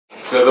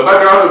Yeah, the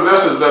background of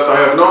this is that I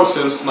have known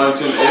since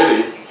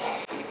 1980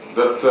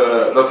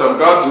 that I'm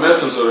God's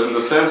messenger in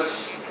the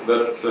sense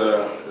that,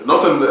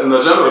 not in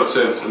the general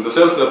sense, in the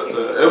sense that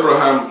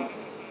Abraham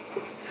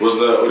was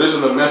the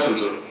original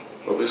messenger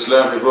of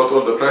Islam. He brought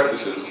all the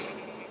practices,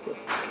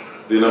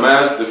 the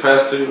namaz, the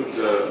fasting,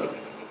 the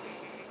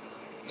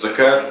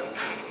zakat,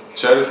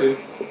 charity,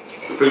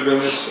 the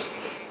pilgrimage,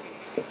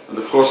 and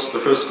of course the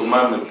first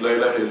commandment, La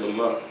ilaha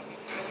illallah.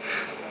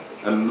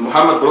 And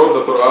Muhammad brought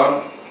the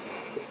Quran,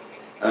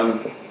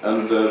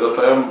 and that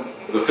I am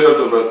the third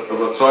of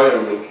a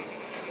triangle,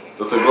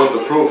 that I brought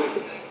the proof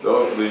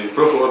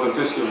of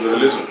authenticity of the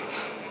religion.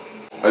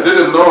 I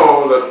didn't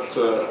know that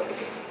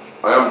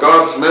I am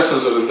God's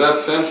messenger in that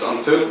sense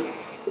until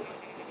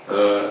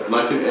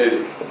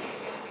 1980.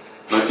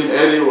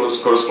 1980 was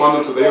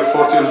corresponding to the year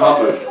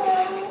 1400,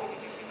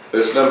 the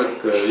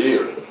Islamic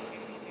year.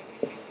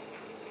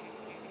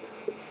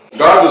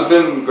 God has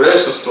been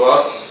gracious to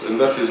us in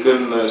that He's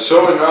been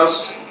showing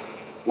us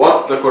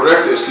what the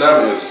correct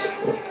Islam is.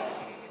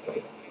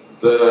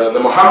 The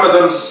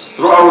Mohammedans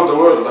throughout the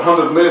world,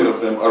 100 million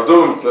of them, are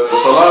doing the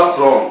Salat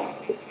wrong.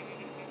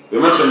 We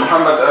mentioned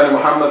Muhammad, Ali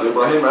Muhammad,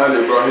 Ibrahim,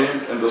 Ali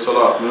Ibrahim in the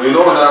Salat. And we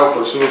know now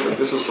for sure that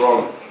this is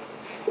wrong.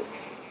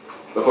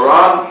 The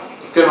Quran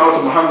came out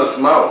of Muhammad's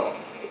mouth.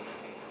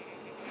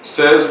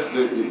 Says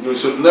that you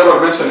should never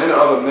mention any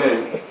other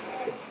name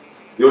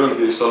during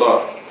the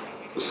Salat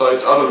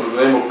besides other than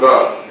the name of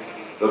God.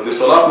 That the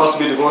Salat must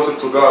be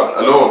devoted to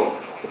God alone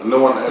and no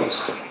one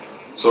else.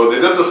 So they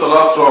did the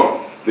Salat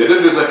wrong. They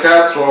did the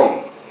Zakat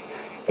wrong.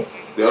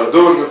 They are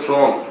doing it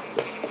wrong.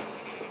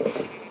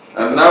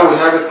 And now we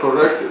have it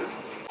corrected.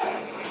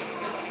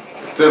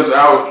 It turns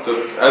out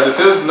that as it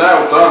is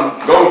now done,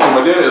 going to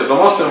Medina is the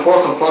most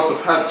important part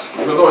of Hajj,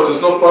 even though it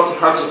is not part of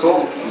Hajj at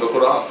all in the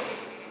Quran.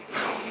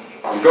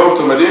 And going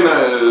to Medina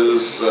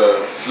is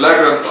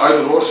flagrant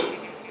idol worship.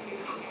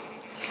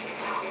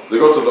 They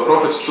go to the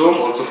Prophet's tomb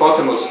or to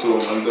Fatima's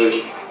tomb and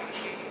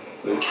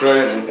they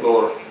pray and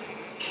implore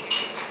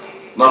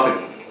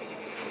nothing.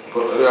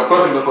 They are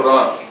quoting the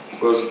Quran,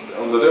 because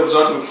on the day of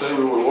judgment say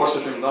we will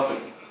worship him nothing.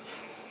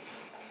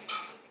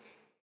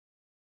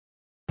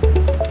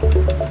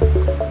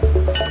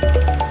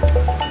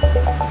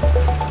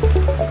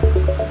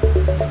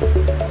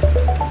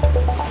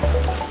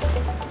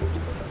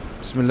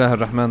 Bismillah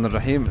ar-Rahman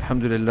ar-Rahim.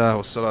 Alhamdulillah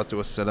wa salatu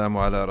wa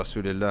salamu ala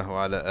Rasulillah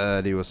wa ala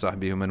alihi wa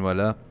sahbihi man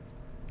wala.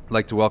 I'd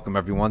like to welcome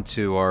everyone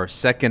to our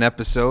second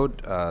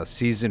episode,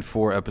 season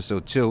 4,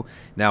 episode 2.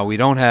 Now, we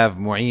don't have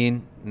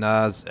Mu'een,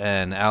 Naz,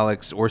 and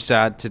Alex or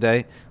Saad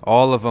today.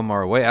 All of them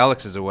are away.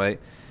 Alex is away.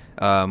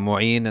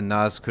 Mu'een and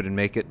Naz couldn't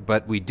make it.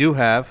 But we do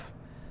have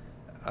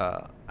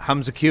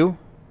Hamza Q,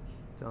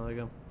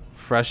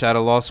 fresh out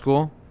of law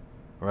school,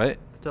 right?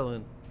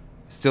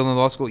 Still in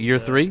law school, year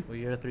 3? Well,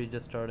 year 3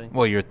 just starting.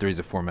 Well, year 3 is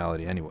a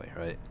formality anyway,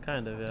 right?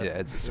 Kind of, yeah. Yeah,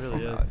 it's just it a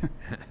really formality.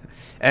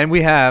 And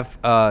we have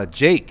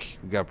Jake.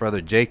 We got brother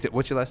Jake.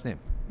 What's your last name?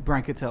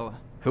 Brancatella.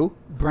 Who?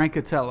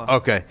 Brancatella.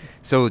 Okay.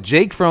 So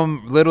Jake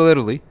from Little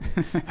Italy.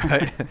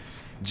 Right?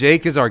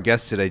 Jake is our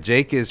guest today.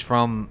 Jake is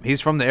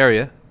he's from the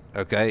area.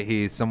 Okay.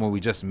 He's someone we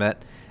just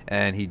met,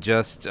 and he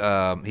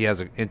has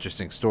an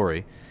interesting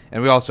story.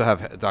 And we also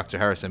have Dr.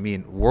 Harris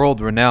Amin,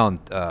 world-renowned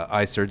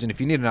eye surgeon.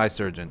 If you need an eye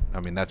surgeon, I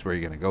mean, that's where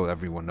you're going to go.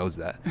 Everyone knows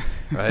that,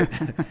 right?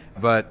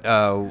 But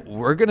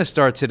we're going to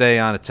start today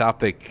on a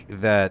topic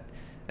that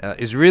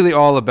is really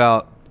all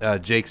about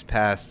Jake's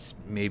past,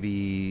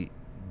 maybe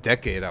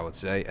decade, I would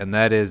say. And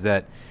that is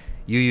that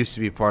you used to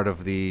be part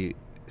of the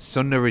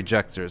Sunna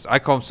Rejectors. I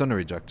call them Sunna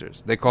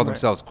Rejectors. They call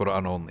themselves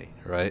Quran only,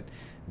 right?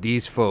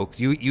 These folks,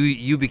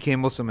 you became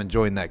Muslim and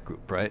joined that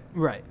group, right?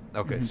 Right.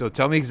 Okay, so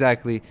tell me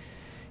exactly.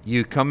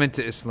 You come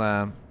into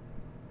Islam.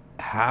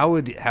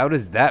 How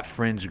does that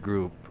fringe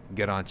group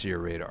get onto your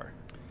radar?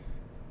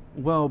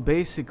 Well,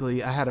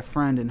 basically, I had a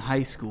friend in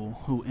high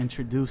school who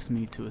introduced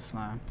me to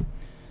Islam.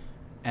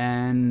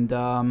 And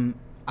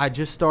I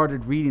just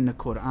started reading the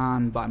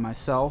Quran by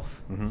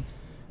myself. Mm-hmm.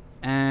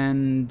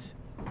 And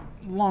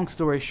long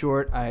story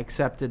short, I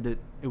accepted that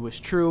it was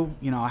true.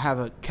 You know, I have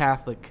a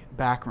Catholic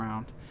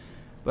background.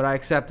 But I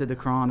accepted the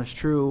Quran as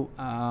true,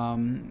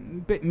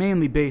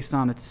 mainly based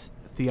on its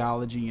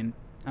theology and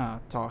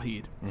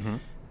Tawheed. Mm-hmm.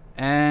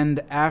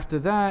 And after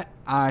that,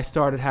 I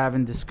started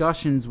having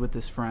discussions with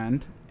this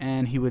friend,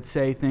 and he would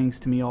say things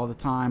to me all the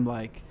time,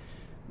 like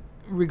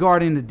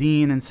regarding the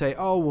deen, and say,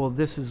 oh, well,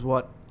 this is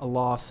what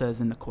Allah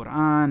says in the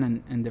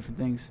Quran, and different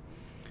things.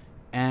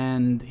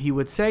 And he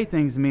would say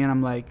things to me, and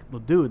I'm like, well,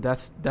 dude,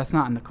 that's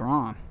not in the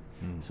Quran.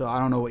 So I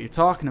don't know what you're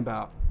talking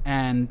about.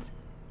 And,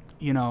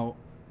 you know,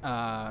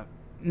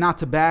 not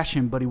to bash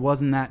him, but he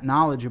wasn't that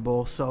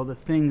knowledgeable, so the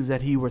things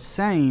that he was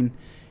saying,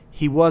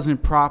 he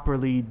wasn't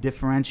properly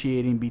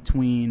differentiating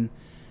between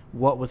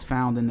what was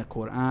found in the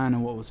Quran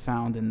and what was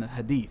found in the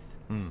Hadith.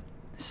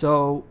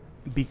 So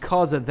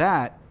because of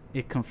that,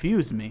 it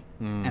confused me.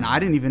 And I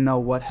didn't even know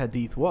what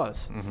Hadith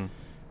was.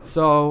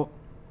 So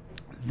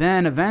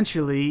then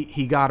eventually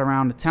he got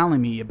around to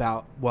telling me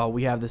about, well,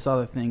 we have this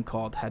other thing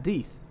called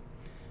Hadith.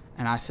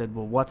 And I said,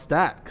 well, what's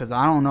that? Because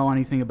I don't know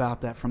anything about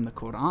that from the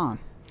Quran.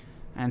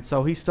 And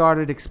so he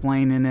started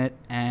explaining it,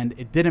 and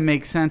it didn't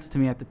make sense to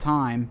me at the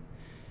time,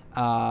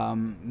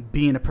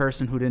 being a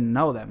person who didn't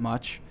know that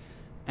much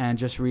and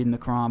just reading the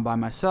Quran by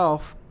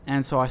myself.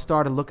 And so I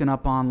started looking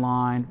up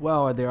online,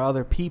 well, are there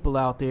other people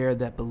out there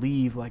that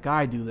believe like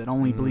I do, that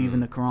only believe in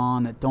the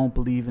Quran, that don't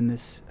believe in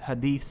this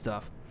Hadith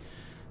stuff?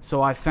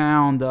 So I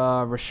found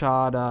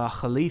Rashad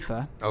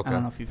Khalifa. Okay. I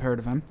don't know if you've heard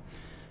of him.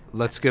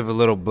 Let's give a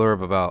little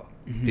blurb about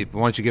people.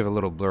 Why don't you give a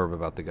little blurb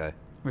about the guy?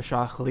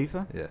 Rashad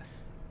Khalifa?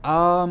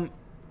 Yeah.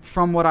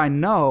 From what I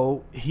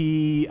know,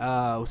 he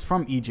was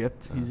from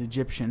Egypt. He's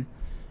Egyptian.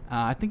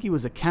 I think he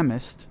was a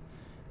chemist.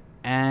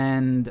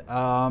 And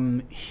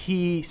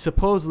he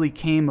supposedly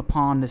came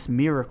upon this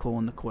miracle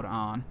in the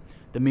Quran,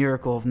 the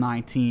miracle of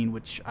 19,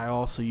 which I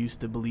also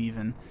used to believe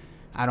in.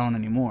 I don't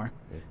anymore.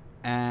 Yeah.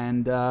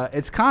 And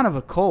it's kind of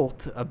a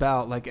cult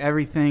about like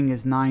everything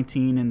is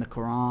 19 in the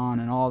Quran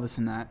and all this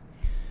and that.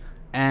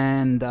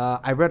 And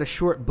I read a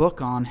short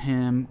book on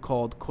him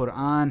called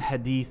Quran,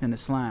 Hadith, and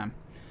Islam.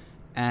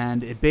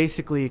 And it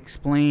basically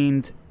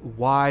explained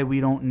why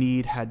we don't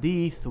need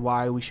Hadith,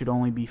 why we should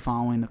only be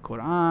following the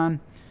Quran,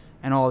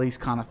 and all these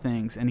kind of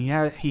things. And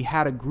he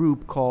had a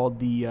group called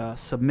the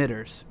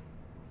Submitters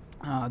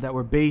that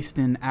were based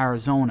in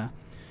Arizona.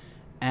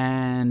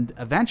 And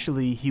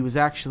eventually he was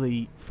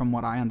actually, from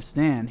what I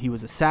understand, he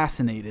was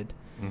assassinated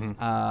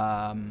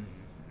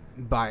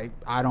by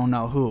I don't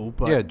know who.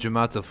 But yeah,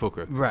 Jamaat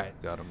al-Fukr. Right.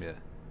 Got him, yeah.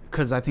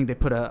 Because I think they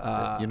put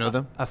a you know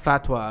them? a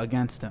fatwa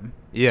against him.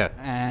 Yeah.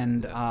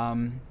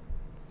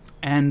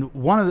 And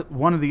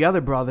one of the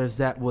other brothers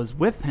that was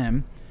with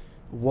him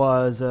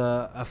was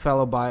a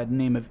fellow by the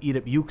name of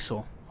Edip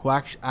Yüksel, who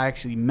I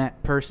actually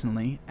met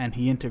personally, and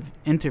he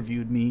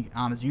interviewed me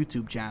on his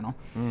YouTube channel,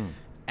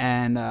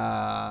 and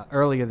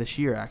earlier this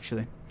year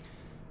actually.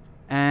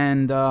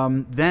 And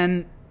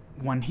then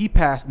when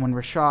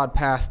Rashad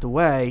passed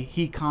away,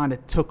 he kind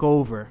of took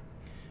over,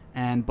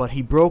 but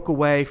he broke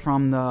away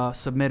from the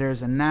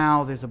Submitters, and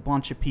now there's a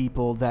bunch of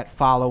people that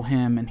follow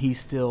him, and he's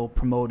still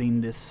promoting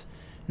this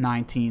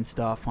 19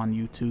 stuff on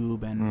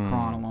YouTube and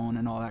Quran Alone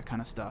and all that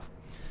kind of stuff.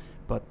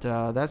 But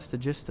that's the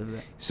gist of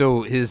it.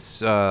 So his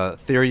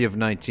theory of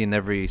 19,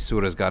 every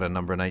surah's got a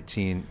number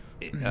 19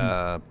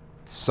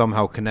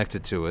 somehow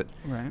connected to it.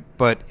 Right.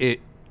 But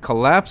it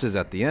collapses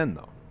at the end,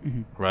 though,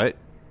 right?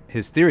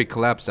 His theory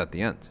collapsed at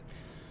the end.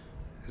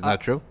 Is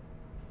that true?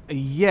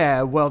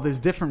 Yeah, well, there's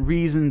different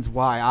reasons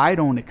why I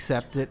don't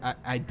accept it.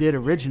 I did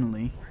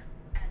originally.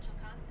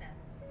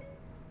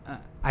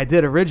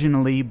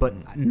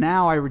 But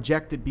now I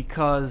reject it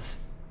because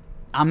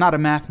I'm not a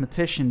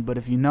mathematician, but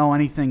if you know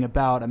anything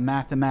about a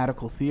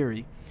mathematical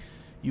theory,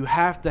 you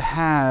have to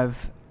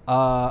have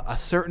a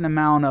certain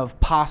amount of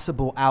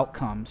possible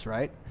outcomes,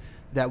 right?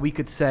 That we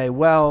could say,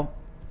 well,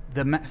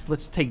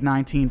 let's take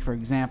 19 for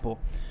example.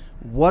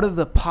 What are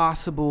the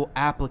possible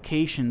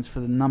applications for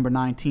the number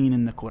 19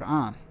 in the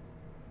Quran?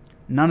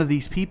 None of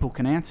these people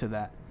can answer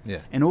that.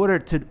 Yeah. In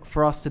order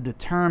for us to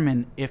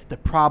determine if the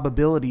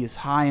probability is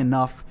high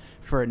enough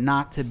for it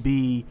not to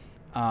be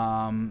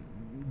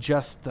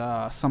just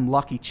some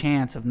lucky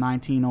chance of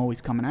 19 always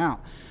coming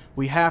out,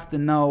 we have to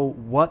know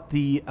what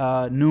the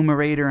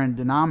numerator and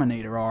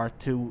denominator are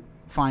to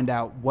find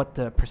out what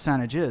the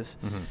percentage is.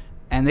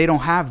 And they don't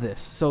have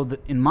this. So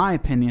in my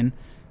opinion,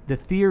 the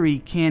theory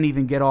can't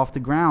even get off the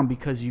ground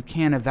because you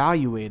can't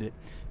evaluate it.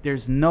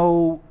 There's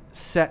no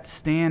set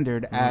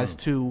standard as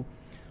to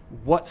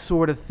what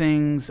sort of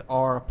things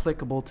are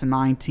applicable to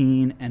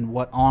 19 and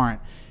what aren't.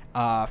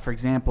 For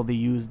example, they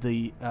use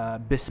the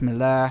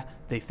Bismillah.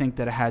 They think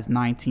that it has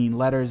 19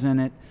 letters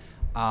in it.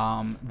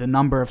 The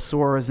number of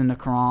surahs in the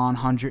Quran,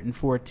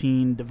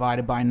 114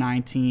 divided by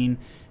 19,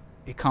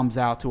 it comes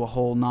out to a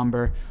whole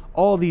number.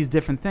 All these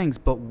different things,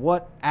 but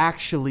what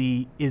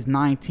actually is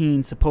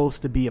 19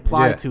 supposed to be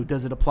applied to?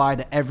 Does it apply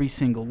to every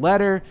single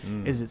letter?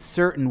 Is it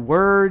certain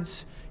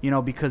words?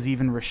 Because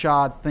even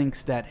Rashad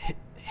thinks that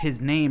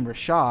his name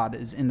Rashad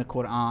is in the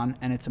Quran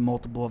and it's a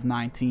multiple of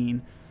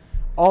 19.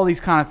 All these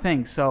kind of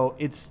things. So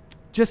it's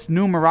just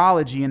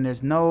numerology, and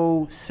there's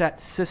no set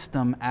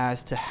system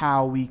as to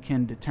how we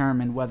can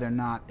determine whether or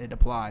not it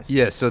applies.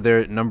 Yeah, so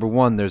number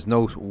one, there's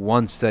no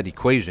one set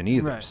equation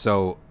either. Right.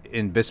 So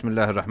in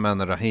Bismillah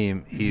ar-Rahman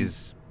ar-Rahim,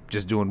 he's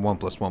just doing 1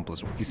 + 1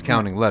 + 1. He's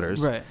counting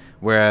letters. Right.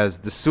 Whereas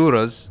the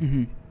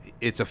surahs,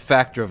 it's a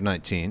factor of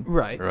 19.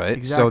 Right. Right.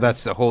 Exactly. So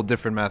that's a whole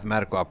different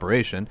mathematical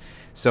operation.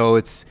 So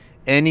it's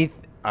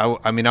I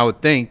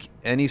would think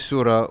any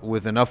surah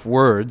with enough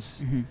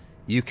words,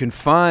 you can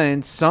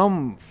find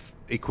some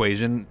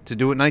equation to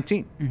do it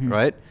 19,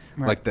 right?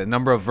 Like the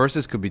number of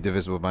verses could be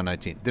divisible by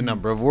 19. The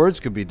number of words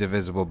could be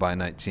divisible by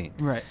 19.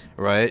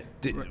 Right?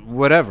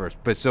 Whatever.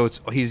 But so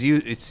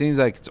it seems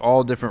like it's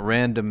all different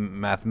random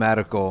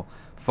mathematical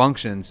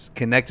functions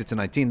connected to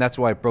 19. That's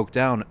why it broke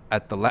down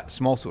at the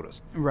small surahs.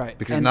 Right.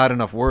 Because not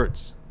enough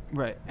words.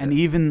 Right. And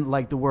even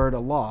like the word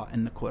Allah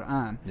in the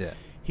Quran. Yeah.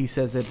 He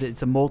says that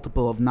it's a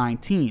multiple of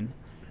 19.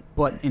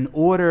 But in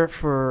order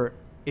for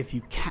if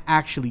you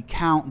actually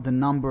count the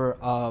number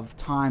of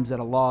times that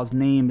Allah's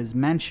name is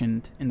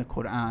mentioned in the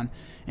Quran,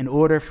 in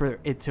order for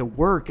it to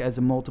work as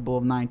a multiple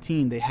of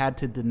 19, they had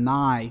to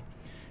deny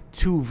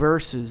 2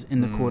 verses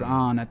in the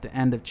Quran at the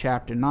end of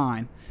chapter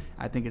 9.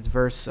 I think it's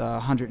verse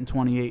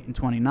 128 and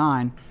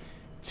 29,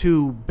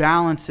 to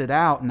balance it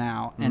out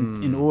now,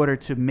 and in order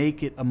to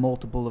make it a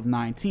multiple of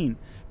 19.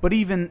 But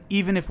even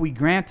if we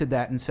granted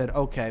that and said,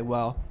 okay,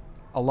 well,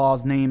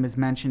 Allah's name is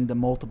mentioned a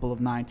multiple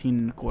of 19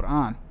 in the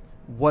Quran,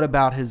 what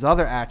about his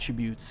other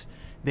attributes?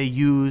 They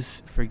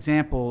use, for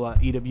example,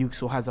 Edab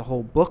Yüksel has a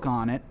whole book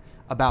on it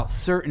about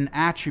certain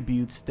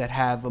attributes that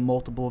have a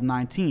multiple of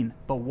 19.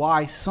 But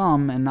why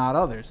some and not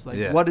others?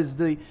 Like, what is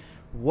the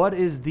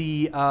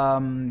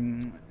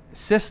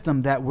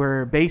system that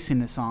we're basing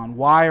this on?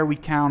 Why are we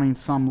counting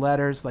some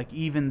letters, like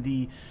even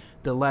the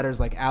letters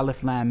like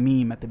Alif Lam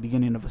Mim at the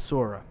beginning of a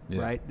surah,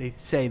 right? They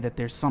say that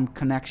there's some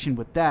connection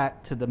with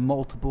that to the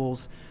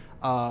multiples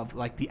of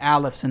like the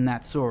alifs in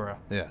that surah,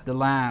 the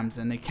lams,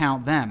 and they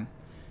count them.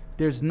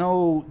 There's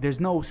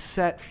no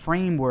set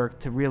framework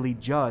to really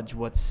judge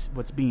what's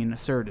being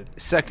asserted.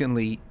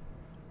 Secondly,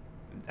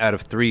 out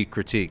of 3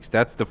 critiques,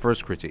 that's the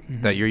first critique,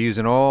 that you're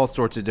using all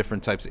sorts of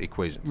different types of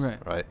equations,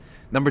 right?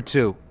 Number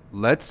 2,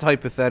 let's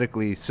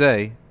hypothetically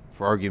say,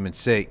 for argument's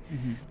sake,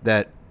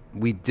 that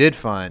we did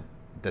find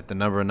that the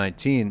number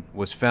 19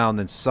 was found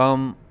in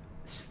some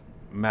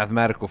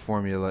mathematical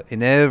formula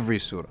in every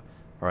surah.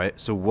 All right.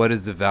 So what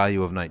is the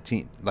value of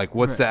 19? Like,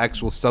 what's the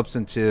actual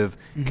substantive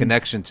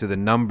connection to the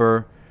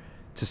number,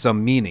 to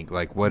some meaning?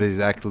 Like, what is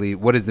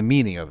the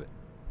meaning of it?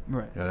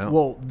 Right. You know?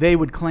 Well, they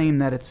would claim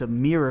that it's a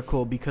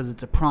miracle because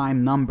it's a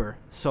prime number,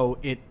 so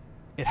it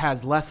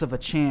has less of a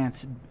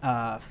chance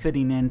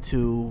fitting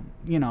into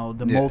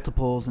the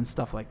multiples and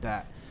stuff like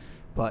that.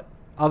 But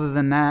other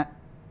than that,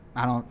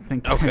 I don't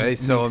think. Okay,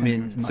 so I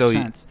mean,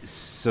 sense.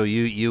 So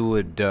you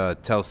would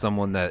tell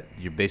someone that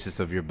your basis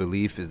of your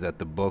belief is that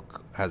the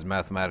book has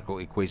mathematical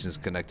equations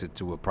connected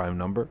to a prime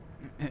number,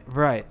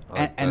 right?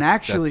 And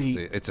actually,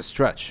 it's a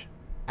stretch.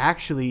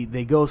 Actually,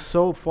 they go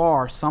so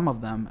far, some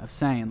of them, of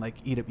saying,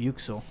 like Edab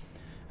Yüksel,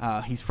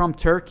 he's from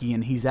Turkey,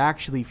 and he's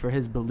actually, for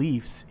his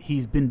beliefs,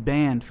 he's been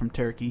banned from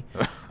Turkey.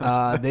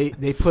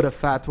 They put a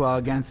fatwa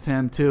against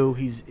him too.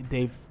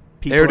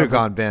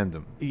 Erdogan banned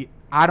him.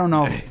 I don't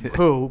know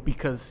who,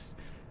 because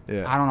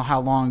I don't know how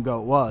long ago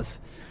it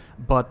was,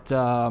 but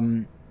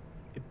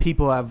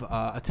people have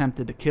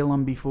attempted to kill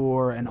him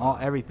before, and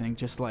everything,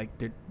 just like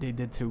they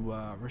did to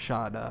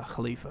Rashad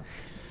Khalifa.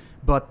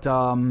 But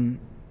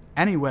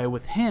anyway,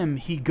 with him,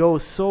 he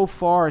goes so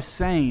far as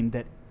saying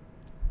that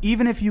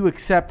even if you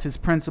accept his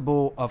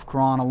principle of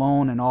Quran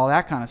alone and all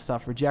that kind of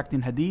stuff,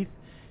 rejecting Hadith,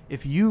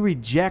 if you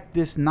reject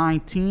this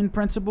 19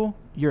 principle,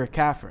 you're a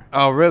kafir.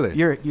 Oh, really?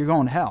 You're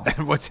going to hell.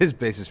 And what's his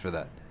basis for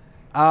that?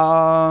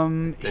 At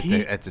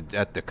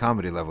the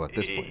comedy level at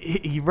this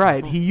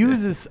point. He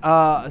uses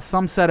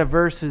some set of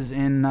verses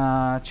in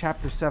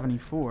chapter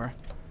 74.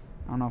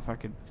 I don't know if I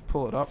could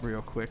pull it up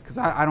real quick, because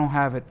I don't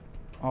have it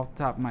off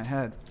the top of my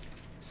head.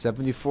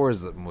 74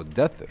 is the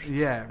Mudathir.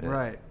 Yeah,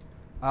 right.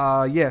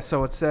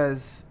 So it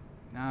says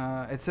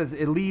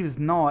it leaves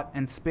naught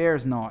and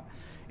spares naught.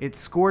 It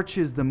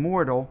scorches the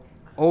mortal.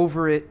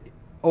 Over it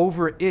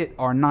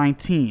are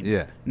 19.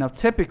 Yeah. Now,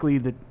 typically,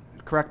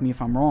 correct me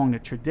if I'm wrong, the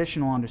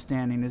traditional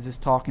understanding is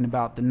just talking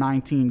about the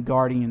 19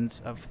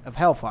 guardians of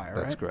hellfire.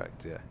 That's right?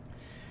 correct. Yeah.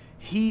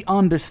 He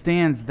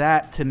understands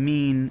that to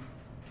mean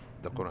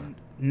The Quran.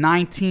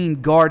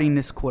 19 guarding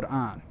this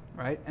Quran,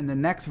 right? And the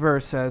next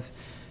verse says,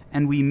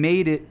 "And we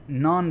made it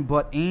none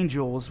but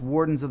angels,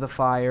 wardens of the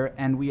fire,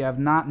 and we have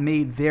not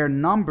made their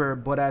number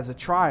but as a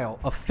trial,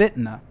 a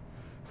fitna,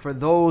 for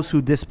those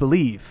who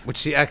disbelieve."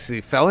 Which he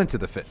actually fell into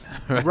the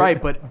fitna.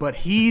 Right, but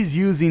he's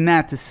using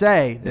that to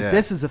say that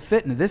this is a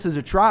fitna, this is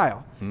a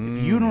trial.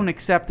 If you don't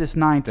accept this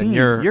 19,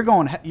 you're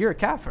a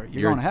kafir.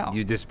 You're going to hell.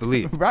 You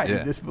disbelieve. Right, yeah.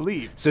 you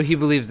disbelieve. So he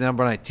believes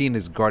number 19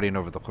 is guardian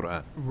over the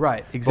Quran.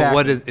 Right, exactly. But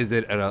what is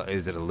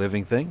it a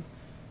living thing?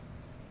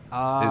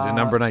 Is it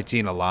number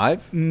 19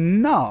 alive?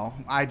 No,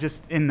 I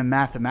just in the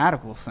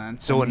mathematical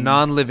sense. So a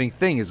non-living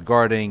thing is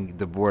guarding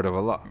the word of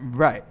Allah.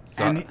 Right.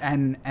 So,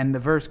 and the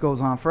verse goes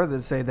on further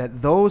to say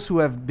that those who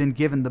have been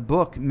given the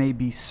book may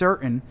be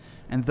certain,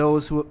 and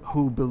those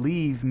who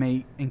believe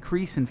may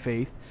increase in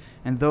faith,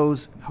 and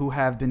those who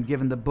have been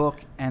given the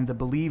book and the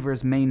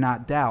believers may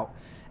not doubt,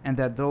 and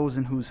that those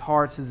in whose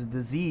hearts is a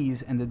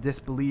disease and the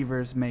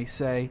disbelievers may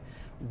say,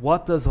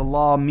 "What does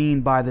Allah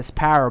mean by this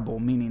parable?"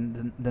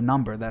 Meaning the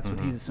number. That's what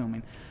he's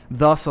assuming.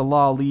 "Thus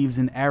Allah leaves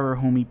in error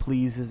whom he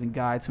pleases and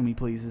guides whom he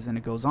pleases," and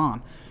it goes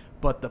on.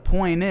 But the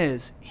point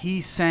is,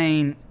 he's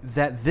saying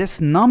that this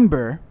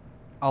number,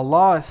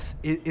 Allah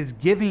is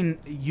giving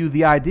you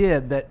the idea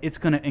that it's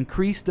going to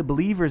increase the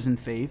believers in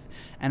faith,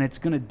 and it's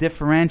going to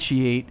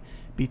differentiate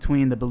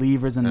between the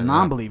believers and the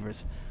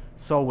non-believers.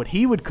 So what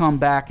he would come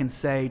back and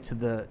say to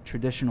the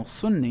traditional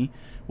Sunni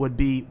would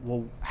be,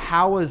 well,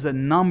 how is a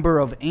number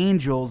of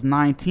angels,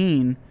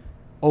 19,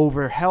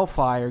 over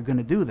hellfire going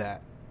to do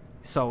that?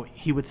 So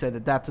he would say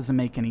that doesn't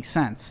make any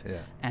sense. Yeah.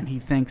 And he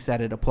thinks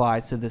that it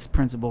applies to this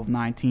principle of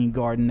 19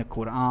 guarding the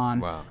Quran,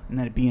 Wow. and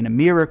that it being a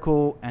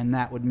miracle, and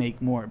that would make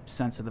more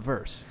sense of the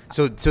verse.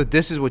 So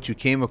this is what you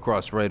came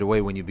across right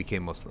away when you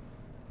became Muslim.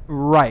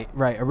 Right.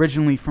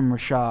 Originally from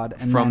Rashad.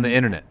 And From then, the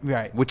internet.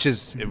 Right. Which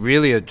is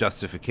really a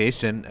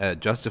justification,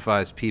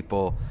 justifies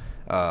people,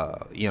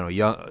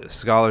 young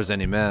scholars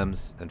and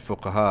imams and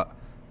fuqaha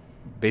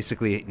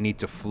basically need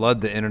to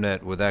flood the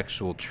internet with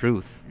actual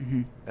truth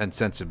and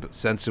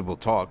sensible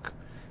talk,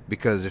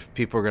 because if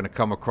people are going to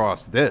come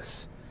across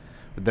this,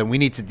 then we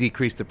need to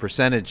decrease the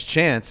percentage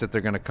chance that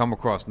they're going to come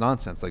across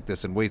nonsense like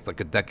this and waste like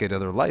a decade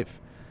of their life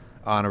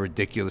on a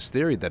ridiculous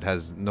theory that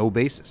has no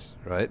basis,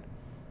 right?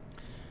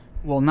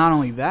 Well, not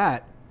only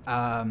that,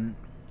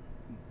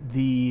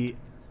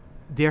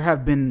 there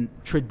have been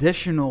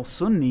traditional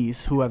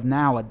Sunnis who have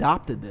now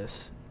adopted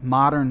this.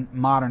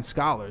 Modern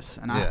scholars,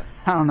 and I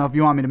don't know if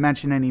you want me to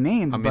mention any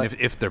names. I mean,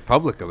 if they're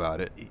public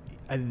about it,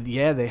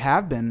 yeah, they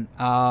have been.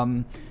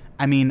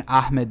 I mean,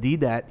 Ahmed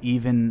Didat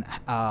even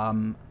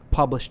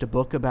published a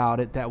book about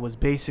it that was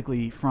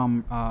basically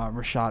from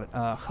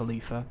Rashad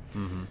Khalifa,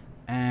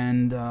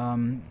 and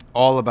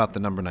all about the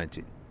number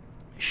 19.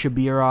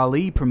 Shabir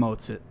Ali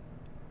promotes it.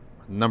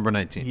 Number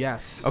 19.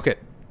 Yes. Okay,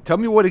 tell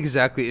me what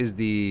exactly is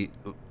the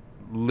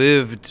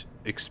lived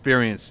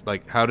experience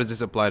like. How does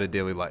this apply to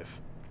daily life?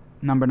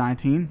 Number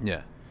 19?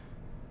 Yeah.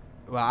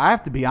 Well, I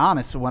have to be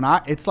honest.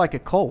 It's like a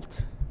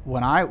cult.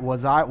 When I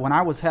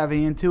was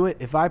heavy into it,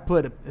 if I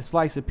put a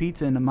slice of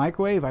pizza in the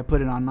microwave, I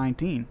put it on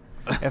 19.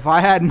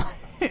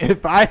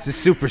 It's a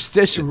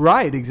superstition.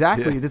 Right,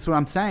 exactly. Yeah. That's what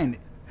I'm saying.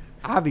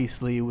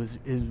 Obviously, it was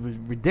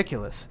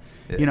ridiculous.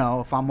 Yeah. You know,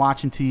 if I'm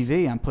watching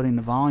TV, I'm putting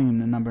the volume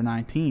to number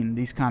 19.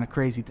 These kind of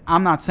crazy.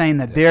 I'm not saying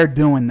that they're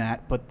doing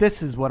that, but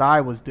this is what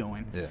I was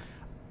doing. Yeah.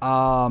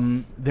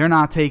 They're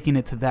not taking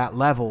it to that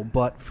level,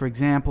 but for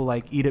example,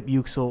 like Edip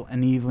Yüksel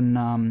and even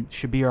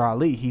Shabir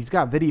Ali, he's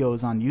got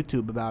videos on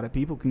YouTube about it.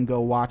 People can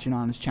go watch it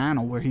on his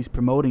channel where he's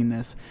promoting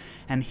this,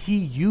 and he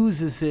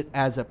uses it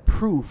as a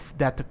proof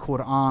that the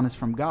Quran is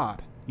from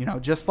God. You know,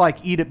 just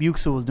like Edip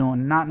Yüksel was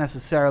doing, not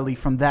necessarily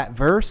from that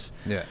verse,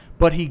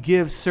 but he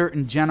gives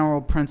certain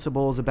general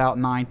principles about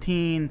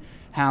 19,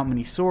 how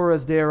many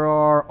surahs there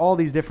are, all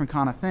these different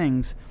kind of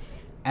things,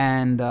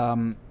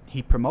 and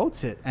he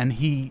promotes it, and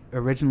he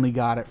originally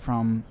got it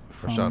from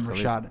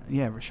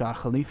Rashad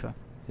Khalifa.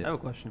 I have a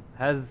question.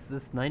 Has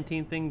this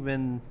 19 thing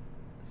been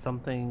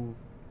something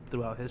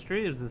throughout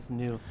history, or is this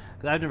new?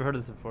 Because I've never heard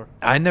of this before.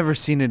 I never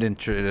seen it in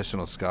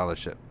traditional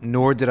scholarship,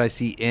 nor did I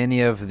see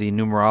any of the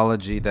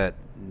numerology that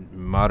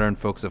modern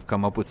folks have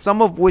come up with,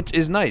 some of which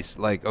is nice.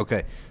 Like,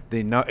 okay,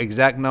 the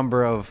exact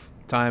number of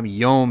time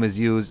Yom is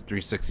used,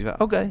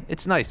 365. Okay,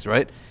 it's nice,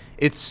 right?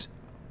 It's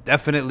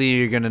definitely,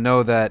 you're going to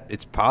know that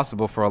it's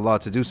possible for Allah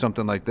to do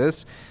something like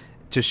this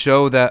to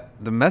show that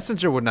the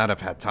messenger would not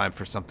have had time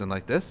for something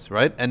like this,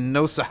 right? And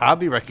no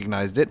Sahabi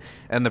recognized it,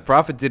 and the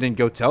Prophet didn't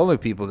go tell the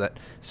people that.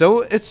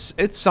 So it's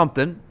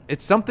something.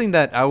 It's something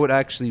that I would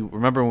actually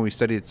remember when we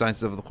studied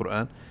Sciences of the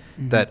Quran,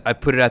 that I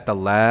put it at the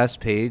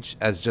last page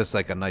as just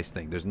like a nice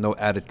thing. There's no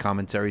added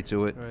commentary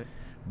to it. Right.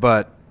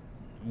 But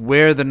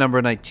where the number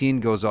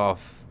 19 goes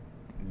off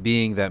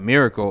being that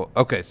miracle,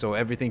 okay, so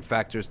everything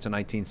factors to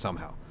 19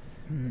 somehow.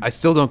 I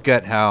still don't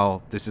get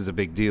how this is a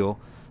big deal,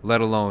 let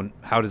alone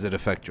how does it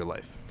affect your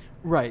life.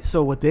 Right.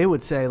 So what they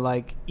would say,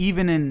 like,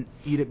 even in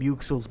Edip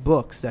Yüksel's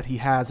books that he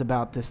has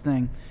about this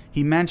thing,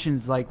 he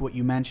mentions like what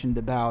you mentioned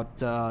about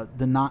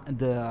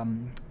the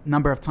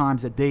number of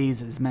times that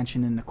days is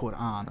mentioned in the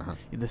Quran.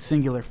 The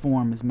singular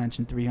form is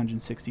mentioned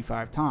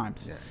 365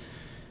 times. Yeah.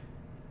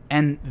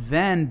 And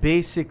then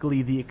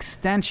basically the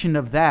extension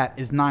of that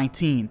is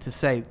 19 to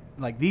say,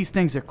 like, these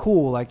things are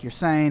cool, like you're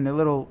saying, the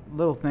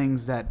little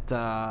things that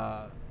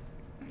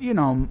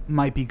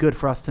might be good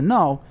for us to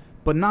know,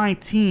 but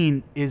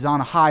 19 is on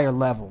a higher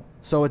level.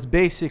 So it's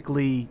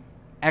basically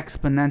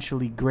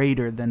exponentially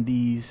greater than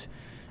these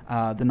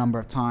the number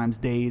of times,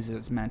 days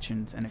as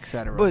mentioned, and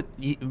etc. But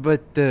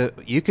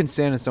you can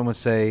stand and someone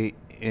say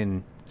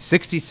in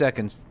 60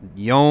 seconds,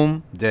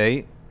 Yom,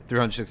 day,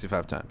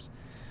 365 times.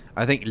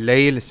 I think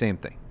Layl, same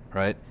thing,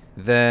 right?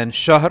 Then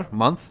Shahr,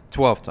 month,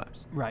 12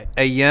 times. Right.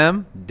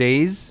 Ayyam,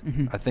 days,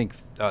 I think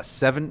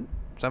 7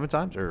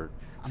 times or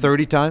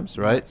 30 times,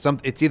 right?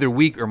 It's either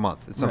week or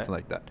month. It's something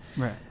like that.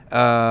 Right.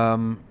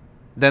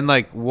 Then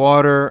like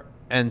water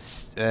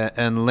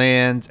and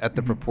land at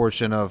the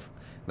proportion of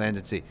land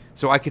and sea.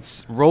 So I could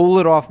roll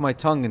it off my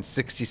tongue in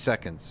 60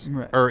 seconds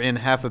or in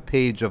half a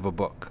page of a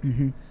book,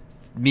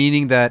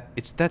 meaning that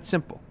it's that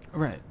simple.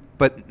 Right.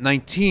 But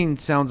 19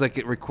 sounds like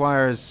it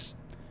requires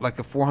like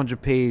a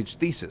 400-page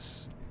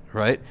thesis,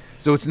 right?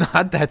 So it's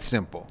not that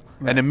simple.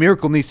 Right. And a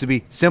miracle needs to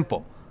be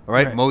simple,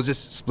 right? Moses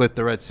split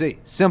the Red Sea.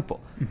 Simple.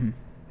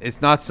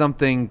 It's not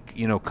something,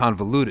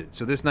 convoluted.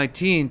 So this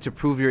 19, to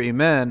prove your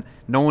iman,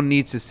 no one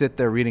needs to sit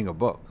there reading a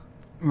book.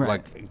 Right.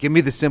 Like, give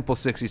me the simple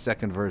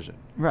 60-second version.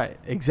 Right,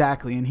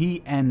 exactly. And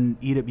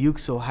Edip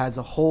Yüksel has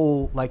a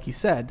whole, like you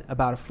said,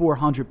 about a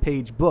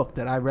 400-page book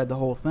that I read the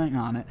whole thing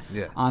on it,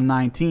 on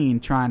 19,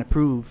 trying to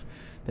prove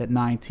that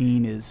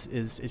 19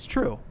 is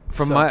true.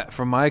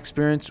 From my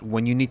experience,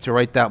 when you need to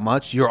write that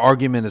much, your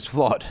argument is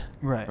flawed.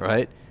 Right.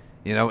 Right?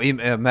 You know,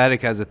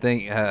 Malik has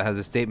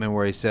a statement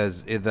where he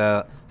says,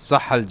 إِذَا صَحَّ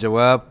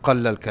الْجَوَابِ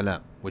قَلَّ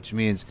الْكَلَامِ, which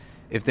means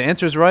if the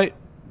answer is right,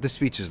 the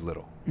speech is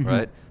little.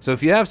 Right? So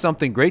if you have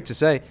something great to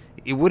say,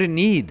 it wouldn't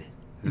need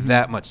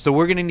that much. So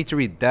we're going to need to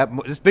read that.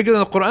 It's bigger than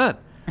the Quran.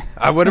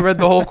 I would have read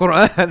the whole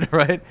Quran,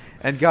 right?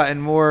 And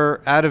gotten more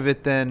out of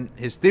it than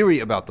his theory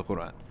about the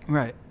Quran.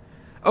 Right.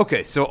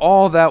 Okay, so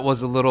all that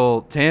was a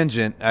little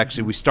tangent.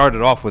 Actually, we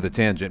started off with a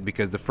tangent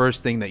because the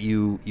first thing that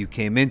you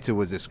came into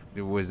was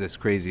this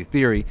crazy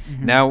theory.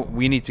 Now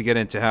we need to get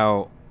into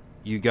how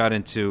you got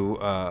into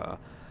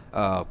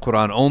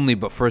Quran only,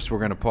 but first we're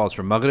going to pause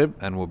for Maghrib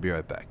and we'll be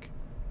right back.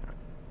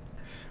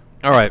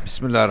 All right,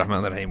 Bismillah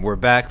ar-Rahman ar-Rahim. We're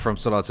back from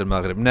Salat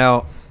al-Maghrib.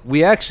 Now,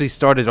 we actually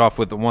started off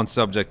with the one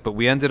subject, but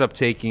we ended up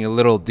taking a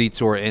little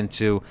detour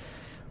into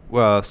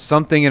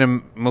something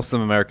in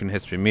Muslim American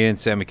history. Me and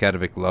Sammy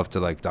Kadovic love to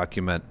like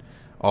document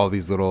all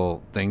these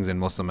little things in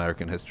Muslim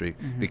American history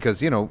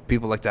because, you know,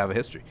 people like to have a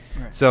history.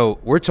 Right. So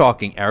we're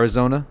talking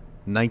Arizona,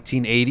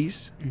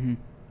 1980s.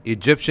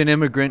 Egyptian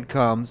immigrant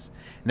comes.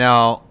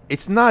 Now,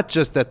 it's not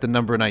just that the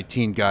number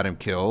 19 got him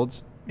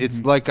killed.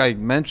 It's like I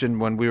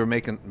mentioned when we were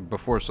making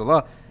before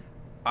Salah.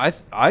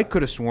 I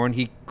could have sworn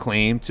he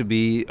claimed to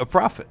be a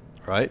prophet,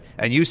 right?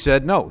 And you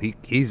said no.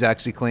 He's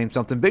actually claimed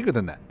something bigger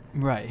than that.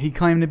 Right. He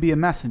claimed to be a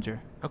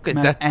messenger. Okay,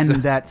 and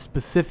that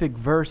specific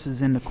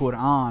verses in the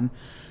Quran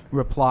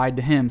replied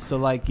to him. So,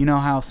 like, you know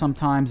how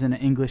sometimes in an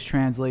English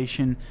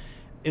translation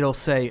it'll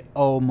say,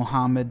 "Oh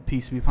Muhammad,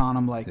 peace be upon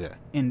him," like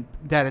in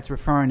that it's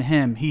referring to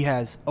him. He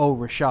has "Oh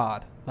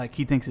Rashad," like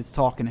he thinks it's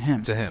talking to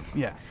him.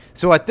 Yeah.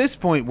 So at this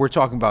point, we're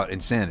talking about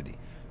insanity.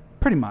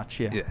 Pretty much,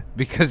 yeah. Yeah,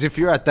 because if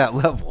you're at that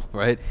level,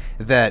 right,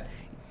 that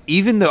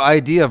even the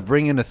idea of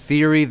bringing a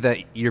theory that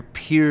your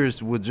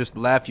peers would just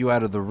laugh you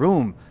out of the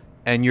room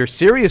and you're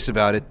serious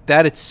about it,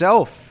 that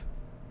itself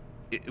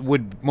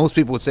most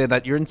people would say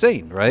that you're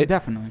insane, right?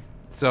 Definitely.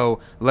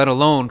 So, let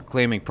alone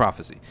claiming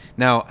prophecy.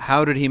 Now,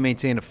 how did he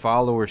maintain a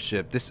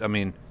followership?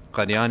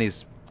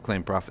 Qadiani's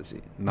claim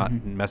prophecy, not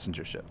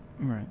messengership.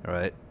 Right.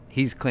 Right?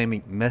 He's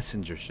claiming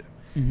messengership.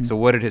 So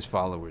what did his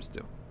followers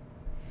do?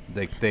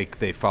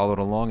 They followed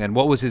along, and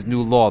what was his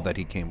new law that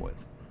he came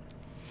with?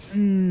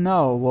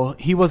 No, well,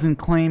 he wasn't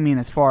claiming,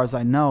 as far as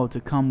I know,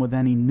 to come with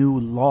any new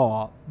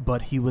law,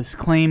 but he was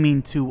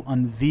claiming to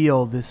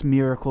unveil this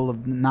miracle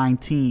of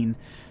 19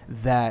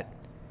 that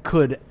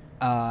could,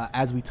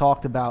 as we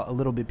talked about a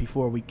little bit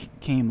before we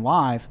came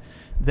live,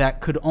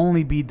 that could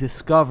only be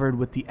discovered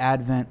with the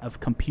advent of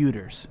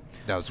computers.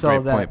 That was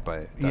a great point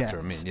by Dr.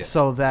 Amin. Yeah.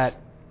 So that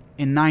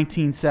in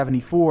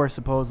 1974,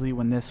 supposedly,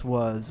 when this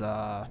was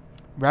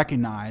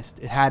recognized,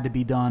 it had to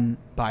be done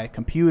by a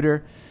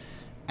computer,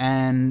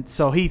 and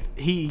so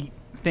he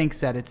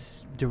thinks that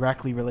it's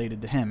directly related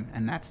to him,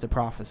 and that's the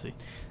prophecy.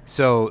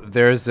 So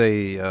there's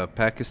a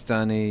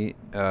Pakistani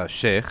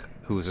sheikh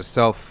who's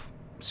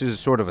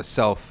sort of a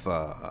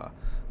self-taught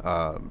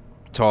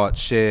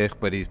sheikh,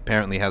 but he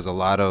apparently has a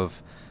lot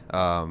of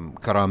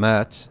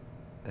karamat.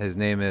 His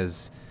name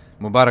is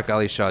Mubarak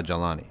Ali Shah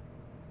Jalani.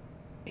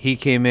 He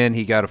came in,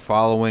 he got a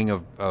following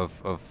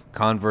of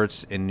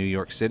converts in New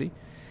York City,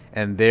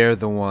 and they're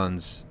the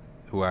ones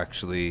who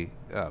actually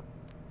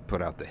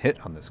put out the hit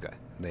on this guy.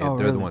 They're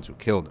really? the ones who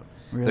killed him.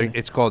 Really?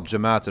 It's called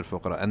Jamaat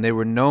al-Fuqara, and they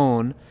were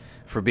known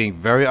for being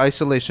very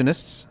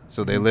isolationists.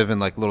 So they live in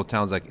like little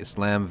towns like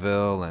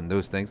Islamville and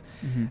those things.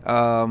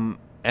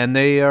 And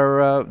they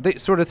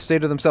sort of say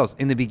to themselves,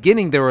 in the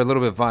beginning they were a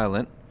little bit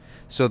violent.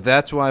 So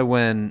that's why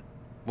when,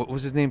 what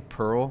was his name?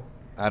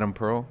 Adam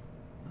Pearl?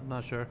 I'm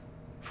not sure.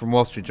 From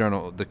Wall Street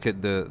Journal,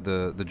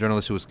 the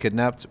journalist who was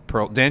kidnapped,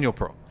 Daniel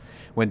Pearl.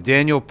 When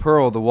Daniel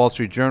Pearl, the Wall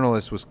Street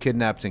journalist, was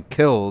kidnapped and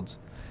killed,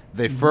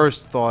 they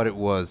first thought it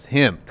was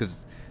him,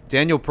 because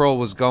Daniel Pearl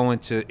was going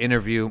to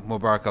interview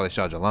Mubarak Ali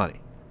Shah Jalani,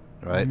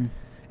 right?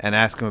 And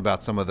ask him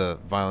about some of the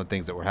violent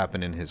things that were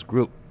happening in his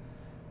group.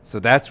 So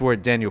that's where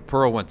Daniel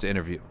Pearl went to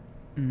interview,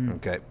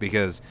 okay?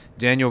 Because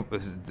the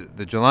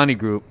Jalani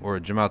group, or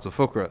Jamaat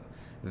al-Fuqara,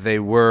 they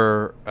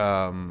were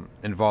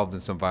involved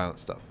in some violent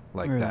stuff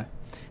like that.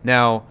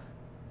 Now,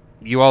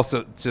 you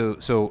also,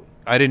 so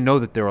I didn't know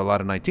that there were a lot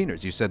of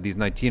 19ers. You said these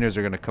 19ers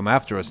are going to come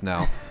after us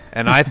now.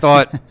 And I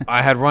thought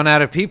I had run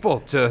out of people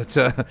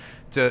to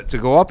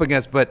go up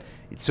against. But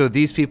so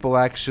these people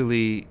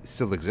actually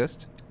still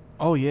exist?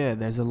 Oh, yeah.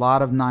 There's a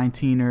lot of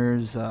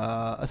 19ers,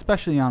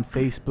 especially on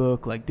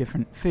Facebook, like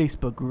different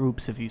Facebook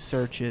groups if you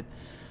search it.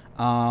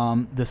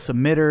 The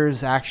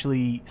submitters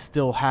actually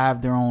still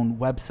have their own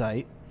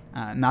website.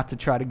 Not to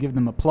try to give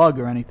them a plug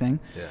or anything.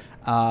 Yeah.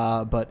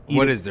 But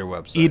what is their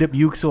website? Edip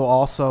Yüksel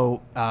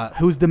also,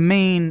 who's the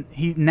main,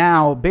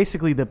 now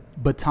basically the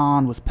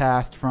baton was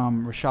passed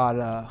from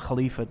Rashad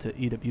Khalifa to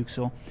Edip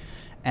Yüksel,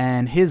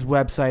 and his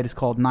website is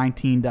called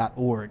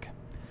 19.org.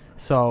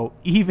 So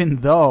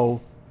even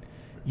though,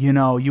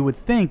 you would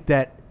think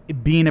that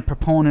being a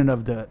proponent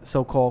of the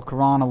so-called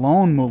Quran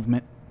alone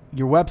movement,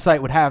 your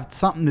website would have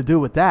something to do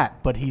with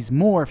that, but he's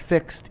more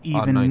fixed,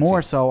 even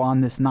more so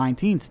on this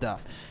 19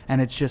 stuff,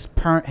 and it's just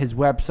his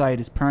website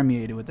is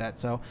permeated with that.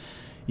 So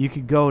you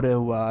could go to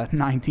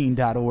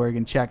 19.org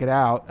and check it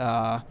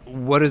out.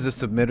 What is the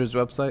submitter's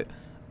website?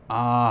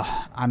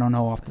 I don't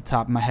know off the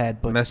top of my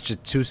head, but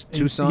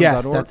Masjid-Tucson.org?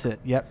 Yes, that's it.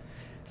 Yep.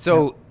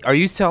 So are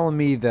you telling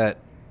me that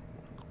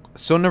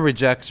Sunna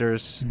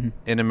rejectors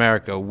in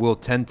America will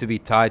tend to be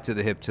tied to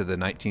the hip to the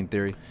 19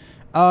 theory?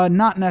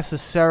 Not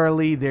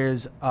necessarily.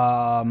 There's,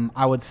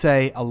 I would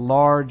say, a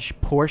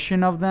large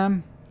portion of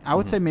them. I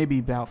would say maybe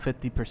about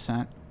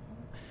 50%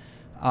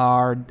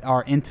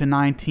 are into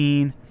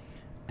 19,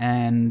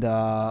 and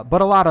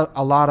but a lot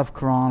of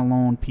Quran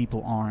alone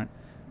people aren't.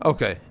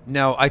 Okay.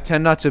 Now, I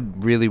tend not to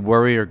really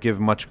worry or give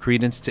much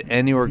credence to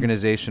any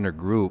organization or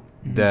group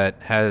that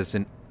has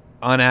an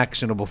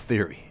unactionable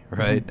theory,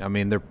 right? I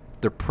mean,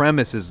 their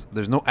premise is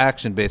there's no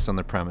action based on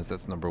their premise.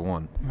 That's number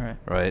one.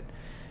 Right.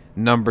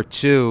 Number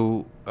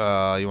two,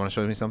 you want to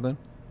show me something?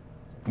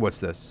 What's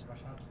this?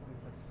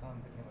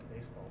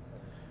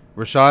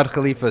 Rashad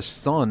Khalifa's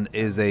son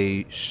is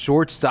a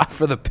shortstop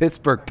for the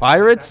Pittsburgh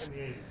Pirates?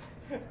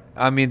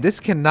 I mean, this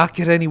cannot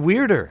get any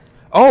weirder.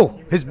 Oh,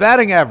 his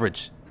batting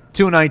average,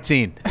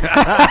 219.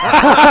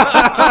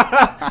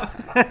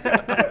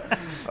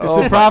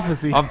 It's a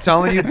prophecy. I'm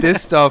telling you,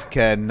 this stuff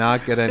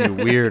cannot get any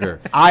weirder.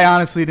 I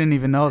honestly didn't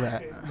even know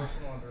that.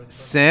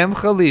 Sam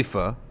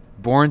Khalifa,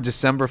 born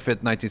December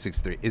 5th,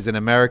 1963, is an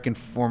American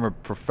former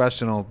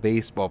professional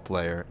baseball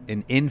player,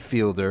 an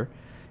infielder.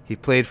 He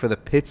played for the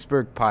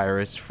Pittsburgh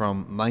Pirates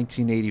from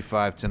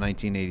 1985 to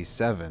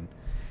 1987.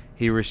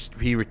 He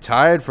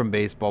retired from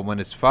baseball when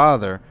his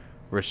father,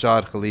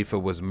 Rashad Khalifa,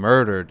 was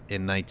murdered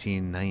in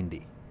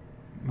 1990.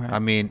 Right. I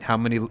mean, how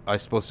many? We're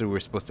supposed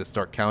to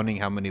start counting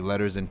how many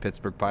letters in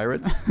Pittsburgh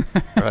Pirates,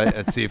 right,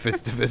 and see if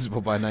it's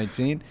divisible by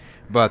 19.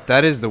 But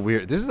that is the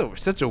weird. This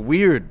is such a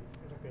weird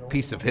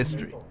piece of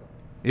history.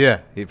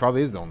 Yeah, he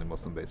probably is the only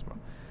Muslim baseball.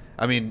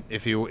 I mean,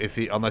 if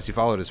he unless he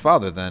followed his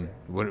father, then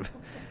would.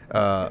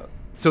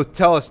 So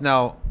tell us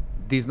now,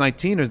 these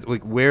 19ers,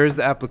 like, where is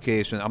the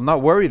application? I'm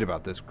not worried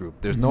about this group.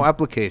 There's no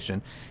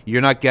application.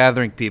 You're not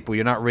gathering people.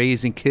 You're not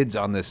raising kids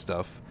on this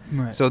stuff.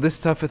 Right. So this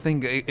type of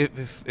thing, it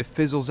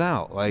fizzles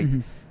out. Like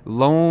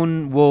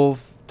lone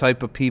wolf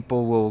type of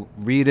people will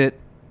read it,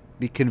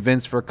 be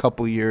convinced for a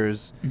couple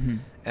years,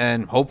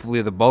 and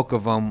hopefully the bulk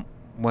of them,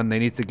 when they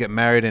need to get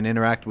married and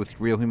interact with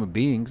real human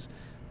beings,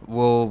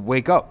 will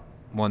wake up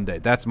one day.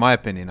 That's my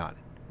opinion on it,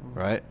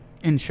 right?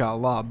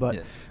 Inshallah.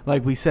 But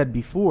like we said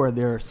before,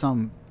 there are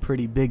some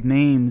pretty big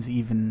names,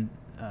 even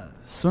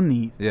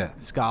Sunni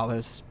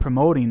scholars,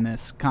 promoting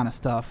this kind of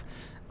stuff.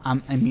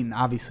 I mean,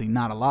 obviously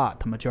not a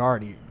lot. The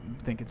majority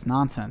think it's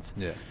nonsense.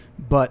 Yeah.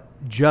 But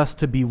just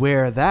to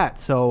beware of that.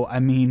 So, I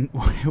mean,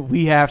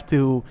 we have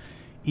to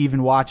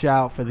even watch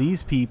out for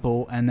these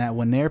people, and that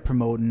when they're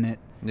promoting it,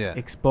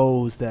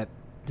 expose that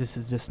this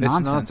is just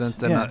nonsense.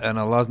 It's nonsense, and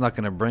Allah's not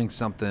going to bring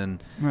something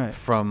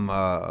from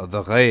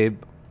the ghaib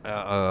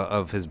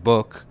of his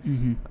book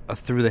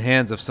through the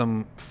hands of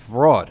some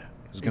fraud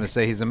who's going to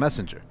say he's a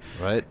messenger,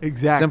 right?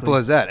 Exactly. Simple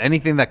as that.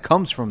 Anything that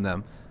comes from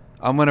them,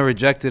 I'm going to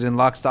reject it in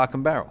lock, stock,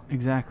 and barrel.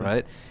 Exactly.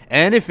 Right?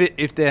 And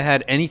if there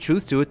had any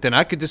truth to it, then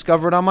I could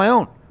discover it on my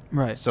own.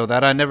 Right. So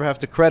that I never have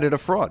to credit a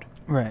fraud.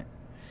 Right.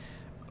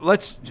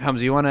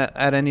 Hamza, you want to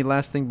add any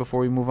last thing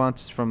before we move on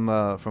from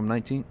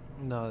 19?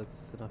 No,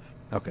 it's enough.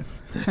 Okay.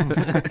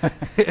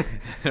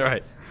 All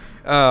right.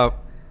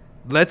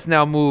 Let's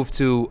now move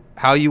to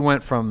how you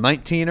went from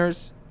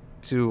 19ers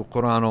to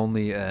Quran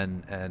only,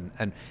 and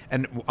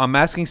I'm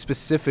asking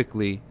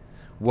specifically,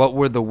 what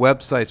were the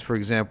websites, for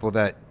example,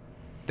 that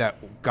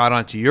got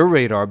onto your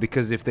radar?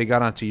 Because if they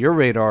got onto your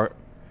radar,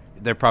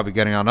 they're probably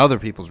getting on other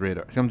people's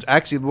radar. I'm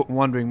actually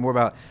wondering more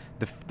about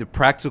the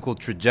practical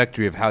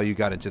trajectory of how you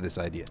got into this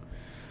idea.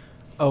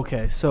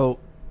 Okay, so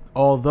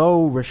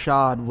although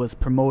Rashad was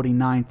promoting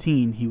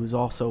 19, he was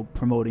also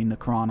promoting the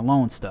Quran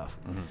alone stuff.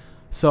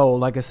 So,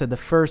 like I said, the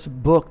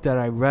first book that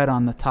I read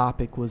on the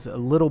topic was a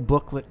little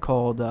booklet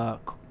called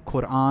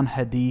Quran,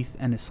 Hadith,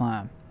 and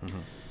Islam.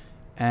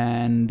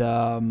 And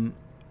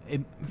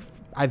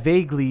I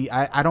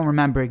don't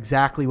remember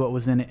exactly what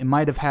was in it. It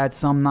might have had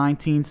some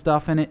 19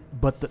 stuff in it,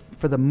 but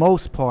for the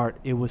most part,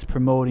 it was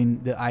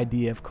promoting the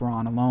idea of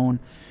Quran alone.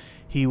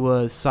 He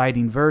was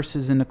citing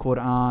verses in the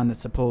Quran that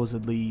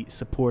supposedly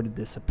supported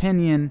this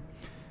opinion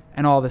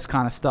and all this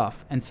kind of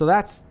stuff. And so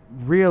that's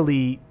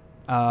really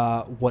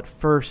what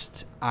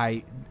first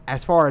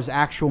as far as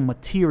actual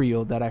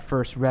material that I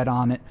first read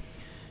on it.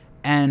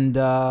 And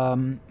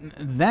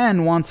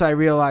then once I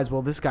realized,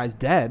 well, this guy's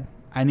dead,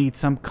 I need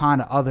some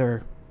kind of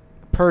other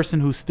person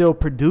who's still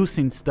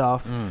producing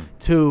stuff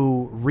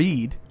to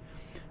read.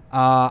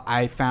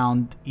 I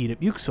found Edip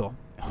Yüksel,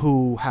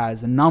 who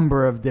has a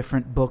number of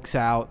different books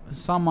out,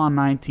 some on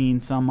 19,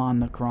 some on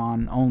the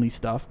Quran only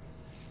stuff.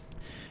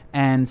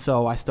 And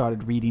so I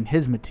started reading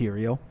his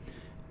material,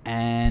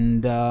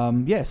 And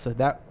yeah, so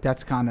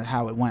that's kind of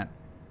how it went.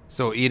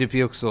 So Edip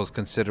Yüksel is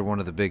considered one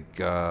of the big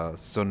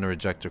Sunna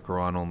rejector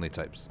Quran only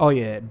types. Oh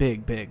yeah,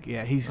 big.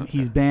 Yeah,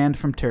 he's banned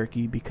from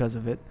Turkey because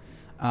of it.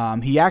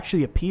 He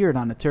actually appeared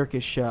on a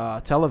Turkish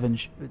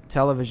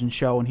television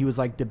show, and he was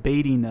like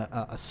debating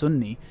a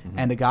Sunni,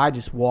 and the guy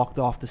just walked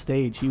off the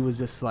stage. He was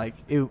just like,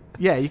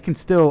 yeah, you can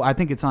still, I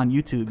think it's on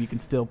YouTube, you can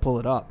still pull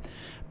it up.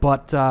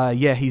 But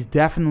yeah, he's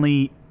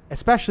definitely,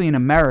 especially in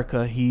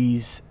America,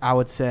 he's, I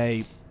would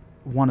say,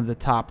 one of the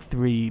top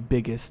 3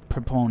 biggest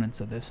proponents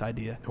of this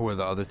idea. Who are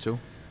the other 2?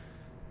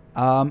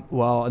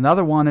 Well,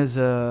 another one is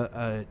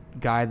a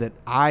guy that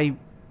I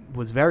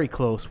was very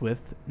close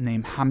with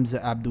named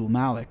Hamza Abdul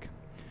Malik.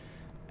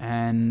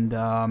 And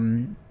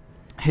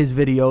his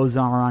videos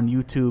are on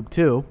YouTube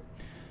too.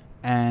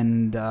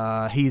 And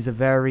he's a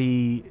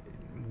very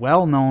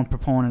well-known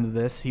proponent of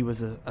this. He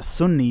was a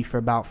Sunni for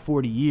about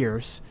 40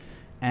 years.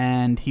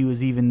 And he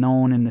was even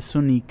known in the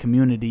Sunni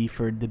community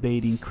for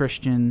debating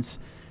Christians.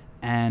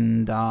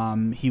 And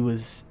he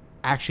was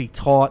actually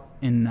taught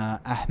in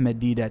Ahmed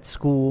Deedat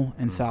school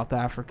in South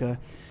Africa.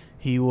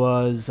 He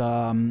was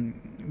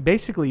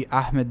basically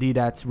Ahmed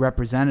Deedat's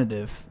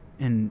representative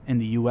in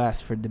the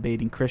U.S. for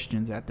debating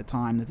Christians at the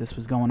time that this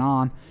was going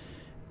on.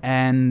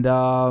 And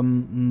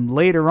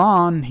later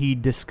on, he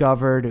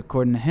discovered,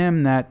 according to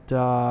him, that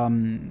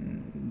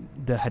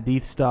the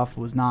Hadith stuff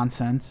was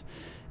nonsense.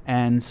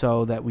 And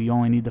so that we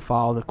only need to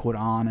follow the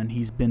Quran, and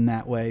he's been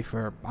that way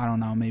for, I don't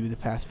know, maybe the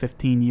past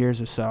 15 years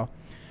or so.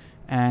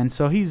 And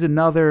so he's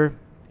another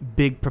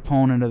big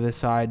proponent of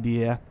this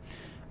idea.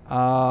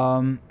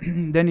 Then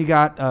you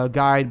got a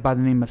guy by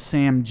the name of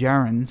Sam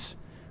Gerrans,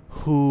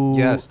 who...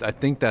 Yes, I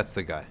think that's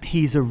the guy.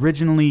 He's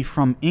originally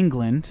from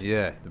England.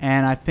 Yeah.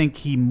 And I think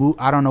he moved...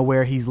 I don't know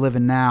where he's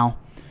living now.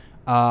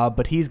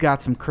 But he's got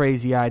some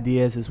crazy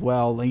ideas as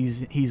well.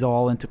 He's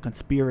all into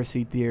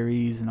conspiracy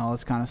theories and all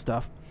this kind of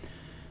stuff.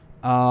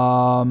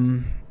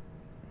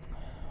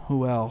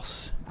 Who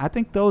else? I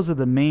think those are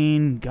the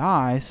main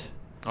guys.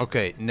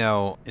 Okay,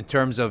 now in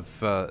terms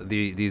of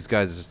these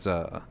guys'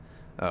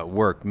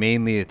 work,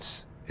 mainly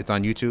it's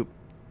on YouTube.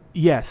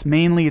 Yes,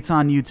 mainly it's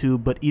on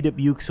YouTube, but Edip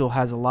Yüksel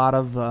has a lot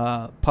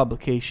of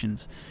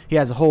publications. He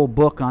has a whole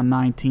book on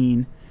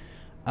 19,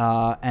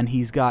 and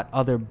he's got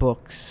other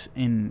books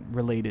in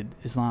related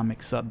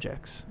Islamic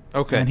subjects.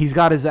 Okay, and he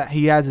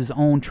has his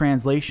own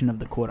translation of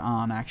the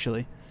Quran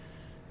actually.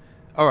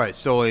 All right,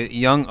 so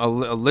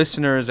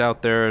listeners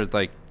out there,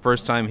 like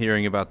first time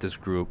hearing about this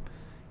group,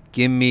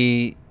 give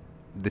me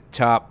the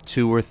top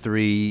 2 or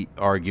 3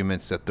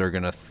 arguments that they're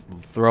gonna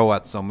throw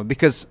at someone,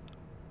 because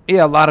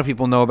yeah, a lot of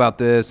people know about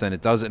this, and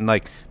it doesn't.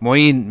 Like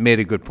Moeen made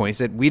a good point. He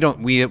said we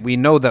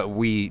know that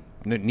we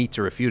need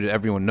to refute it.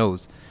 Everyone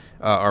knows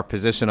our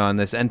position on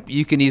this, and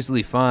you can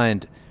easily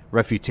find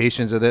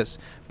refutations of this.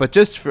 But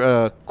just for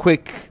a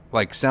quick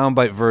like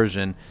soundbite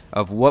version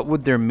of what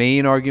would their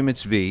main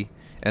arguments be.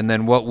 And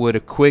then what would a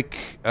quick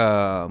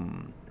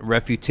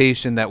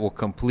refutation that will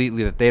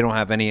completely, that they don't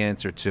have any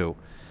answer to,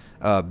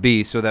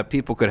 be, so that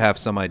people could have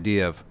some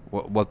idea of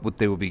what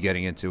they would be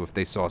getting into if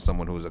they saw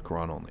someone who was a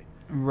Quran only.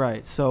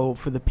 Right. So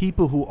for the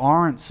people who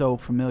aren't so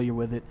familiar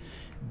with it,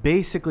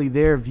 basically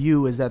their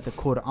view is that the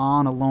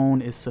Quran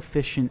alone is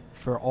sufficient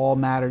for all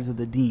matters of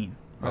the deen,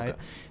 right? Okay.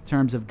 In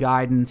terms of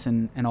guidance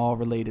and all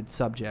related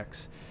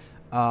subjects.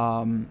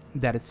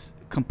 That it's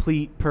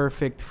complete,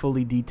 perfect,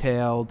 fully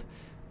detailed,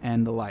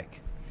 and the like.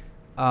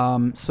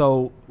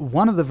 So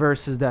one of the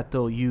verses that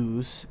they'll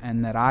use,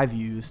 and that I've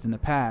used in the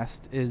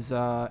past, is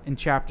in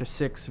chapter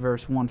 6,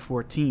 verse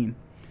 114.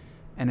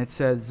 And it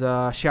says,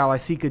 shall I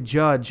seek a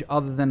judge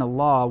other than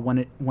Allah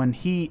when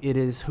he it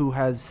is who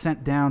has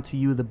sent down to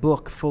you the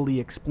book fully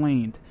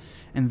explained?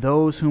 And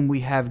those whom we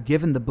have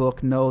given the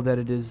book know that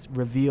it is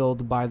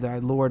revealed by thy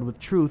Lord with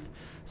truth,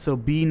 so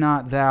be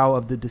not thou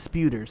of the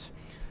disputers.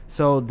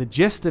 So the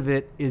gist of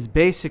it is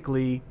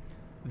basically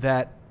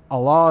that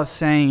Allah is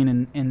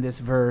saying in this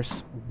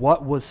verse,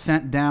 what was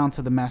sent down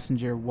to the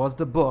messenger was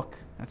the book.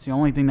 That's the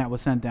only thing that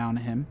was sent down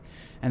to him.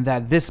 And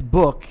that this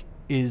book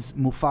is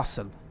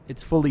mufassal.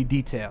 It's fully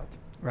detailed,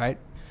 right?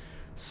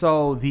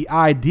 So the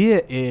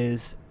idea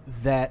is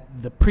that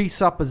the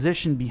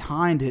presupposition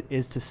behind it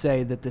is to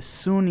say that the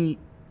Sunni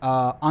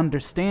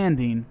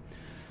understanding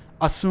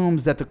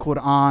assumes that the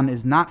Quran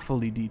is not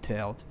fully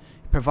detailed.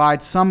 It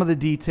provides some of the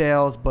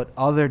details, but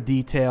other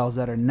details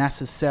that are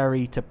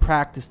necessary to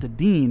practice the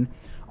deen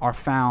are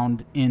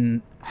found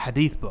in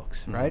hadith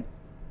books, right?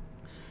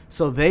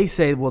 So they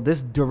say, well,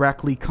 this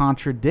directly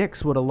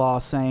contradicts what Allah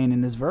is saying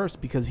in this verse,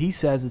 because he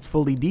says it's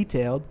fully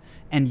detailed,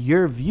 and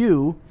your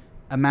view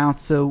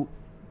amounts to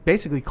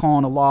basically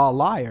calling Allah a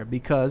liar,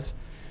 because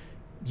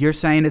you're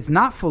saying it's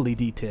not fully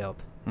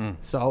detailed.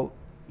 So,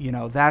 you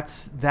know,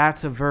 that's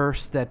a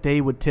verse that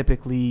they would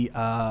typically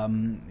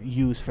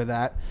use for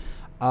that.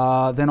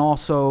 Then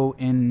also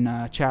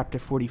in chapter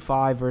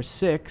 45, verse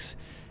 6,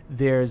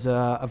 there's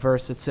a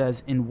verse that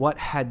says, in what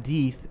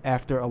hadith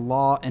after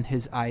Allah and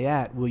his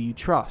ayat will you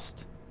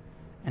trust?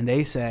 And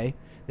they say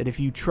that if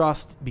you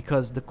trust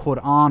because the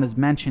Quran is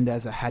mentioned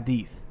as a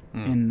hadith,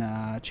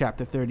 in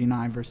chapter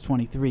 39, verse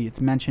 23.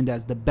 It's mentioned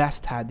as the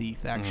best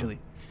hadith, actually,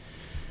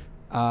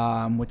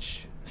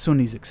 which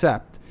Sunnis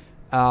accept.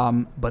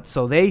 But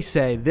so they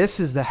say this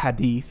is the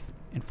hadith,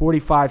 and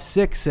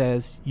 45:6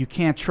 says you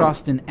can't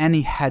trust in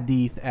any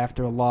hadith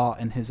after Allah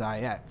and His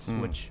ayats,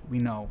 which we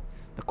know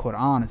the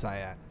Quran is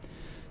ayat.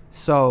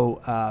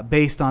 So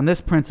based on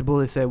this principle,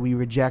 they say we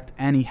reject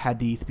any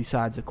hadith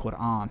besides the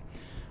Quran.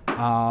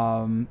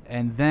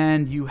 And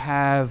then you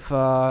have,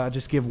 I'll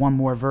just give one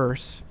more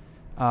verse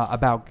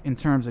about in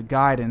terms of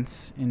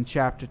guidance in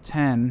chapter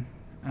 10,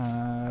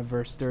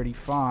 verse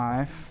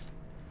 35.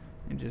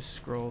 And just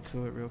scroll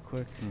to it real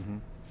quick.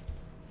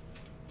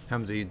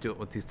 Hamza, you dealt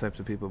with these types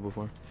of people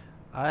before?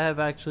 I have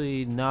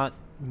actually not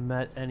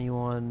met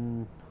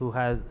anyone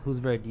who's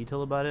very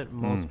detailed about it.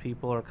 Most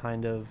people are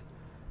kind of,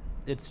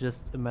 it's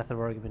just a method of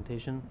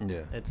argumentation. Yeah.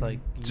 It's like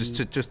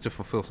just to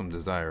fulfill some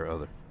desire or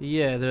other.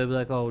 Yeah, they'll be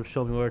like, oh,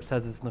 show me where it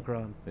says this in the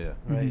Quran. Yeah.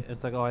 Right?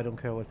 It's like, oh, I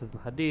don't care what it says in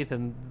the Hadith.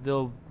 And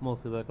they'll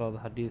mostly be like, oh, the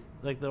Hadith,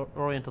 like the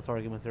Orientalist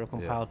arguments, they were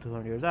compiled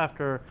 200 years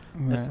after.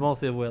 Right. It's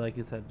mostly a way, like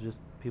you said, just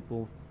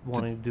people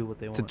wanting to do what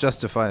they want. To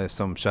justify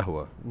some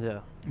shahwa. Yeah.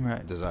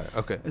 Right. Desire.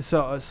 Okay.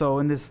 So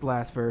in this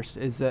last verse,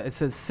 it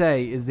says,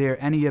 say, is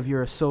there any of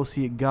your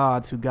associate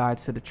gods who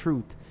guides to the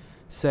truth?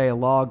 Say,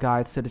 Allah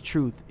guides to the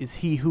truth. Is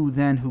he who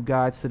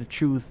guides to the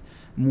truth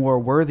more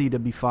worthy to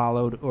be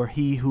followed, or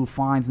he who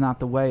finds not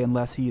the way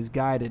unless he is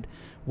guided?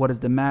 What is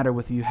the matter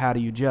with you? How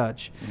do you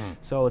judge?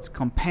 So it's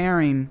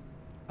comparing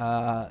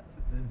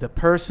the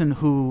person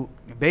who,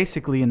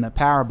 basically in the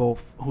parable,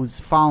 who's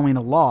following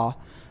Allah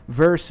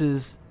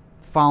versus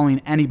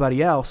following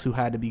anybody else who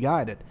had to be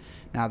guided.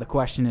 Now the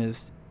question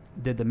is,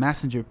 did the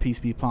messenger, peace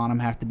be upon him,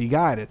 have to be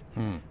guided?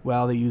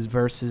 Well, they use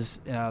verses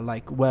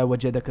like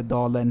وَوَجَدَكَ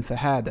ضَالًا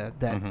فَهَدَى,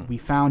 that we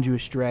found you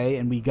astray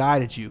and we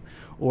guided you.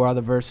 Or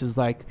other verses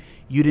like,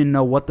 you didn't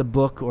know what the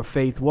book or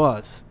faith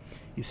was.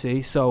 You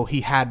see? So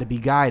he had to be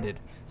guided.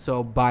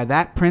 So by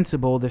that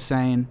principle, they're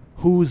saying,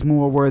 who's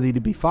more worthy to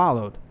be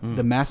followed?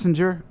 The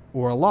messenger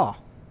or Allah?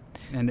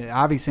 And the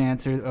obvious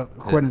answer,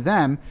 according to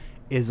them,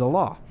 is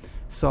Allah.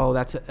 So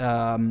that's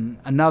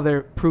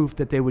another proof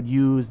that they would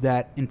use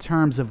that in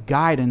terms of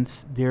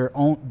guidance, the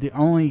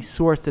only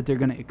source that they're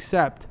going to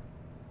accept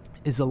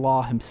is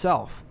Allah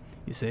Himself,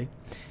 you see.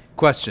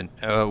 Question,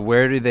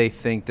 where do they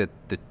think that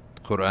the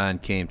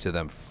Quran came to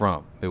them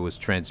from? It was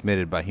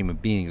transmitted by human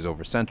beings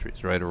over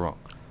centuries, right or wrong?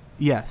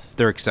 Yes.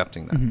 They're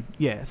accepting that.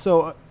 Yeah,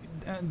 so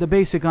the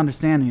basic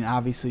understanding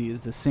obviously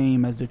is the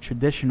same as the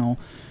traditional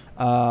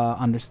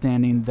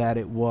understanding, that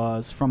it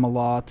was from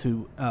Allah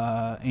to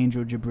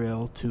Angel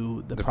Jibril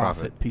to the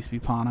Prophet, peace be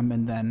upon him,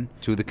 and then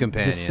to the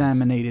companions,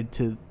 disseminated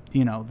to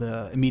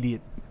the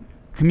immediate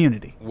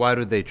community. Why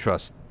do they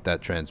trust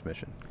that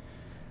transmission?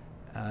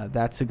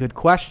 That's a good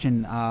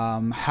question.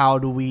 How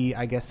do we,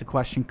 I guess the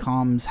question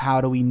comes, how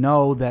do we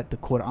know that the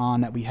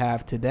Quran that we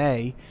have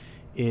today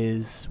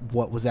is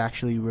what was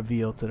actually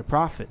revealed to the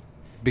Prophet?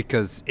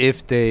 Because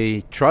if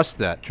they trust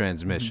that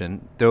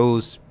transmission,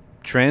 those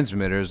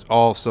transmitters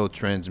also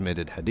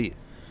transmitted hadith.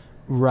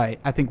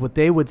 Right. I think what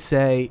they would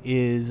say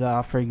is,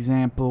 for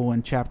example,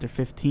 in chapter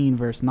 15,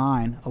 verse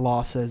 9,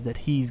 Allah says that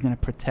He's going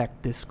to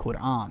protect this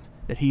Quran,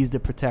 that He's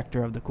the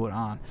protector of the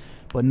Quran.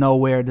 But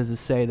nowhere does it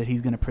say that He's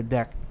going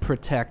to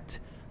protect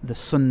the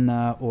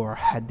Sunna or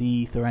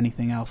hadith or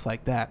anything else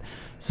like that.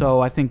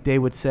 So I think they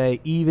would say,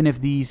 even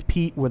if these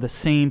were the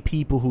same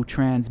people who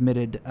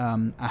transmitted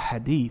a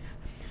hadith,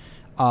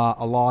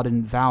 Allah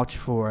didn't vouch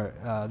for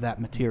that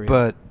material.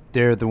 But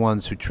they're the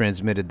ones who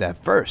transmitted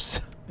that verse.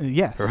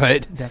 Yes.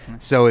 Right? Definitely.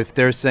 So if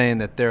they're saying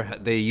that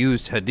they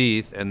used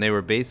hadith and they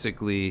were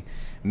basically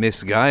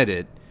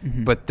misguided,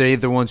 but they're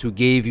the ones who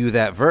gave you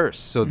that verse.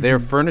 So they're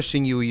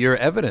furnishing you your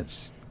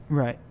evidence.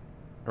 Right.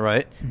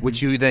 Right?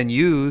 Which you then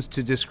use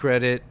to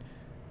discredit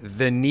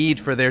the need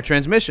for their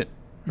transmission.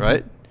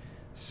 Right?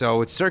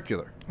 So it's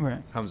circular.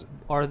 Right. Hamza.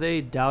 Are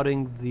they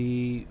doubting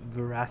the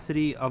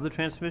veracity of the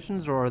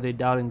transmissions, or are they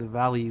doubting the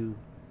value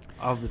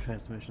of the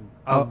transmission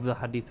of the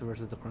hadith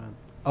versus the Quran?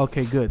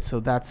 Okay, good. So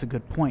that's a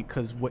good point,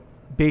 because what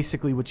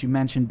you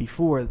mentioned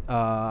before,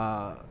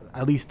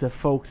 at least the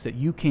folks that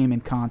you came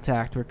in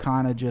contact were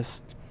kind of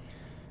just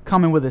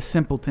coming with a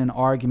simpleton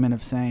argument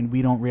of saying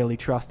we don't really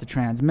trust the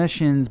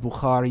transmissions.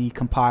 Bukhari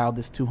compiled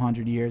this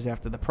 200 years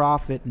after the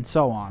Prophet, and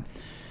so on.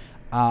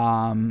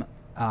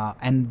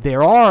 And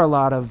there are a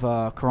lot of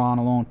Quran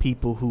alone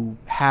people who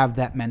have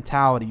that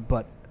mentality,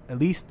 but at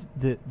least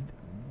the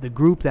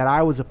group that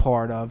I was a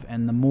part of,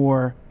 and the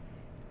more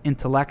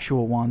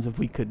intellectual ones, if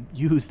we could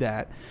use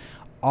that,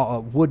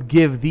 would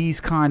give these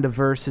kind of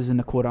verses in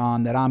the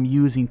Quran that I'm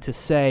using to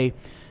say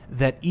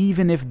that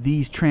even if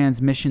these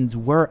transmissions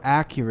were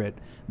accurate,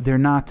 they're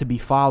not to be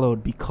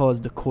followed,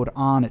 because the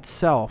Quran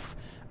itself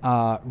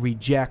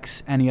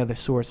rejects any other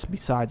source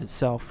besides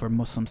itself for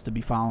Muslims to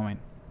be following.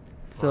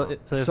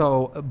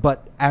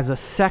 But as a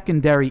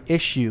secondary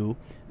issue,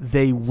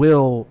 they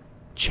will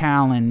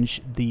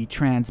challenge the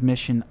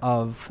transmission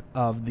of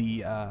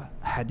the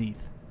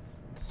hadith.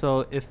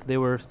 So if they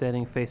were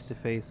standing face to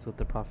face with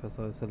the Prophet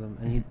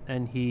ﷺ,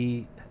 and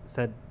he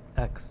said,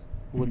 X,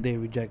 would they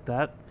reject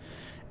that?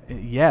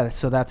 Yeah,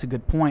 so that's a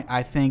good point.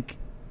 I think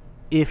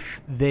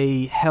if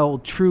they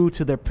held true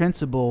to their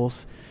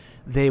principles,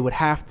 they would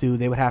have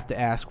to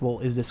ask, well,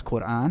 is this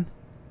Quran?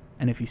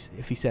 And if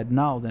he said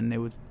no, then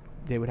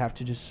they would have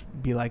to just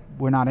be like,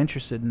 we're not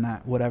interested in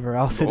that, whatever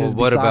else it is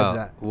besides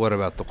that. What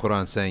about the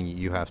Quran saying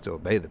you have to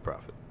obey the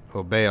Prophet?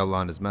 Obey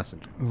Allah and His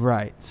Messenger.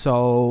 Right.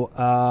 So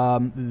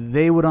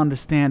they would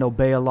understand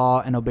obey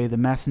Allah and obey the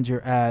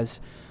Messenger as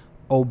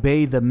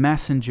obey the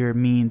Messenger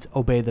means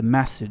obey the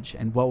message.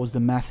 And what was the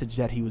message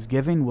that he was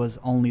giving was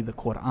only the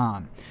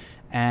Quran.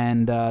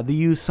 And they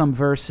use some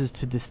verses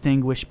to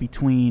distinguish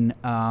between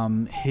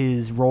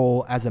his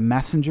role as a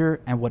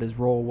messenger and what his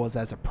role was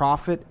as a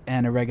prophet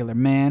and a regular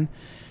man.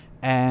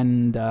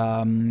 And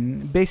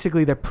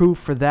basically the proof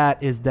for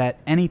that is that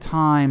any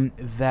time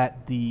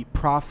that the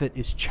prophet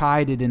is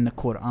chided in the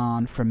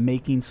Quran for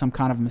making some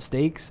kind of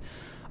mistakes,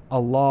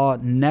 Allah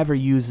never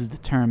uses the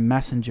term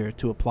messenger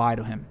to apply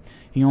to him.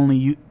 He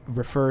only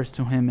refers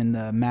to him in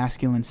the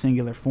masculine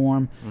singular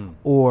form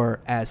or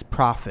as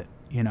prophet.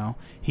 You know,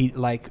 he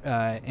like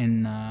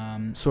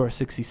in Surah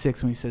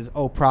 66 when he says,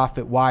 "Oh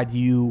Prophet, why do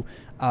you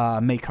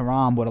make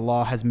haram what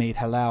Allah has made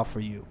halal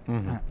for you?"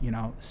 You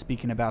know,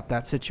 speaking about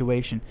that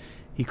situation,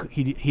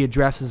 he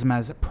addresses him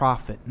as a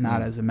prophet,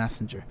 not as a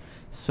messenger.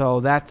 So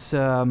that's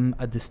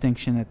a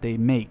distinction that they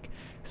make.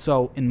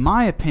 So in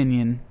my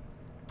opinion,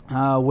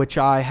 which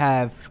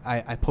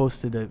I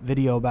posted a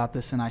video about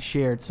this and I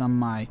shared some of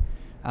my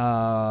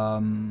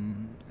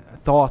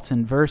thoughts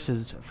and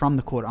verses from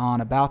the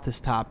Quran about this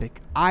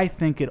topic. I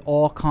think it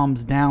all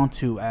comes down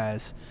to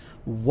as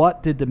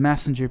what did the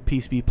messenger,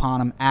 peace be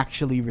upon him,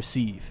 actually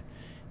receive?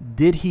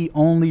 Did he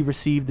only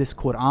receive this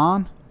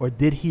Quran, or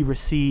did he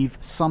receive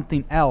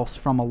something else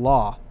from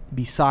Allah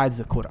besides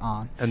the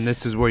Quran? And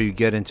this is where you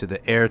get into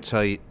the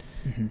airtight,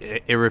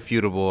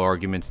 irrefutable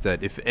arguments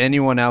that if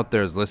anyone out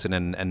there is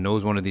listening and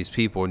knows one of these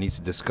people or needs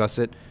to discuss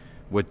it,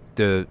 what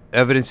the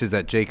evidences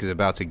that Jake is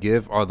about to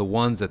give are the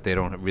ones that they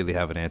don't really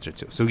have an answer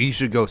to. So you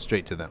should go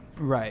straight to them.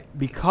 Right.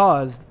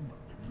 Because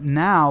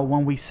now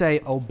when we say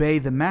obey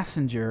the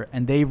messenger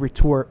and they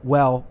retort,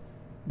 well,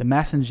 the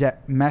message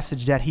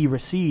that he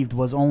received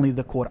was only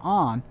the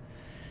Quran,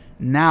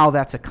 now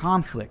that's a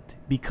conflict.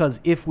 Because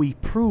if we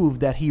prove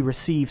that he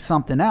received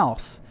something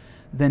else,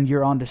 then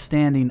your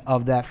understanding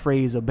of that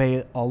phrase,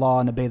 obey Allah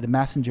and obey the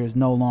messenger, is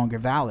no longer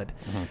valid.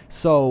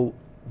 So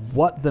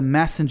what the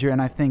messenger,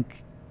 and I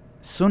think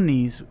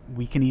Sunnis,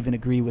 we can even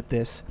agree with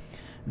this,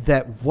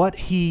 that what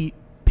he,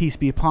 peace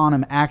be upon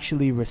him,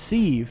 actually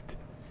received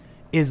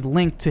is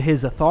linked to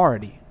his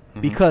authority.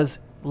 Because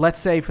let's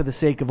say, for the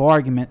sake of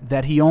argument,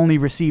 that he only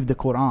received the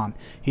Quran.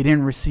 He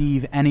didn't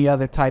receive any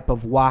other type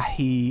of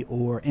wahi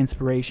or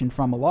inspiration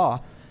from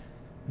Allah.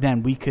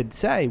 Then we could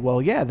say,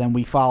 well, yeah, then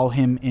we follow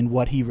him in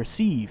what he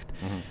received.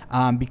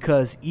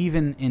 Because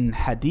even in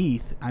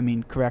Hadith, I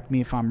mean, correct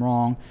me if I'm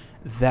wrong,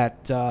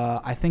 that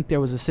I think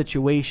there was a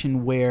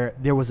situation where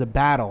there was a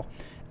battle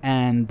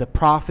and the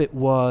Prophet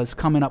was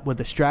coming up with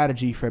a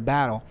strategy for a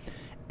battle.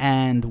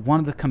 And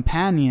one of the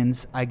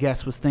companions, I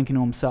guess, was thinking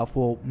to himself,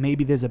 well,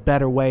 maybe there's a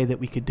better way that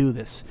we could do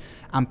this.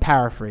 I'm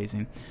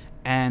paraphrasing.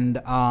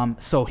 And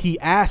so he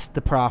asked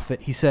the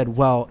Prophet, he said,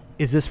 well,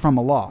 is this from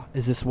Allah?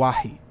 Is this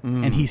wahi?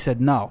 And he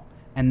said, no.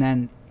 And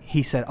then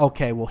he said,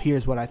 okay, well,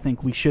 here's what I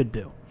think we should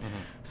do.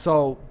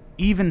 So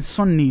even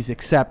Sunnis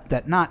accept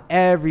that not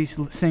every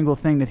single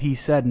thing that he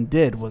said and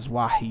did was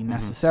wahi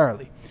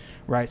necessarily.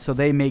 Right? So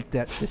they make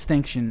that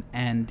distinction,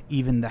 and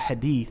even the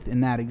Hadith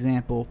in that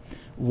example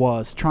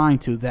was trying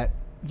to, that,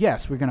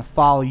 yes, we're going to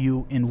follow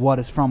you in what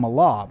is from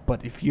Allah,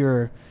 but if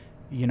you're,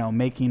 you know,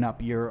 making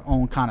up your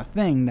own kind of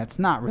thing that's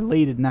not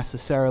related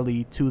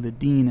necessarily to the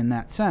deen in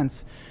that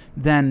sense,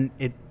 then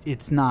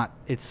it's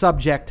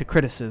subject to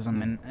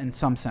criticism in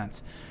some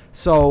sense.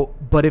 So,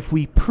 but if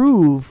we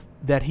prove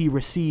that he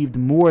received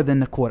more than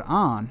the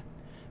Quran,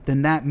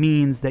 then that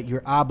means that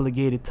you're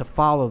obligated to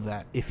follow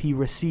that. If he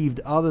received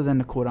other than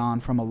the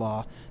Quran from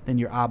Allah, then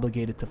you're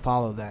obligated to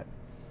follow that.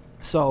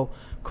 So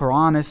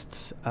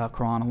Quranists,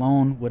 Quran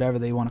alone, whatever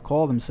they want to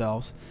call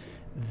themselves,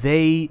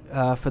 they,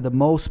 for the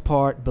most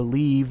part,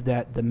 believe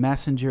that the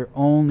messenger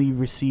only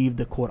received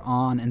the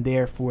Quran, and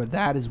therefore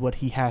that is what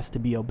he has to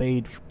be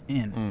obeyed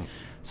in.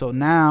 So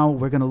now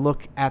we're going to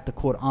look at the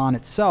Quran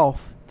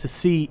itself to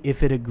see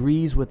if it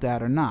agrees with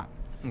that or not.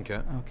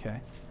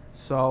 Okay.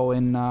 So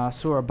in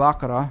Surah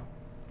Baqarah,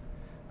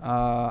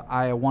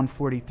 Ayah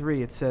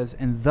 143, it says,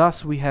 "And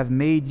thus we have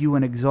made you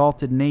an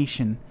exalted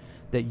nation,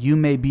 that you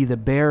may be the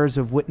bearers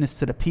of witness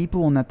to the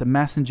people, and that the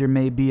messenger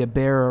may be a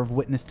bearer of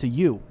witness to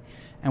you.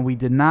 And we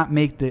did not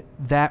make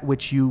that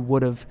which you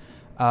would have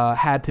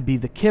had to be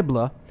the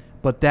Qibla,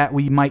 but that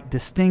we might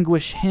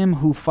distinguish him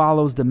who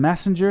follows the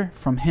messenger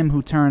from him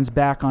who turns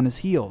back on his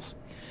heels.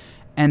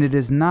 And it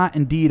is not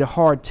indeed a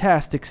hard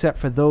test except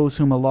for those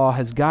whom Allah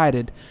has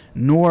guided,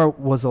 nor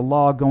was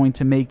Allah going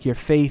to make your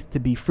faith to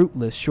be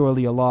fruitless.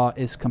 Surely Allah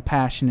is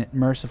compassionate,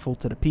 merciful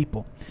to the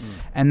people."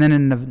 And then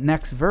in the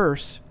next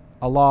verse,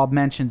 Allah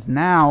mentions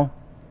now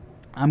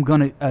I'm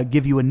going to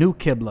give you a new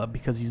Qibla,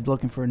 because he's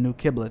looking for a new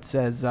Qibla. It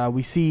says,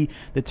 we see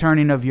the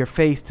turning of your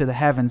face to the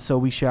heavens, so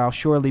we shall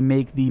surely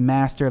make thee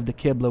master of the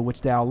Qibla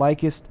which thou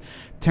likest.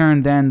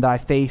 Turn then thy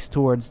face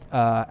towards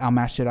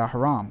al-Masjid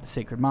al-Haram, the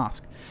sacred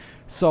mosque.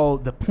 So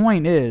the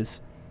point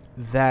is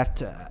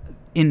that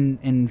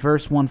in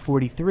verse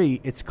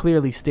 143, it's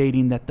clearly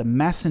stating that the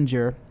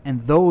messenger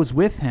and those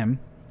with him,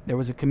 there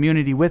was a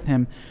community with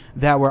him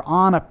that were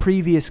on a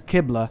previous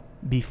Qibla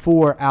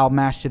before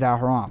al-Masjid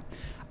al-Haram.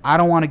 I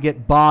don't want to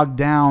get bogged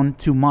down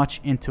too much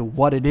into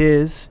what it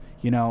is.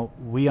 You know,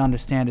 we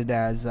understand it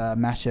as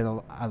Masjid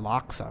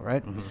al-Aqsa,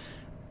 right? Mm-hmm.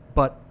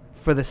 But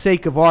for the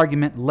sake of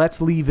argument, let's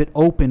leave it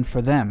open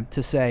for them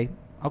to say,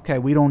 okay,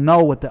 we don't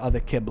know what the other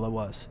Qibla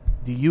was.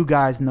 Do you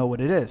guys know what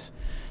it is?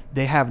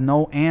 They have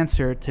no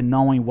answer to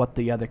knowing what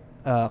the other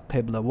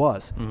Qibla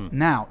was. Mm-hmm.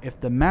 Now,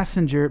 if the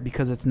messenger,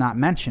 because it's not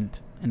mentioned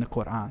in the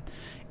Quran,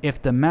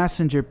 if the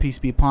messenger, peace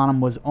be upon him,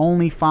 was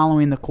only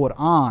following the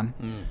Quran,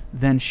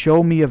 then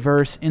show me a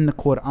verse in the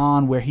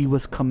Quran where he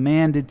was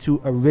commanded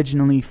to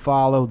originally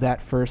follow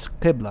that first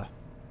Qibla.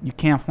 You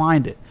can't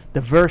find it. The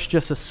verse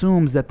just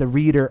assumes that the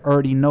reader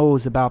already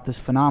knows about this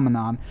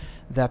phenomenon,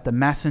 that the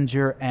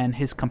messenger and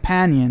his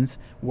companions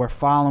were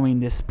following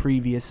this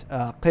previous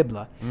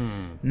Qibla.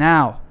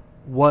 Now,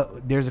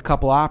 there's a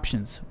couple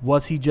options.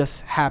 Was he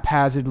just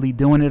haphazardly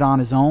doing it on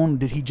his own?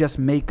 Did he just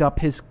make up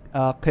his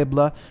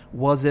Qibla?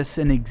 Was this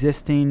an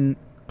existing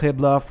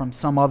Qibla from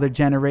some other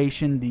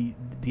generation,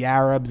 the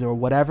Arabs or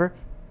whatever?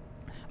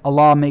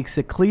 Allah makes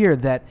it clear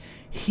that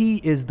he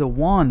is the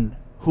one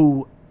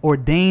who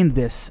ordained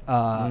this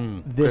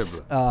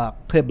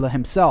Qibla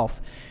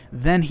himself.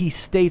 Then he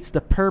states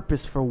the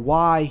purpose for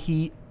why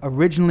he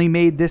originally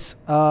made this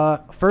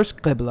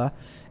first Qibla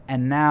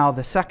and now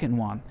the second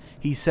one.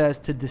 He says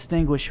to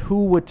distinguish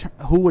who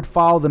would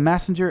follow the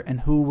messenger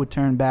and who would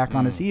turn back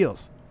on his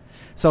heels.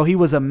 So he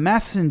was a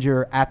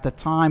messenger at the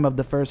time of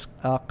the first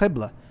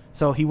Qibla.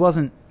 So he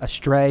wasn't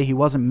astray. He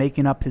wasn't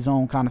making up his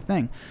own kind of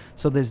thing.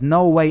 So there's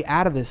no way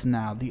out of this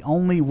now. The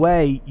only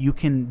way you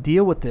can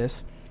deal with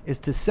this is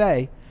to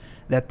say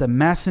that the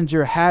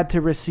messenger had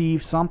to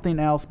receive something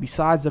else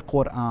besides the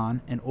Quran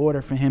in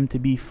order for him to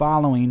be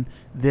following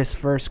this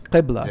first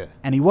Qibla. Yeah.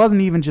 And he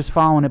wasn't even just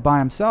following it by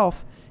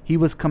himself. He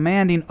was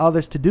commanding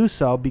others to do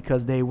so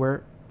because they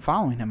were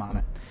following him on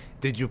it.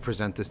 Did you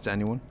present this to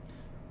anyone?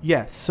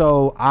 Yes.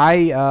 So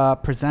I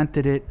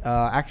presented it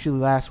actually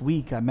last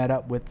week. I met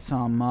up with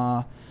some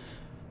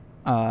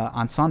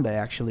on Sunday,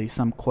 actually,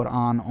 some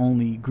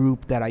Quran-only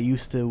group that I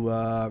used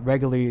to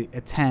regularly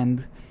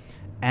attend.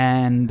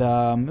 And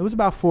it was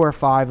about 4 or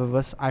 5 of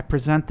us. I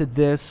presented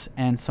this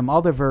and some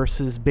other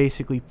verses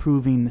basically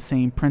proving the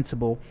same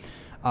principle.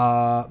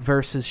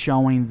 Verses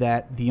showing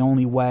that the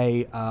only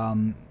way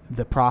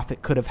the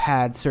Prophet could have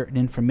had certain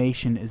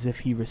information is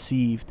if he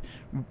received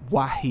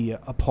wahi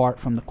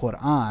apart from the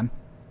Quran.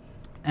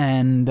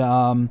 And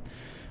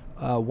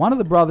one of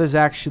the brothers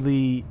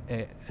actually,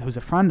 who's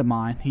a friend of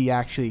mine, he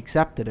actually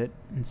accepted it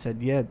and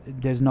said, yeah,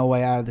 there's no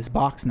way out of this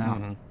box now.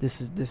 Mm-hmm.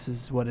 This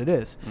is what it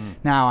is. Mm.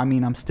 Now, I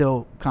mean, I'm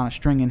still kind of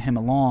stringing him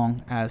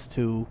along as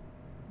to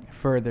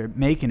further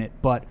making it,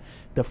 but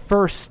the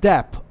first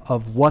step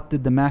of what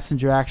did the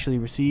messenger actually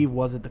receive,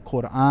 was it the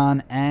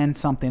Quran and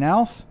something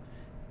else?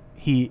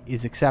 He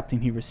is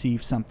accepting he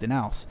received something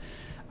else.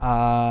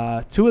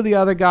 2 of the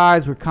other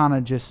guys were kind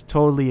of just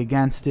totally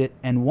against it,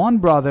 and one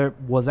brother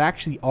was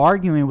actually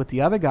arguing with the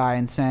other guy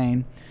and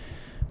saying,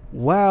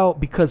 well,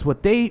 because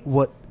what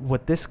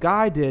this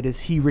guy did is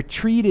he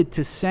retreated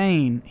to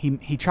saying,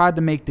 he tried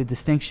to make the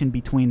distinction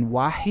between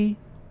wahi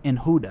and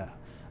huda.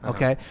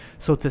 Okay,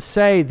 so to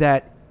say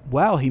that,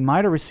 well, he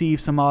might have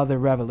received some other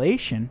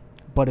revelation,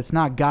 but it's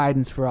not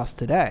guidance for us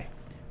today,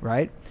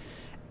 right?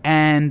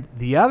 And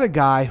the other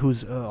guy,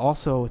 who's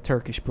also a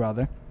Turkish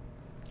brother,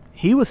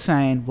 he was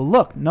saying, well,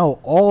 look, no,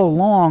 all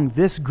along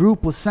this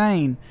group was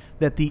saying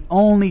that the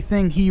only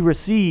thing he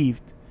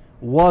received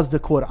was the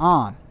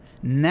Quran.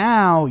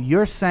 Now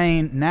you're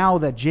saying, now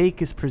that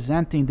Jake is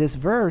presenting this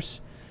verse,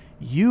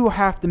 you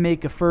have to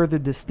make a further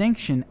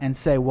distinction and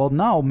say, well,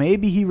 no,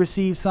 maybe he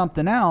received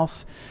something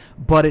else,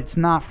 but it's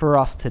not for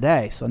us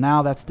today. So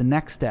now that's the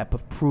next step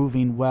of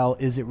proving, well,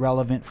 is it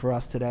relevant for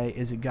us today?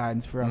 Is it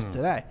guidance for us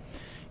today?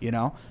 You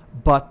know,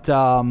 but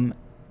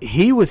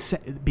he was,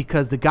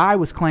 because the guy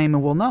was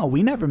claiming, well, no,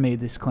 we never made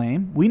this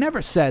claim. We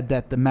never said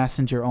that the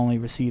messenger only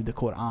received the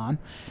Quran.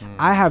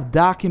 I have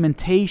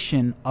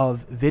documentation of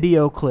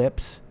video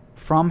clips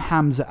from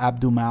Hamza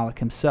Abdul Malik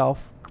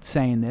himself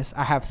saying this.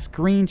 I have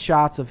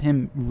screenshots of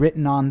him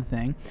written on the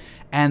thing.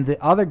 And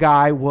the other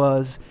guy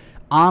was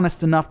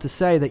honest enough to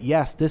say that,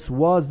 yes, this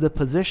was the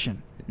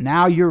position.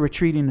 Now you're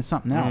retreating to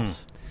something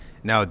else.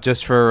 Now,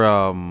 just for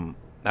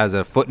as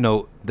a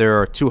footnote,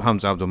 there are 2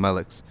 Hamza Abdul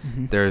Maliks.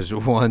 There's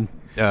one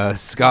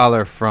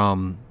scholar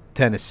from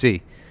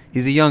Tennessee.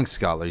 He's a young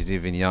scholar. He's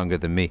even younger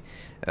than me.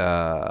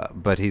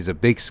 But he's a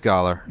big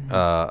scholar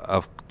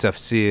of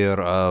tafsir,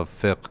 of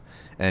fiqh.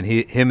 and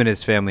him and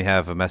his family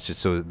have a message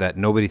so that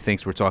nobody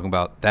thinks we're talking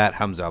about that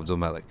Hamza Abdul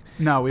Malik.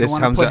 No, we This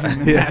don't want to put Hamza-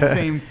 him in that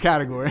same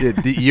category.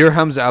 Your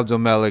Hamza Abdul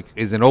Malik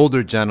is an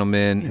older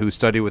gentleman who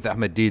studied with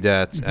Ahmed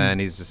Didat, and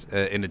he's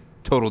in a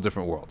total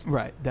different world.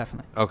 Right,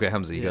 definitely. Okay,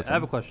 Hamza, you got I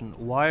have a something? question.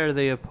 Why are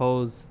they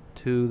opposed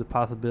to the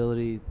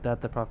possibility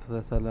that the Prophet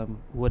ﷺ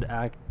would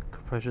act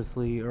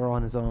capriciously or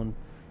on his own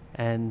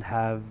and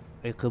have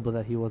a qibla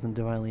that he wasn't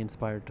divinely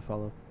inspired to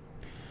follow?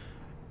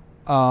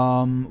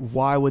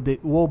 Why would they?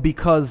 Well,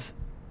 because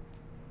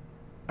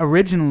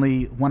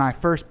originally when I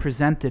first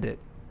presented it,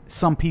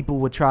 some people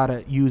would try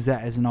to use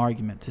that as an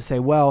argument to say,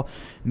 well,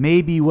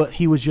 maybe what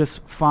he was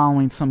just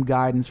following some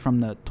guidance from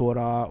the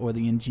Torah or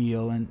the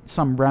Injil and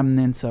some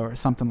remnants or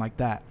something like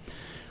that.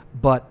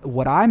 But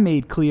what I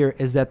made clear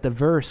is that the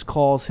verse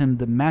calls him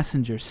the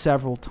messenger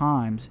several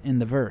times in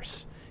the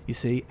verse, you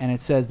see, and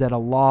it says that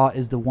Allah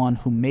is the one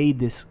who made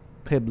this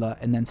qibla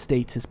and then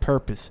states his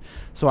purpose.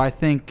 So I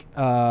think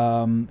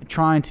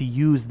trying to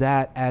use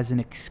that as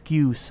an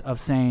excuse of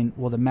saying,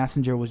 well, the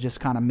messenger was just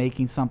kind of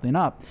making something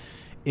up,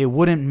 it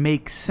wouldn't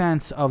make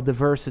sense of the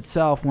verse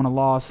itself when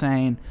Allah is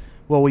saying,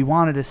 well, we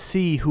wanted to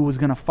see who was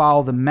going to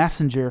follow the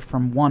messenger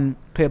from one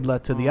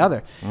qibla to the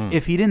other.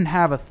 If he didn't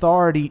have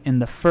authority in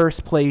the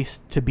first place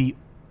to be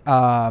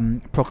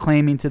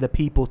proclaiming to the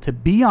people to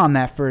be on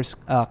that first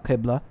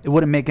qibla, it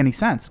wouldn't make any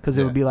sense, because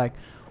it would be like,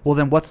 well,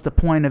 then what's the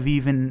point of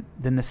even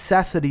the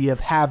necessity of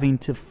having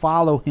to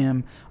follow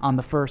him on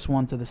the first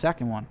one to the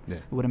second one?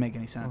 It wouldn't make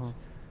any sense.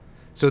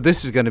 So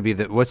this is going to be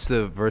what's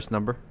the verse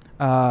number?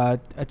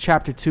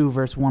 Chapter 2,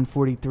 verse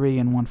 143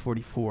 and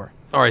 144.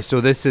 All right,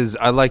 so this is,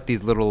 I like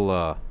these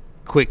little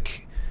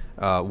quick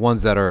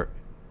ones that are,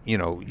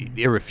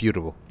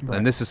 irrefutable. Right.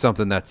 And this is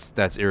something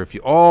that's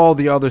irrefutable. All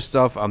the other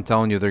stuff, I'm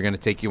telling you, they're going to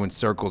take you in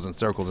circles and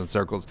circles and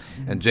circles.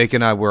 And Jake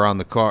and I were in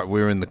the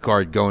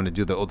car going to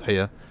do the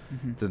udhiyah,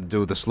 to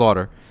do the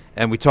slaughter.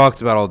 And we talked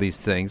about all these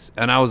things.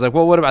 And I was like,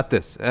 well, what about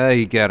this?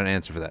 You got an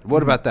answer for that.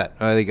 What about that?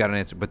 They got an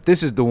answer. But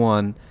this is the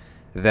one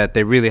that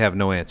they really have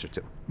no answer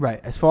to.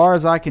 Right. As far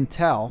as I can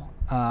tell,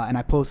 and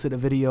I posted a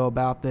video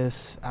about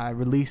this. I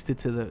released it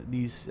to the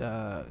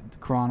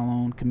Quran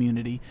Alone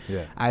community.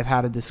 Yeah. I've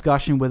had a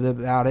discussion with it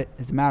about it.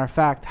 As a matter of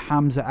fact,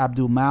 Hamza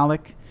Abdul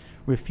Malik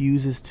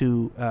refuses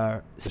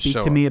to speak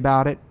show to me up.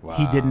 about it. Wow.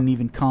 He didn't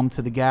even come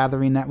to the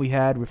gathering that we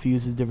had,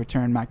 refuses to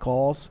return my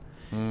calls.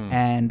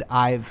 And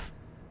I've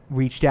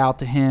reached out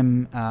to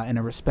him in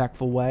a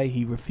respectful way.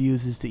 He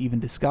refuses to even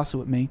discuss it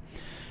with me.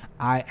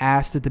 I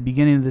asked at the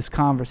beginning of this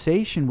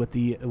conversation with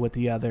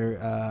the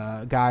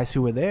other guys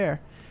who were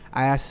there,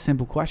 I asked a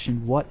simple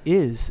question: what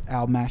is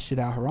Al Masjid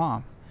Al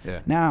Haram? Yeah.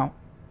 Now,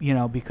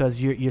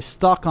 because you're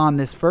stuck on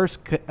this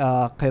first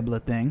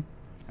qibla thing,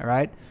 all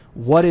right?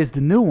 What is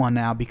the new one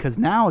now? Because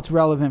now it's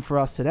relevant for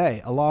us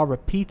today. Allah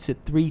repeats it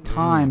 3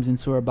 times in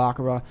Surah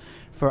Baqarah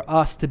for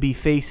us to be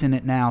facing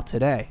it now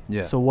today.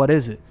 Yeah. So what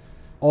is it?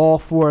 All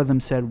 4 of them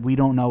said, we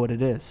don't know what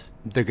it is.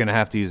 They're going to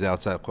have to use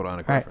outside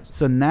Quranic Right. references.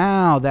 So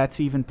now that's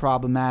even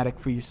problematic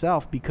for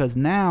yourself, because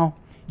now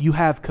you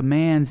have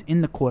commands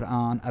in the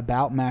Quran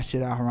about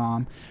Masjid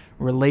al-Haram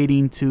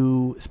relating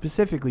to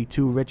specifically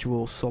 2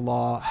 rituals,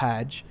 Salah,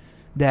 Hajj,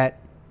 that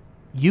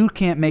you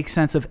can't make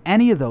sense of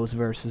any of those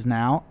verses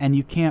now, and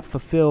you can't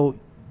fulfill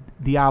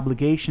the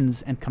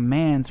obligations and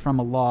commands from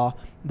Allah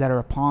that are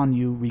upon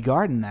you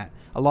regarding that.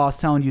 Allah is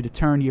telling you to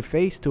turn your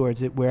face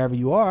towards it wherever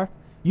you are.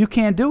 You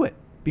can't do it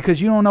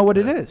because you don't know what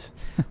it is.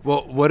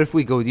 Well, what if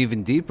we go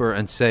even deeper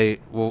and say,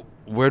 well,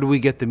 where do we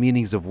get the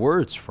meanings of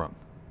words from?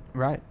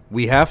 Right.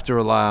 We have to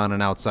rely on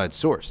an outside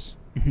source.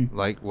 How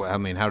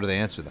do they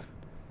answer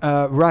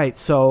that? Right.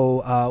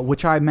 So,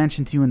 which I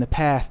mentioned to you in the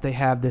past, they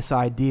have this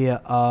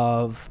idea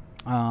of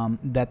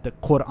that the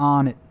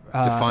Quran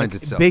Defines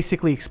itself.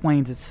 basically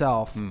explains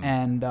itself,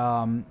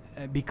 and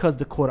because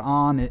the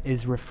Quran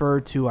is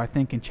referred to, I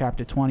think, in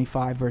chapter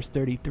 25, verse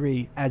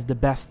 33, as the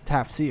best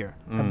tafsir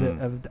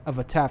of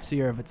a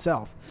tafsir of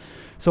itself.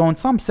 So, in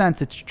some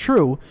sense, it's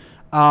true.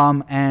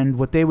 And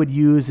what they would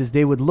use is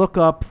they would look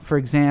up, for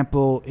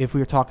example, if we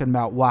were talking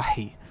about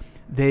wahi,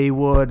 they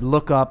would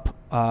look up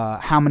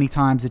how many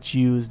times it's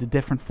used, the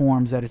different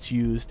forms that it's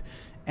used,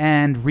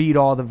 and read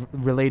all the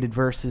related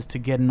verses to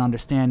get an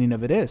understanding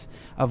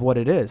of what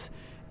it is.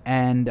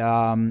 And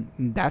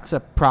that's a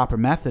proper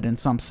method in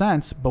some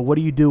sense. But what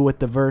do you do with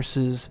the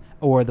verses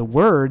or the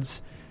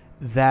words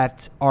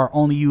that are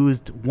only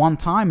used one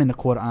time in the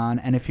Quran?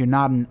 And if you're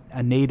not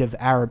a native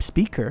Arab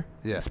speaker,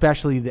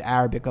 especially the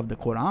Arabic of the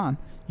Quran,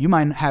 you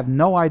might have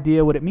no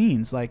idea what it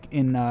means. Like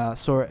in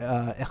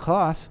Surah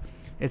Ikhlas,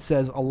 it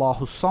says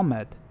Allahu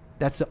Samad.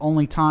 That's the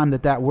only time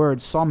that word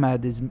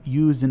Samad is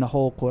used in the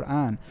whole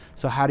Quran.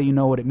 So how do you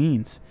know what it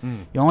means?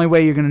 The only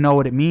way you're going to know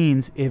what it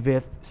means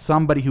if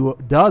somebody who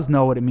does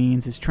know what it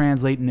means is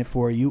translating it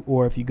for you,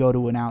 or if you go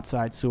to an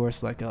outside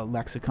source like a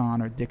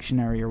lexicon or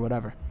dictionary or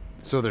whatever.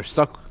 So they're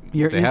stuck.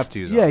 They have to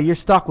use it. Yeah, you're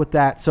stuck with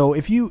that. So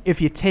if you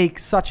take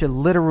such a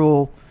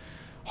literal,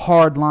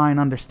 hard line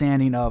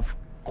understanding of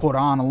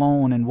Quran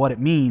alone and what it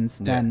means,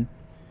 then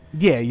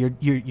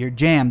you're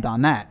jammed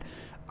on that.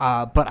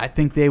 But I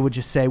think they would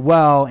just say,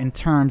 well, in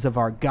terms of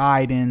our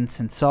guidance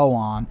and so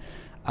on,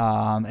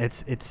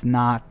 it's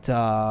not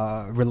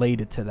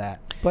related to that.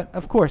 But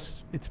of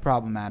course, it's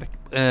problematic.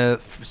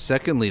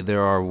 Secondly,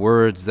 there are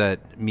words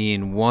that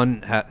mean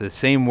the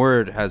same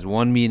word has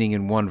one meaning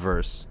in one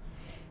verse,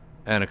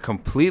 and a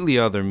completely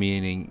other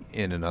meaning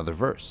in another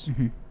verse.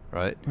 Mm-hmm.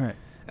 Right. Right.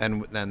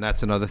 And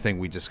that's another thing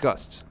we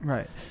discussed.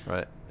 Right.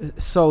 Right.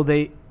 So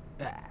they,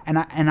 and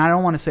I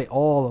don't want to say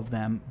all of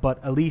them,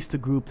 but at least the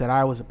group that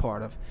I was a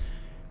part of,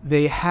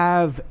 they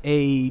have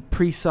a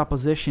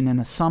presupposition and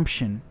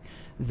assumption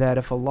that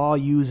if Allah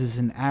uses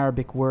an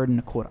Arabic word in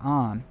the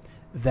Quran,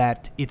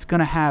 that it's going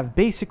to have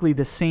basically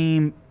the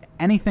same,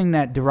 anything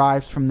that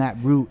derives from that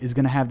root is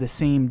going to have the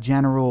same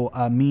general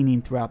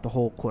meaning throughout the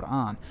whole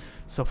Quran.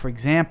 So, for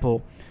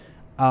example,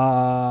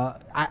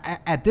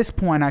 at this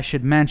point, I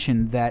should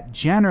mention that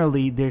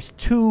generally there's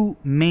two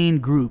main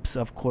groups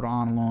of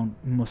Quran-alone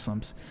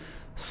Muslims.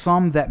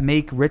 Some that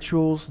make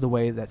rituals the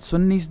way that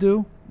Sunnis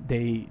do.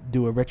 They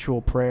do a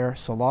ritual prayer,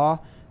 salah.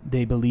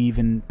 They believe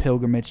in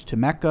pilgrimage to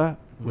Mecca,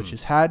 which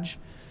is Hajj.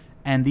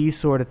 And these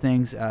sort of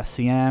things,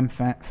 Siyam,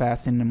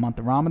 fasting in the month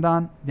of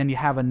Ramadan. Then you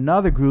have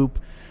another group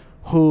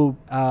who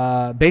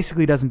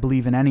basically doesn't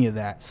believe in any of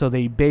that. So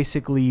they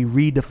basically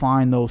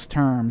redefine those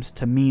terms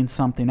to mean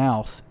something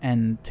else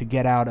and to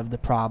get out of the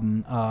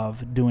problem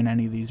of doing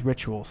any of these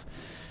rituals.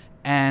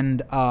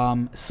 And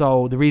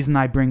so the reason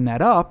I bring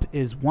that up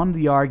is one of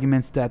the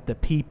arguments that the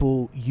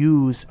people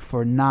use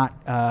for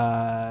not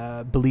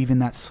believing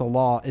that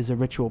salah is a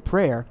ritual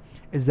prayer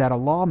is that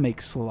Allah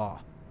makes salah.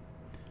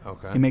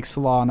 Okay. He makes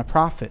salah on a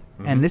prophet.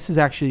 Mm-hmm. And this is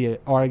actually an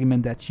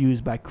argument that's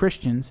used by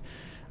Christians.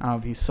 I don't know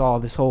if you saw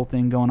this whole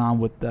thing going on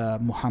with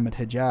Muhammad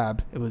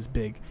hijab. It was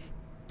big.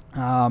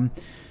 So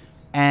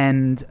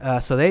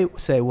they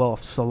say, well,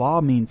 if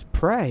salah means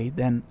pray,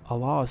 then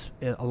Allah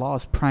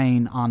is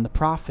praying on the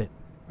prophet,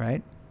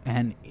 right?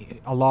 And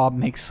Allah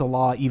makes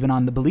salah even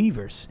on the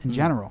believers in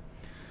general.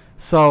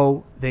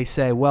 So they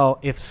say, well,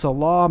 if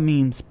salah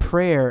means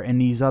prayer in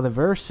these other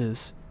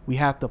verses, we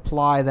have to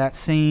apply that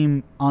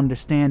same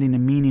understanding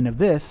and meaning of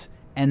this,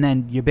 and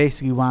then you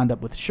basically wind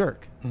up with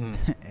shirk.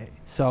 Mm-hmm.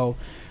 So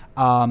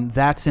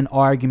that's an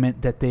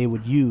argument that they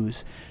would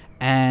use.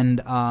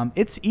 And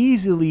it's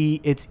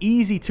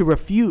easy to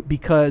refute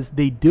because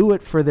they do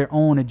it for their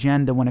own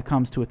agenda when it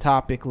comes to a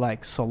topic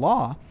like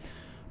salah.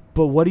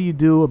 But what do you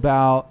do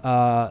about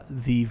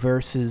the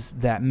verses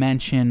that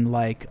mention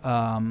like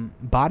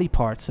body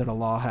parts that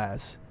Allah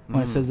has?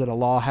 When it says that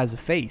Allah has a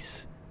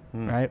face,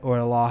 right? Or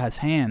Allah has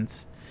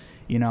hands.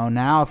 You know,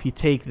 now if you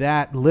take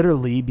that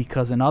literally,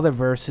 because in other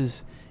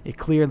verses it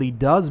clearly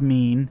does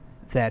mean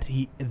that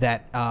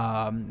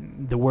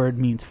the word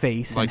means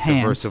face like and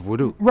hands. The verse of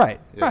wudu.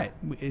 Right, yeah. Right.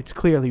 It's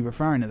clearly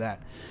referring to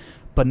that.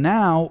 But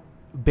now,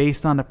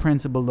 based on the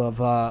principle of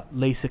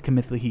laysa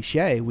kamithlihi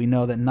shay, we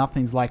know that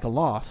nothing's like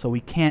Allah, so we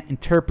can't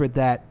interpret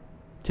that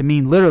to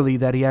mean literally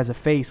that He has a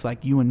face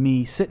like you and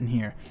me sitting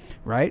here,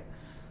 right?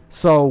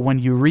 So when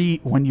you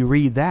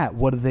read that,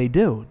 what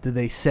do? Do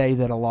they say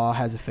that Allah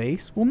has a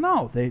face? Well,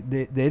 no,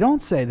 they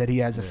don't say that He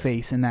has a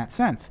face in that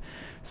sense.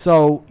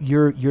 So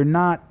you're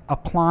not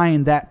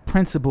applying that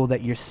principle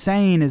that you're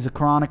saying is a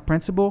Quranic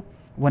principle.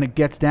 When it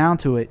gets down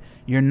to it,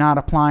 you're not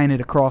applying it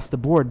across the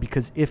board,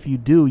 because if you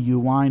do, you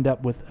wind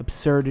up with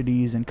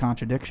absurdities and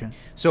contradiction.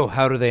 So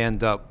how do they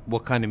end up?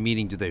 What kind of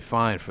meaning do they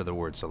find for the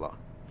word salah?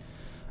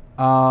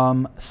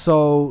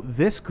 So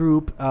this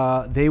group,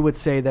 they would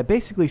say that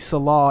basically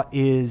salah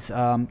is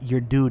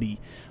your duty,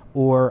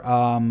 or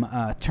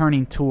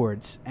turning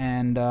towards.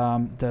 And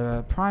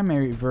the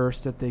primary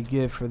verse that they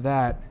give for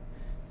that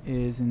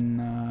is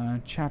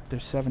in chapter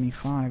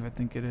 75, I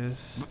think it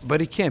is.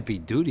 But it can't be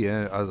duty.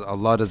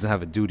 Allah doesn't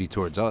have a duty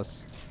towards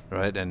us,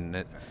 right?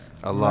 And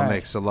Allah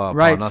makes salah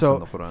upon us in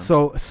the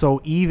Quran.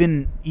 So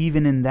even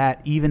in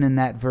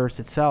that verse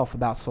itself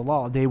about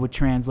salah, they would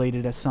translate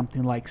it as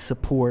something like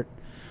support.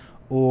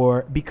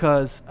 Or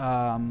because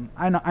I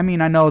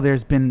know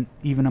there's been,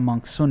 even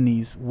among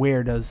Sunnis,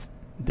 where does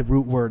the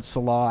root word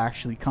salah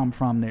actually come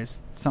from?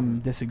 There's some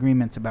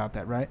disagreements about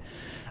that, right?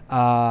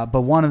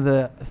 But one of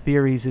the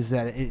theories is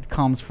that it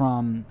comes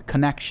from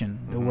connection,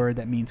 the word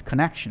that means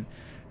connection.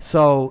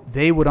 So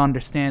they would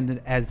understand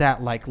it as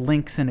that, like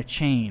links in a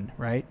chain,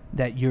 right?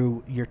 That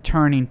you're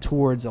turning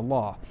towards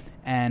Allah,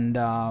 and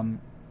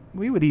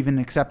we would even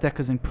accept that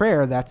because in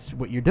prayer that's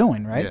what you're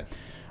doing, right? Yeah.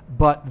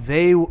 But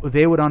they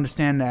would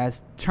understand it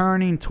as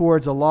turning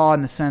towards Allah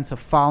in the sense of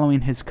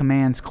following His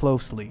commands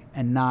closely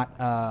and not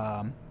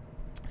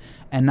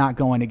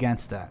going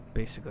against that,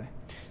 basically.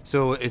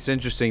 So it's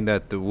interesting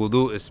that the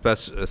wudu is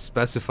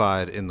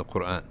specified in the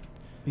Quran.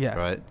 Yes.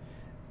 Right?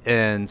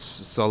 And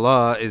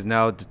salah is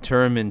now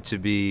determined to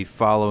be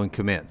following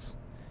commands.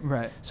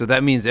 Right. So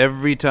that means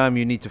every time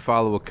you need to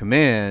follow a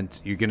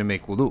command, you're going to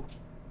make wudu.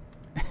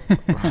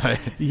 Right?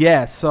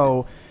 Yeah,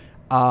 so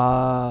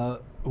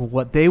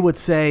what they would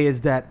say is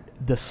that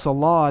the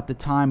salah at the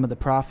time of the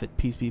Prophet,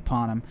 peace be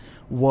upon him,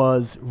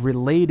 was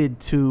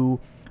related to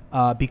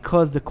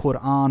because the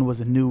Quran was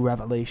a new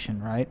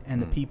revelation, right?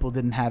 And the people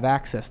didn't have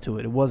access to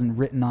it. It wasn't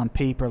written on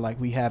paper like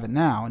we have it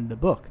now in the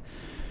book.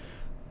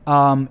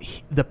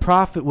 The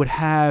Prophet would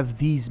have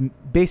these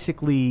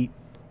basically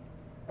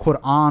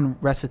Quran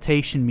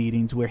recitation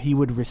meetings where he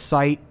would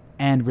recite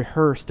and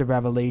rehearse the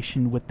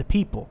revelation with the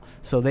people.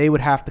 So they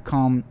would have to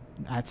come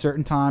at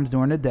certain times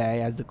during the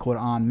day, as the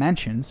Quran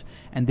mentions,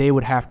 and they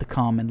would have to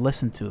come and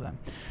listen to them.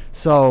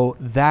 So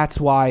that's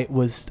why it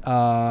was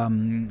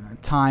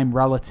time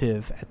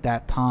relative at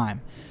that time.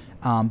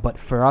 But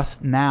for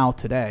us now,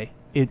 today,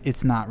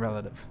 it's not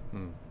relative.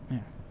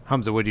 Yeah.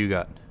 Hamza, what do you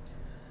got?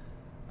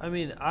 I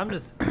mean, I'm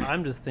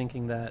just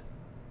thinking that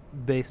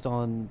based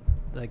on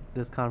like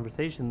this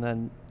conversation,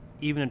 then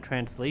even a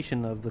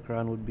translation of the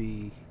Quran would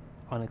be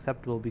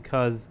unacceptable,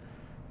 because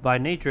by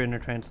nature in a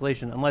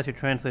translation, unless you're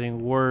translating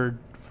word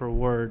for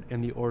word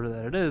in the order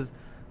that it is,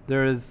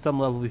 there is some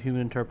level of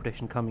human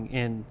interpretation coming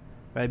in,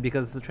 right?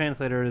 Because the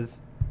translator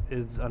is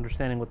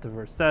understanding what the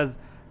verse says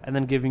and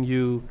then giving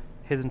you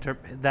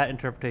that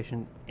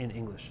interpretation in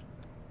English.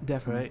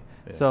 Definitely. Right?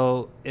 Yeah.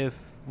 So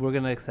if we're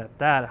going to accept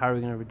that, how are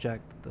we going to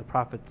reject the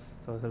Prophet's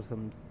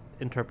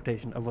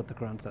interpretation of what the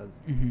Quran says,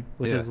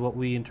 which Yeah. is what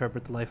we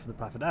interpret the life of the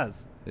Prophet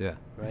as? Yeah.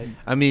 Right?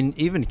 I mean,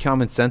 even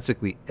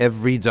commonsensically,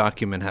 every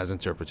document has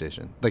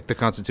interpretation. Like the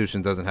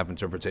Constitution doesn't have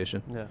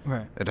interpretation. Yeah.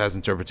 Right. It has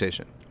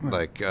interpretation. Right.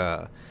 Like,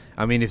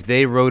 I mean, if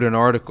they wrote an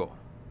article,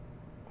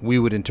 we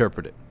would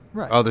interpret it.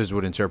 Right. Others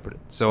would interpret it.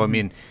 So, I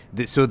mean,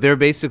 so they're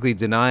basically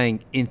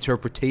denying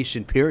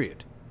interpretation,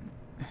 period.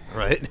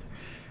 Right?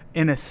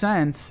 In a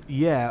sense,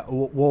 yeah.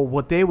 Well,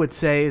 what they would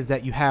say is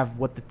that you have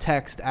what the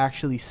text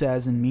actually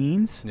says and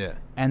means, Yeah.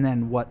 and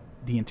then what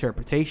the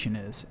interpretation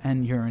is.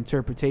 And your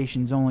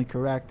interpretation is only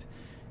correct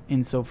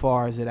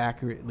insofar as it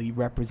accurately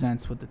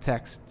represents what the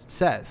text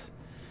says.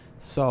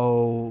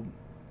 So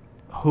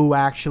who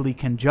actually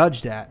can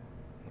judge that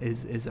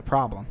is a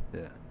problem.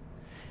 Yeah.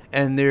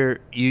 And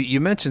you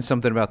mentioned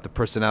something about the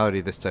personality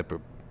of this type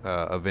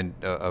of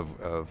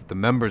the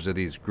members of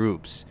these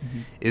groups,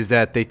 is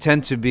that they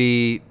tend to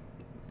be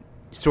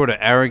sort of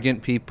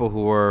arrogant people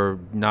who are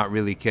not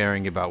really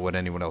caring about what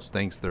anyone else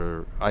thinks.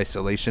 They're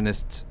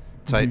isolationist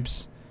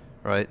types,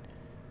 right?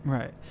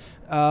 Right.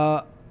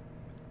 I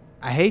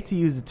hate to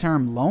use the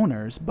term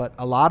loners, but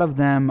a lot of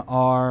them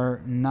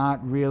are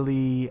not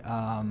really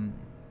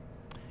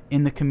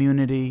in the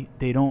community.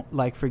 They don't,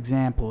 like, for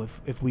example,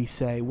 if we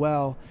say,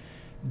 well,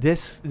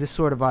 this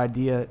sort of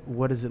idea,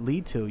 what does it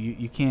lead to?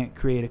 You can't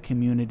create a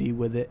community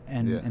with it,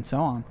 and so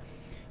on.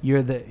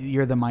 You're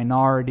the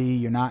minority.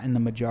 You're not in the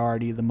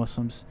majority. The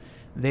Muslims,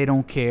 they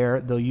don't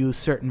care. They'll use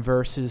certain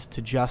verses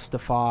to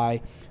justify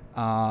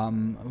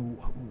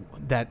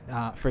that.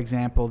 For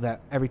example,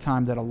 that every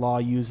time that Allah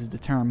uses the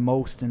term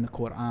 "most" in the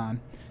Quran,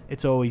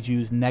 it's always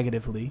used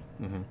negatively.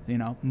 You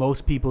know,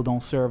 most people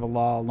don't serve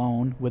Allah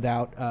alone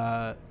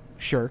without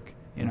shirk.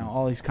 You know,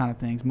 all these kind of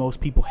things. Most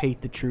people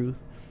hate the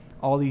truth.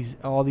 All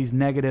these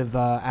negative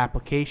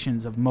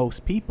applications of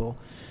most people.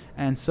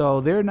 And so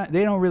they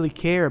don't really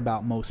care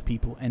about most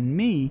people. And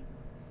me,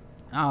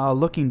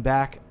 looking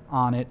back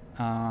on it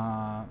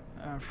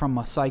from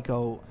a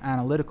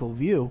psychoanalytical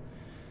view,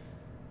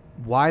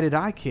 why did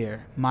I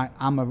care?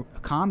 I'm a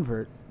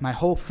convert. My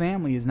whole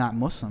family is not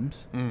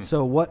Muslims.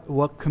 So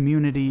what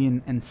community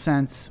and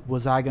sense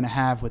was I going to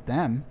have with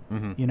them?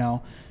 You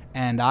know,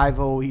 and I've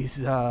always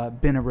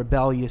been a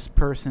rebellious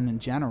person in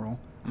general.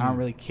 I don't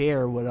really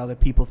care what other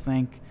people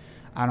think.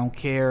 I don't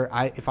care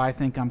if I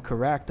think I'm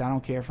correct. I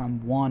don't care if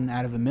I'm 1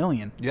 out of a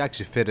million. You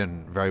actually fit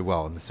in very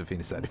well in the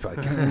Safina Sadi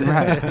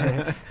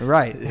podcast.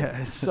 Right.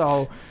 Yeah.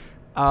 So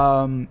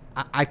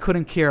I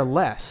couldn't care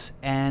less.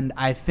 And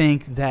I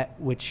think that,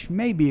 which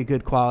may be a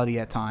good quality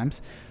at times,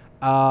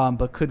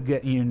 but could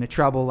get you into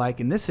trouble,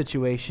 like in this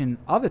situation,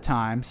 other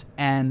times.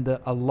 And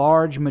a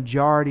large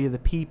majority of the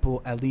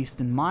people, at least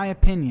in my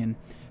opinion,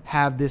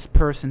 have this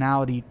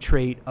personality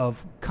trait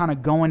of kind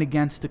of going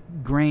against the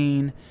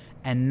grain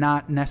and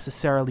not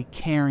necessarily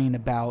caring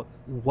about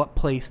what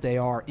place they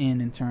are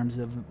in terms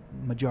of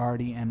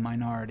majority and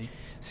minority.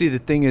 See, the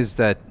thing is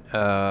that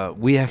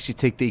we actually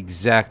take the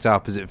exact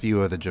opposite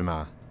view of the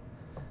Jama'ah.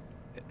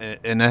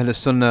 In Ahl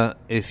Sunnah,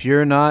 if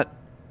you're not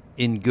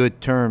on good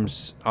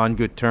terms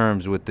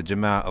with the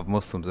Jama'ah of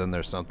Muslims, then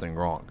there's something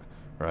wrong,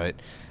 right?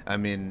 I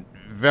mean,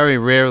 very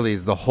rarely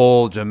is the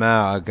whole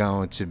Jama'ah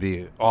going to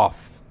be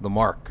off the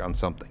mark on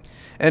something.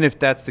 And if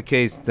that's the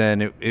case,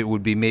 then it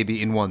would be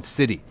maybe in one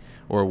city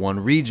or one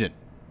region.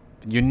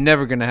 You're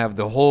never going to have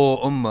the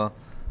whole ummah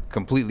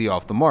completely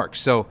off the mark.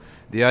 So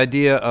the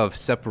idea of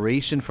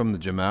separation from the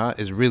Jama'ah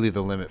is really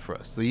the limit for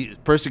us. The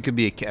person could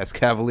be as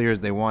cavalier as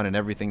they want in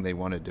everything they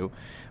want to do,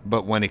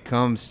 but when it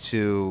comes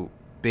to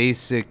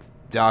basic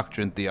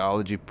doctrine,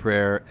 theology,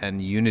 prayer,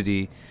 and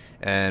unity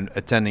and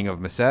attending of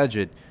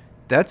masajid,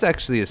 that's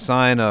actually a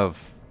sign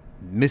of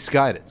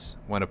misguidance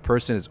when a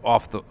person is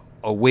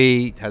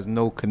away, has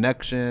no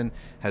connection,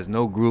 has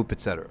no group,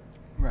 etc.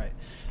 Right.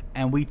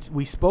 And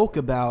we spoke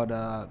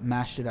about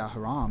Masjid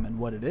al-Haram and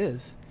what it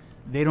is.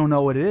 They don't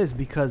know what it is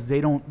because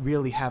they don't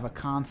really have a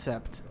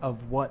concept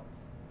of what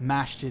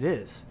masjid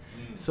is.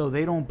 So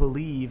they don't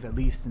believe, at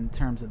least in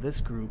terms of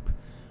this group,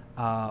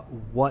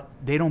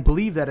 they don't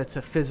believe that it's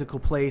a physical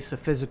place, a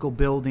physical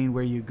building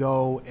where you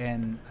go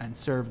and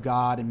serve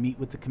God and meet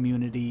with the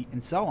community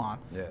and so on.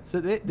 Yeah.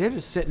 So they're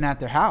just sitting at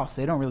their house.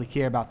 They don't really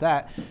care about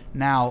that.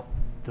 Now,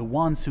 the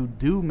ones who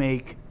do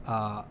make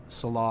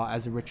salah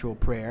as a ritual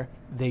prayer,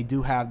 they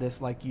do have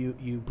this, like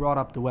you brought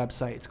up the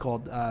website. It's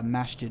called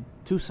Masjid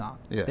Tucson.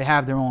 Yeah. They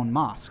have their own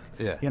mosque.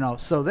 Yeah. You know,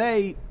 so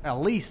they at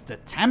least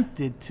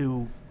attempted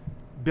to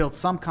build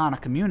some kind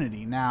of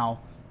community.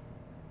 Now,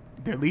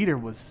 their leader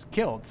was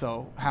killed,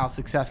 so how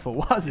successful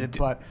was it?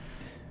 But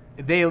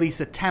they at least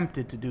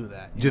attempted to do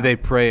that. Do they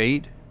pray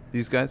Eid,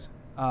 these guys?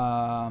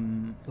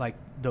 Like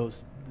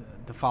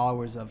the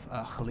followers of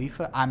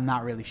Khalifa? I'm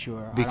not really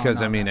sure.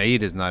 Because, I don't know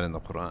Eid is not in the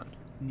Quran.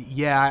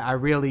 Yeah, I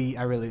really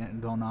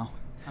don't know.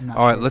 I'm not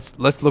All right, sure.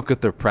 let's look at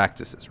their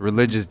practices,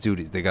 religious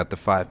duties. They got the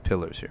 5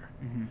 pillars here.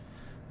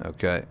 Mm-hmm.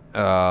 Okay.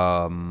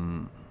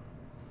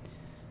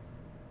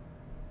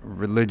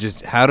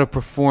 Religious, how to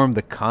perform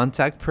the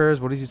contact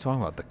prayers. What is he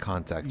talking about? The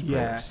contact prayers.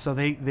 Yeah, so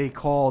they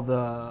call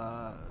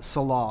the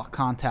salah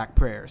contact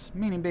prayers,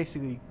 meaning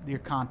basically you're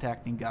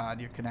contacting God,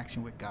 your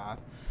connection with God.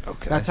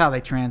 Okay. That's how they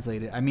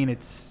translate it. I mean,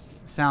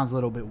 sounds a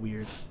little bit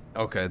weird.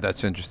 Okay,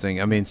 that's interesting.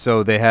 I mean,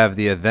 so they have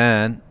the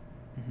adhan,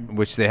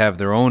 which they have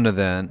their own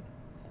adhan,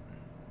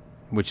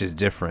 which is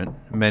different.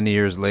 Many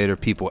years later,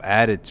 people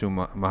added to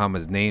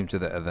Muhammad's name to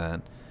the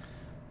adhan.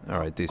 All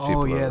right, these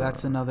people. Oh yeah, are,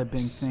 that's another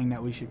big thing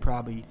that we should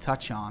probably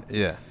touch on.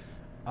 Yeah.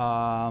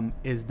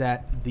 Is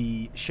that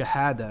the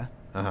shahada,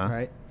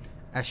 right?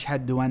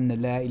 Ashhadu anna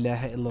la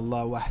ilaha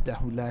illallah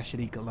wahdahu la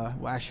sharika lah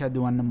wa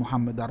ashhadu anna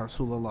Muhammadar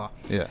Rasulullah.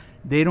 Yeah.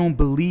 They don't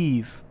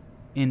believe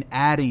in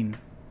adding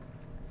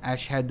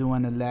ashhadu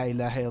anna la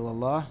ilaha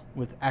illallah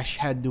with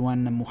ashhadu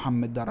anna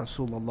Muhammadar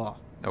Rasulullah.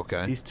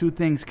 Okay. These two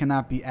things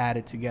cannot be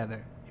added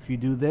together. If you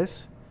do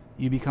this,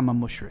 you become a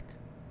mushrik.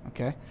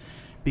 Okay?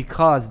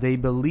 Because they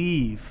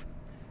believe,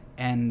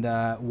 and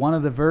one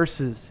of the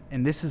verses,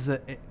 and this is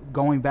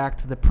going back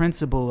to the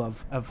principle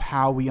of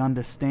how we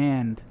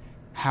understand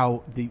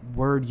how the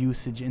word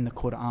usage in the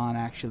Quran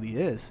actually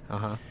is.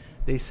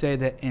 They say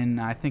that in,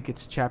 I think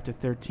it's chapter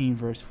 13,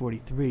 verse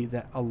 43,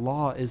 that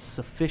Allah is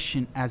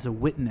sufficient as a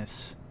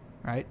witness,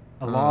 right?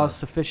 Allah is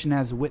sufficient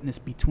as a witness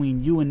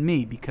between you and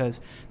me,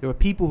 because there were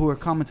people who were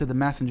coming to the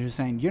messenger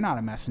saying, you're not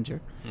a messenger.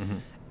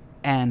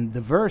 And the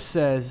verse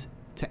says,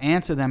 to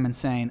answer them and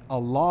saying,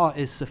 Allah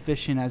is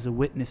sufficient as a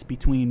witness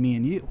between me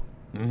and you.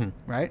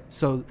 Right?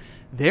 So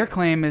their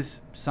claim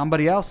is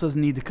somebody else doesn't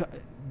need to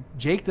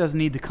Jake doesn't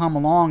need to come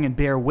along and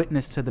bear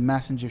witness to the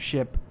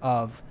messengership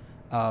of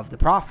the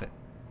prophet.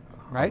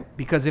 Right?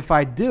 Because if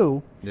I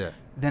do,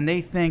 then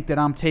they think that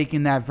I'm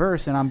taking that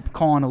verse and I'm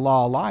calling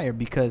Allah a liar,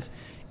 because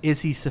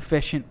is he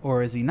sufficient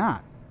or is he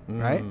not?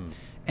 Right?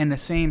 In the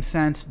same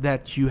sense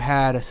that you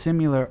had a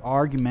similar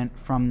argument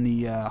from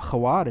the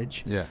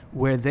Khawarij,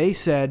 where they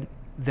said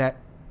that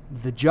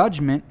the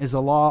judgment is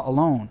Allah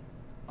alone.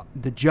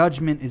 The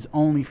judgment is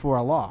only for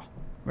Allah,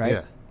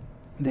 right?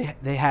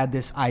 They had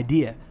this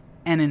idea.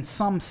 And in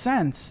some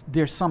sense,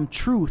 there's some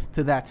truth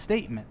to that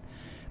statement.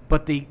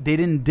 But they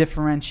didn't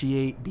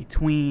differentiate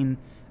between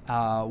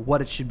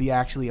what it should be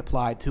actually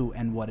applied to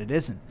and what it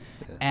isn't.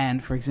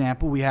 And, for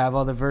example, we have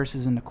other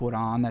verses in the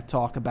Quran that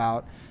talk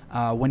about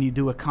when you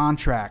do a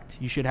contract,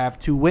 you should have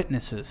 2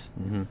 witnesses.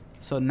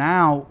 So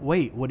now,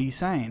 wait, what are you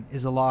saying?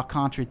 Is Allah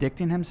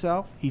contradicting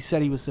himself? He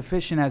said he was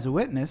sufficient as a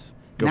witness.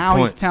 Good now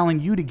point. He's telling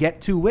you to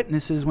get 2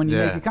 witnesses when you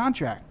make a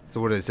contract. So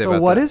what do they say so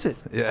about what that? is it?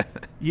 Yeah.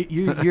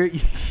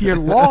 You're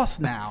lost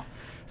now.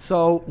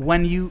 So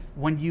when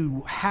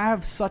you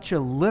have such a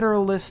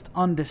literalist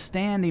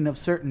understanding of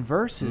certain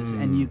verses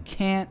and you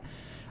can't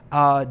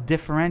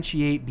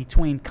differentiate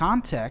between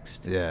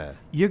context,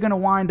 you're going to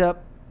wind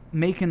up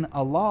making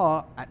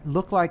Allah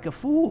look like a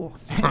fool,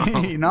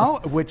 you know,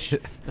 which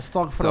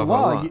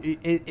astaghfirullah,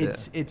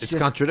 it's just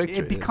contradictory.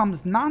 It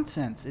becomes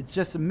nonsense. It's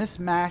just a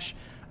mismatch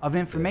of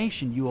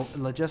information. You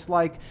just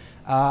like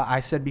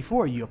I said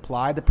before, you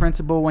apply the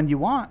principle when you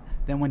want.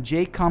 Then when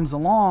Jake comes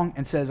along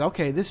and says,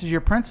 "Okay, this is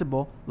your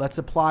principle. Let's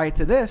apply it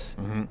to this,"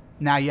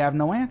 now you have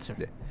no answer.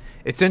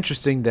 It's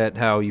interesting that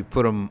how you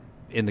put them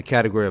in the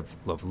category of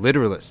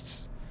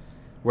literalists,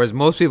 whereas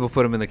most people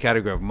put them in the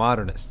category of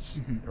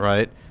modernists,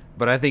 right?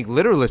 But I think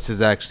literalist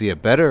is actually a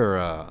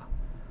better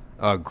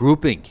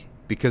grouping,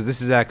 because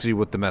this is actually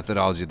what the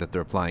methodology that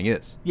they're applying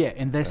is. Yeah,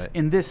 in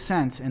this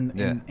sense,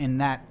 in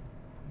that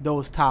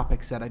those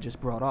topics that I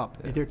just brought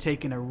up, they're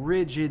taking a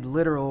rigid,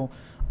 literal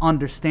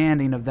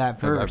understanding of that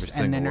verse,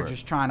 and then they're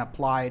just trying to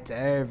apply it to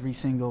every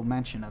single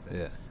mention of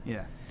it.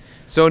 Yeah.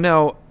 So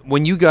now,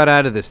 when you got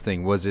out of this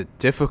thing, was it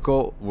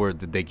difficult? Or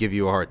did they give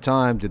you a hard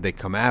time? Did they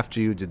come after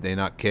you? Did they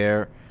not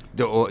care?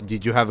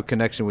 Did you have a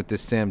connection with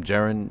this Sam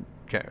Jaron?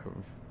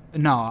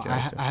 No,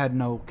 I had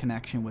no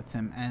connection with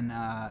him. And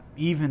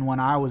even when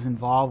I was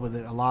involved with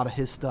it, a lot of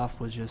his stuff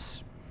was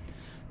just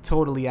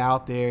totally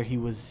out there. He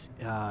was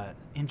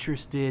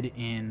interested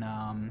in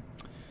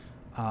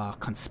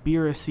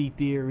conspiracy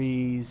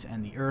theories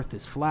and the earth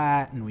is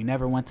flat and we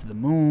never went to the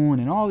moon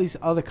and all these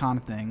other kind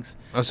of things.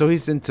 Oh, so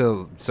he's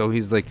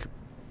like,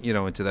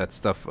 into that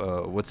stuff.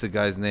 What's the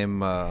guy's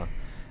name?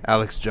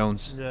 Alex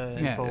Jones.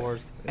 Yeah.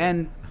 Infowars.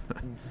 And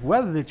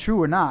whether they're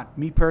true or not,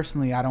 me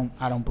personally, I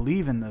don't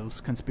believe in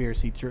those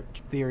conspiracy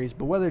theories.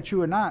 But whether they're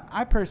true or not,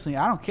 I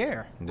don't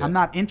care. Yeah. I'm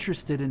not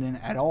interested in it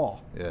at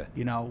all. Yeah.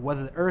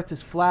 Whether the earth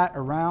is flat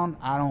or round,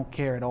 I don't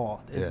care at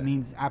all. It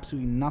means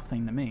absolutely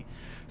nothing to me.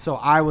 So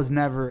I was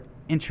never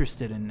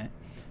interested in it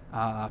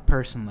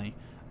personally.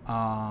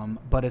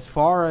 But as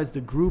far as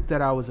the group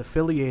that I was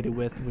affiliated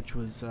with, which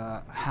was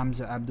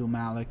Hamza Abdul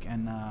Malik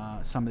and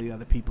some of the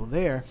other people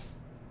there,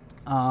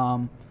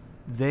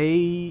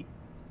 they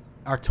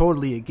are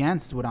totally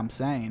against what I'm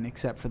saying,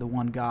 except for the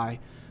one guy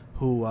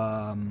who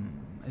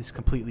is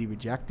completely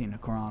rejecting the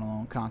Quran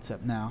alone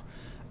concept now.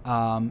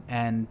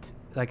 And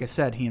like I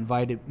said,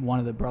 one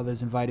of the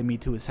brothers invited me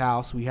to his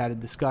house. We had a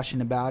discussion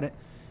about it.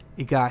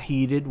 It got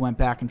heated, went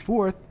back and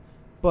forth.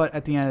 But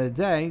at the end of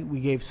the day, we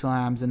gave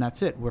salams, and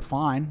that's it. We're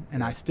fine.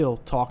 And I still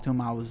talk to him.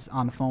 I was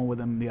on the phone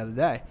with him the other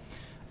day.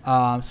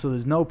 So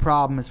there's no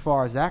problem as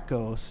far as that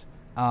goes.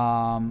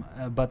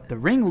 But the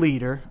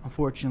ringleader,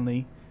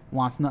 unfortunately,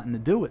 wants nothing to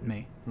do with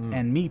me.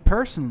 And me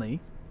personally,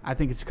 I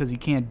think it's because he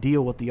can't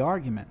deal with the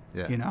argument.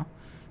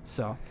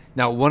 So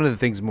now, one of the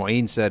things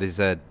Mu'in said is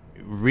that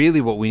really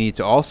what we need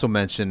to also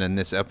mention in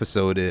this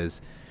episode is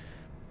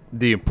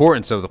the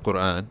importance of the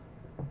Quran,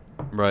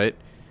 right?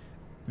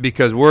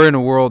 Because we're in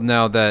a world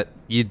now that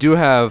you do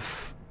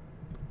have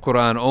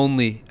Quran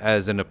only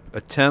as an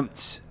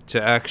attempt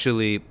to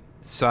actually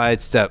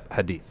sidestep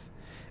Hadith.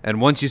 And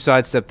once you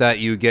sidestep that,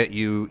 you get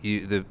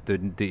the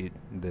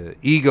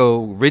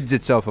ego rids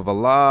itself of a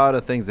lot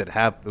of things that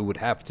it would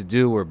have to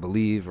do or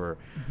believe or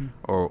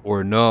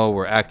know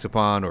or act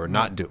upon or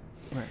not do.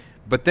 Right.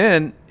 But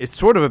then it's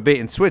sort of a bait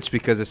and switch,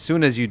 because as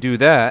soon as you do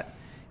that,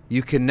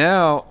 you can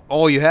now,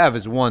 all you have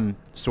is one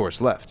source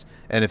left.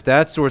 And if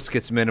that source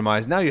gets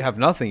minimized, now you have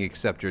nothing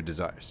except your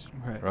desires,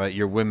 right?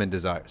 Your women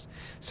desires.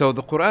 So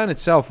the Quran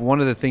itself, one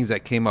of the things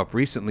that came up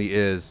recently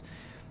is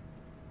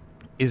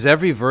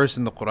every verse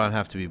in the Quran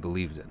have to be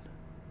believed in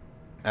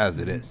as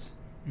it is,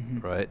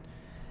 right?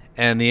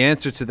 And the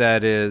answer to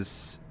that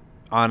is,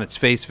 on its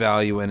face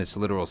value and its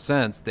literal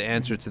sense, the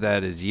answer to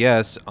that is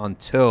yes,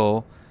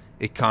 until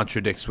it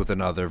contradicts with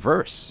another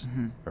verse,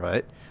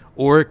 right?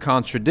 Or it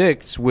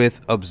contradicts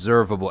with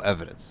observable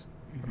evidence,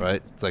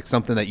 right? It's like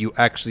something that you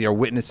actually are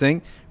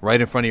witnessing right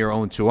in front of your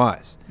own two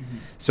eyes.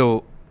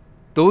 So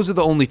those are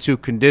the only two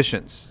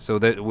conditions. So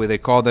that where they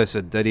call this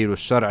a dalil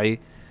al-shar'i,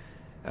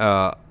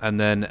 and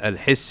then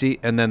al-hissi,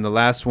 and then the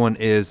last one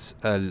is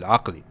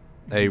al-aqli,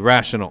 a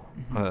rational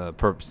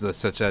purpose,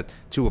 such that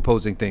two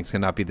opposing things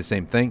cannot be the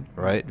same thing,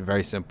 right?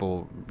 Very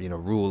simple,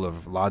 rule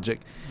of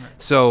logic.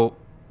 So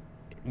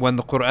when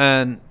the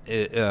Quran,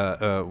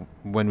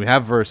 when we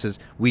have verses,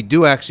 we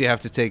do actually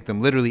have to take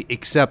them literally,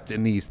 except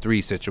in these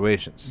three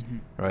situations,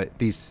 right?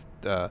 These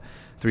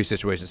three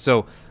situations.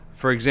 So,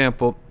 for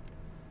example,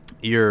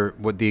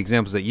 what the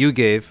examples that you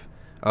gave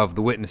of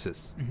the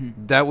witnesses,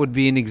 that would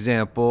be an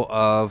example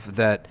of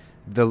that.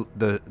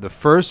 The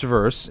first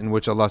verse in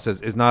which Allah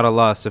says, "Is not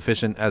Allah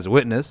sufficient as a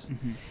witness?"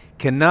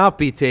 cannot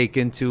be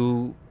taken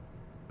to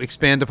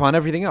expand upon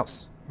everything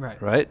else,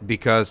 right?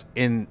 Because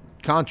in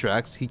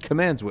contracts, He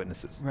commands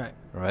witnesses,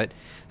 right?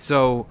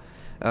 So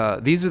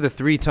these are the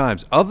three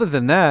times. Other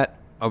than that,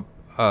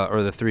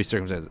 or the three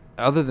circumstances.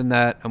 Other than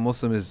that, a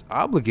Muslim is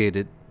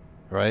obligated,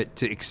 right,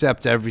 to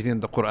accept everything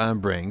the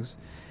Quran brings,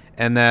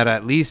 and that,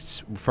 at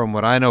least from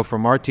what I know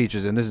from our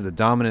teachers, and this is the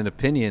dominant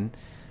opinion,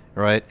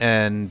 right,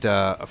 and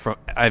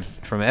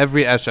from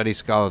every Ash'ari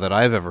scholar that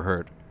I've ever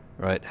heard,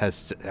 right,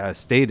 has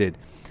stated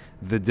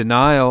the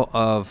denial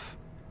of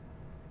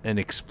an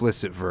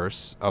explicit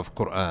verse of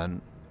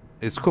Quran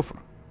is kufr,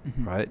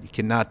 right? You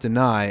cannot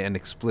deny an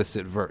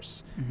explicit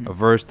verse, a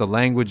verse the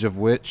language of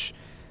which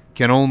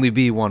can only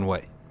be one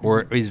way,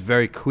 or is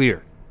very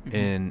clear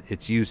in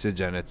its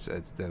usage and its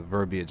the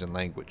verbiage and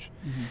language.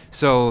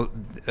 So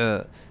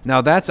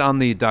now that's on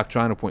the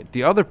doctrinal point.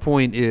 The other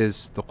point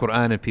is the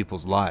Quran in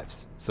people's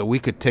lives. So we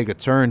could take a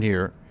turn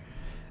here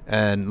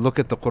and look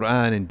at the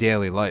Quran in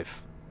daily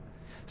life.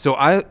 So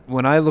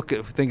when I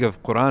think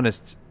of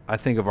Quranists, I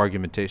think of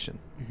argumentation.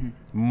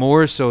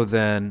 More so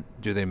than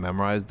do they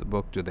memorize the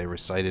book? Do they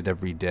recite it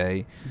every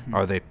day?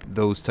 Are they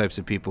those types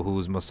of people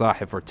whose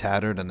masahif are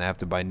tattered and they have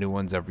to buy new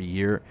ones every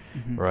year,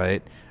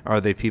 right?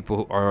 Are they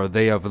people? Are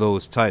they of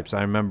those types?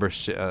 I remember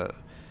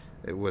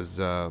it was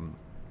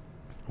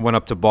went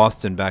up to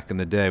Boston back in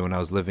the day when I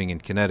was living in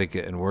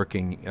Connecticut and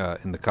working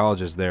in the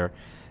colleges there.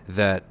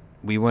 That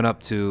we went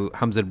up to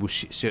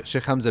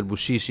Sheikh Hamza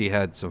al-Bushishi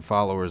had some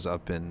followers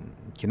up in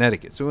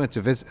Connecticut. So we went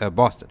to visit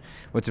Boston.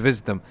 Went to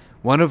visit them.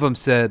 One of them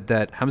said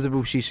that Hamza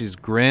al-Bushishi's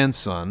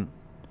grandson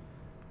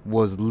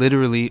was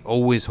literally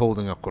always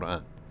holding a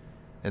Quran,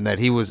 and that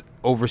he was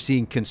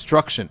overseeing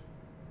construction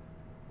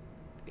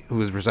who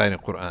was reciting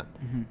a Quran,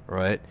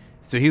 right?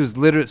 So he was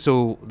literally,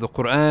 so the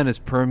Quran is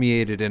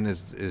permeated in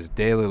his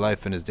daily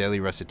life and his daily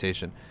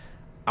recitation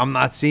I'm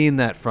not seeing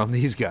that from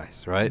these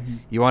guys, right?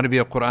 You want to be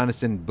a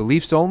Quranist in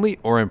beliefs only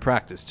or in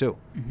practice too,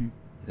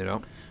 you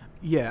know?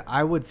 Yeah,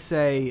 I would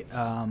say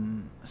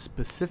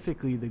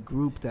specifically the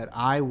group that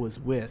I was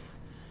with,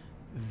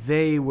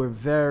 they were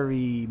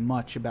very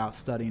much about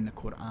studying the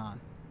Quran,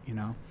 you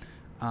know?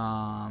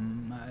 How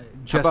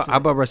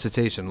about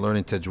recitation,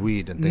 learning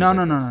tajweed and things no,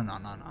 like this?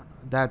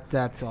 No.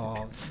 That's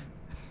all.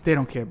 They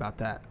don't care about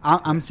that.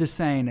 I'm just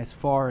saying as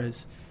far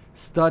as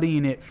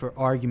studying it for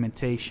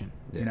argumentation,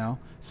 you know?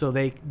 So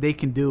they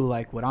can do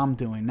like what I'm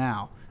doing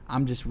now.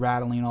 I'm just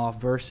rattling off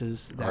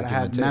verses that I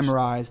had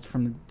memorized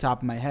from the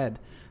top of my head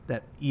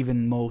that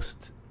even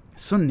most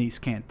Sunnis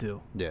can't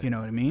do. Yeah. You know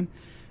what I mean?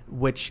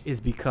 Which is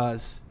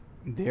because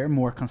they're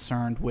more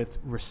concerned with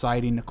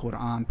reciting the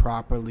Quran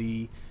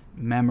properly,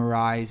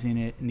 memorizing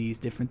it, and these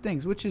different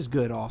things, which is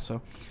good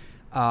also,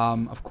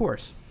 of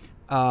course.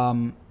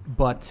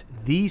 But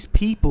these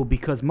people,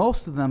 because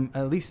most of them,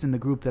 at least in the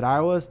group that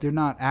I was, they're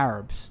not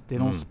Arabs. They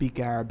don't speak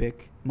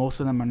Arabic. Most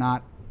of them are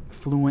not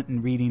fluent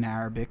in reading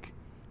Arabic,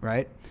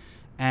 right?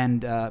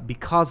 And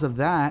because of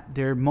that,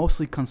 they're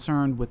mostly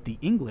concerned with the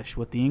English,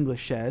 what the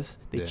English says.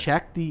 They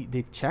check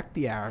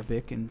the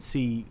Arabic and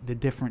see the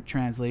different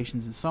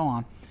translations and so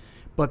on.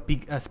 But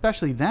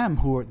especially them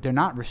they're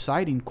not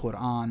reciting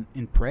Quran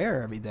in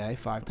prayer every day,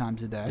 5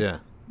 times a day. Yeah.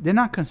 They're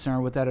not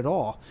concerned with that at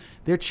all.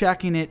 They're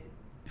checking it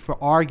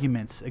for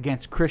arguments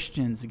against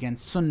Christians,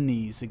 against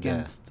Sunnis,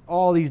 against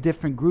all these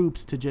different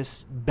groups to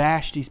just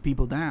bash these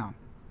people down.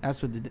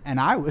 That's what and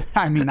I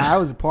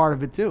was a part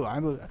of it too.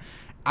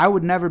 I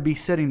would never be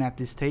sitting at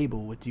this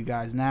table with you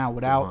guys now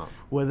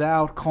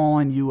without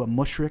calling you a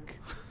mushrik,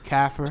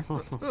 kafir,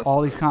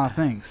 all these kind of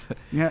things.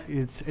 Yeah,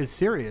 it's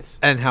serious.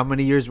 And how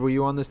many years were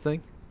you on this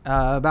thing?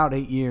 About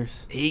 8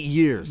 years. 8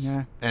 years.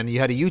 Yeah. And you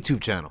had a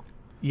YouTube channel.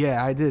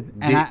 Yeah, I did.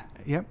 And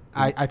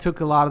I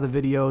took a lot of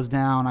the videos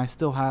down. I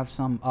still have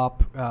some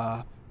up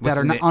that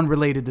are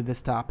unrelated to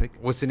this topic.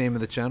 What's the name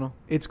of the channel?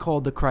 It's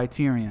called The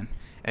Criterion.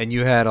 And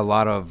you had a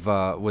lot of,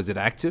 was it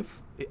active?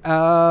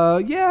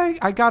 Yeah,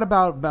 I got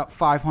about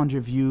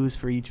 500 views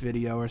for each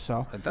video or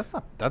so.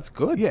 That's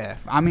good. Yeah,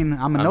 I'm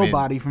a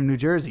nobody from New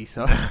Jersey,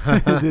 so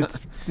it's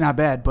not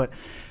bad. But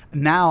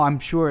now I'm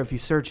sure if you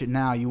search it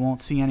now, you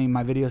won't see any of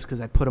my videos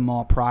because I put them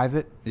all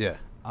private. Yeah.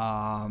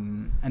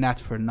 And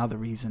that's for another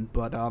reason.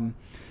 But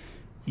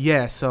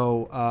yeah,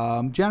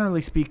 so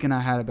generally speaking, I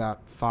had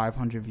about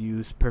 500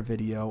 views per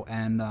video,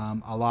 and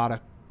a lot of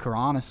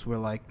Quranists were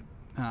like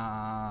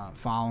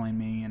following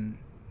me, and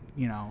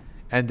you know.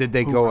 And did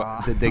they go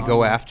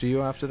after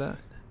you after that?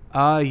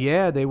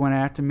 Yeah, they went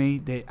after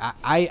me.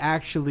 I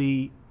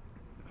actually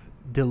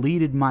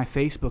deleted my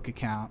Facebook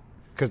account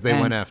because they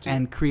went after you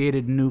and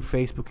created a new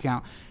Facebook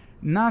account.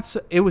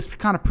 It was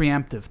kind of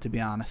preemptive, to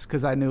be honest,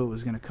 because I knew it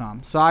was going to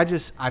come. So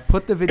I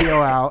put the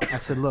video out. I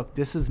said, look,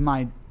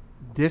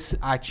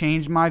 I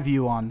changed my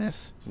view on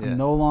this. Yeah. I'm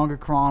no longer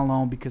Quran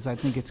alone because I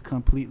think it's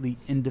completely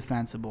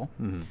indefensible.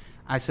 Mm-hmm.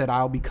 I said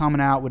I'll be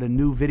coming out with a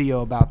new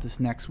video about this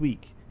next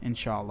week,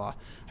 inshallah.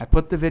 I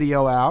put the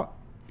video out,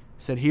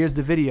 said, here's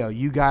the video.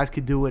 You guys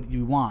could do what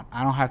you want.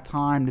 I don't have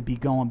time to be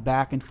going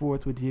back and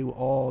forth with you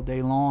all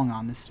day long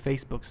on this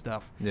Facebook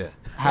stuff. Yeah.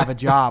 I have a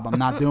job. I'm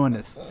not doing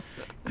this,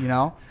 you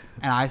know?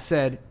 And I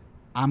said,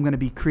 I'm going to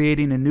be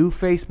creating a new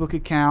Facebook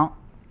account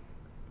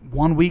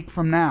 1 week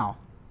from now.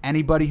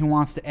 Anybody who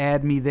wants to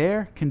add me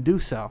there can do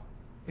so.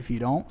 If you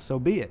don't, so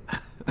be it.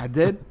 I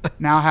did.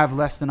 Now I have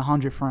less than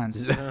 100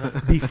 friends.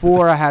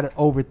 Before I had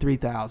over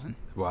 3,000.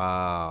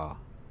 Wow.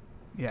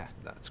 Yeah.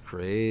 That's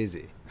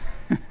crazy.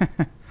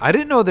 I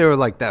didn't know they were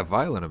like that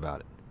violent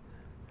about it.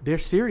 They're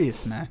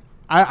serious, man.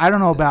 I don't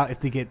know about if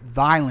they get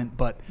violent,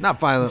 but not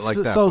violent like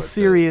that. So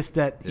serious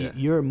that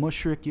you're a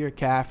mushrik, you're a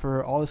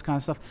kafir, all this kind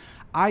of stuff.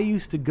 I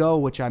used to go,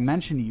 which I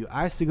mentioned to you,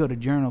 I used to go to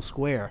Journal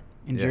Square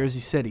in Jersey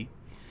City,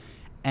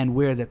 and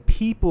where the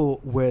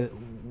people were,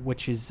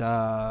 which is,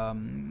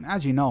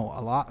 as you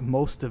know,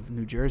 most of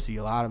New Jersey,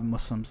 a lot of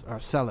Muslims are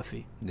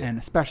Salafi, and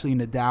especially in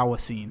the Dawah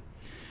scene.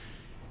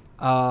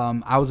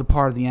 I was a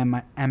part of the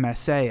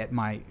MSA at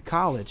my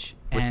college.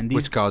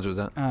 Which college was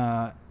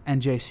that?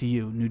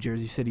 NJCU, New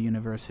Jersey City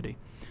University.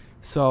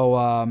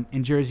 So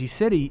in Jersey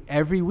City,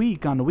 every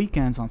week on the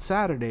weekends, on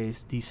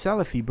Saturdays, these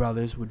Salafi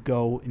brothers would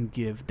go and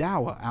give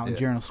dawah out in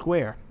Journal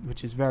Square,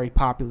 which is a very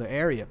popular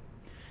area.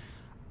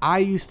 I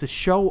used to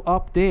show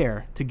up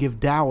there to give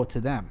dawah to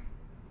them.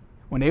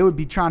 When they would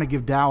be trying to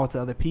give dawah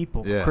to other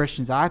people,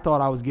 Christians, I thought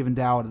I was giving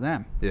dawah to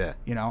them. Yeah.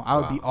 You know, I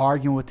would be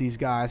arguing with these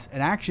guys.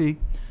 And actually,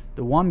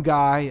 the one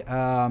guy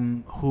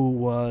who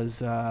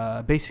was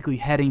basically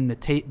heading the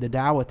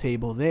dawah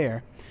table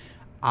there,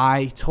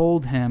 I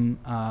told him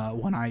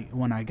when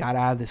I got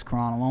out of this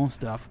Quran alone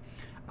stuff,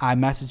 I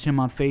messaged him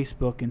on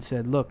Facebook and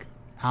said, "Look,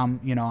 I'm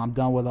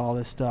done with all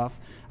this stuff."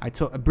 I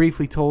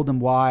briefly told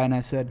him why, and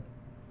I said,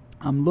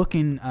 "I'm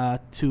looking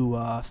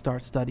to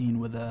start studying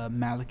with a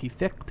Maliki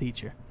fiqh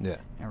teacher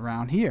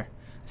around here."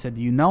 I said,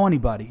 "Do you know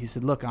anybody?" He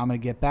said, "Look, I'm going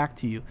to get back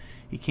to you."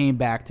 He came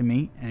back to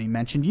me and he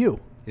mentioned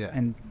you. Yeah.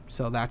 And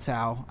so that's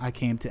how I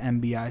came to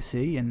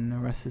MBIC, and the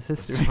rest is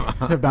history.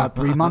 About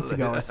 3 months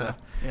ago or so.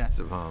 Yeah.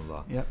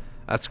 Subhanallah. Yep.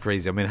 That's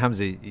crazy. I mean,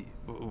 Hamza,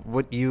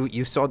 what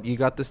you saw, you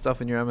got this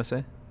stuff in your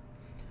MSA?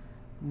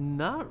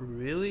 Not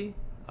really.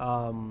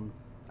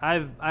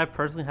 I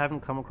personally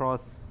haven't come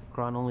across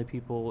Quran only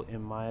people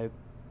in my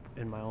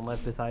own life,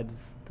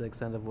 besides the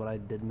extent of what I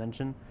did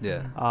mention.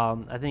 Yeah.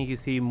 I think you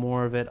see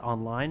more of it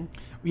online.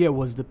 Yeah,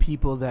 was the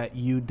people that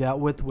you dealt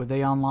with, were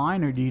they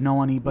online, or do you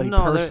know anybody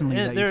personally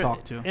that you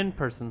talked to? In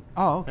person.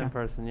 Oh, okay. In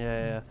person,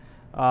 yeah.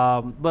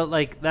 But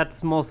like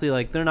that's mostly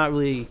like they're not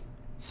really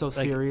So like,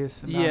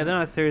 serious about they're it?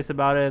 not serious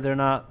about it. They're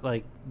not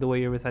like the way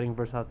you're reciting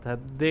verse out to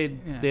they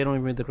don't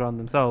even read the Quran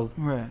themselves.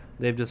 Right.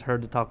 They've just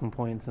heard the talking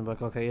points and be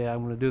like, okay, yeah,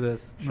 I'm gonna do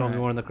this. Show me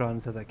Right. one in the Quran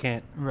that says I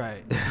can't.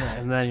 Right.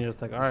 And then you're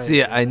just like, all right.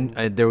 See,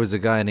 I there was a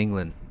guy in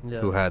England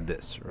who had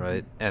this,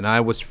 right? And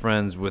I was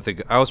friends with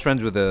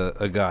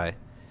a guy.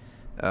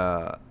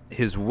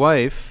 His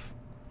wife,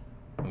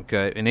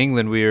 okay, in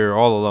England we were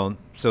all alone,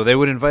 so they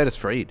would invite us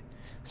for Eid.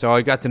 So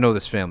I got to know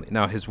this family.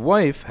 Now his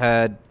wife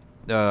had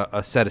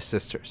a set of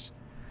sisters,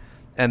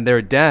 and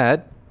their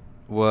dad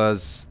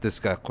was this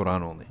guy,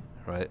 Quran only,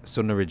 right?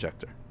 Sunna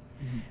rejector.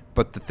 Mm-hmm.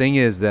 But the thing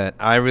is that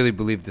I really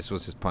believe this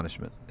was his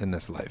punishment in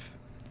this life.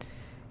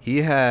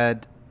 He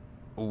had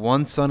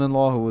one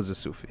son-in-law who was a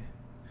Sufi,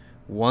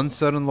 one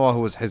son-in-law who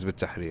was Hizb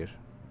ut-Tahrir,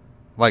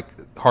 like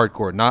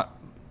hardcore, not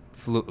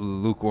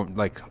lukewarm,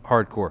 like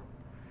hardcore.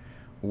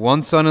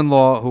 One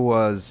son-in-law who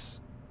was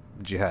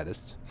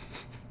jihadist,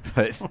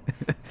 right?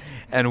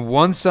 And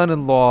one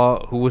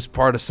son-in-law who was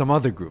part of some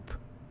other group.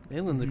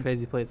 England's a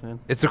crazy place, man.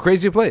 It's a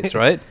crazy place,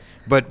 right?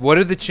 But what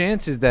are the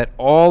chances that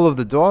all of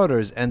the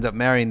daughters end up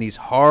marrying these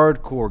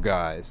hardcore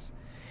guys?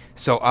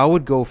 So I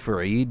would go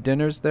for Eid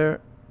dinners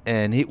there,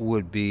 and it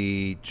would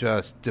be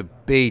just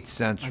debate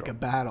central. Like a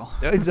battle.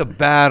 It's a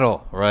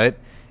battle, right?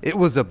 It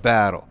was a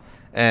battle.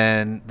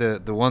 And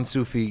the one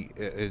Sufi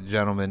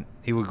gentleman,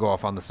 he would go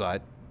off on the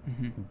side,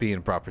 being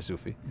a proper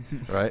Sufi,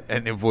 right?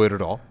 And avoid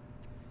it all.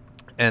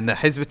 And the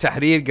Hizb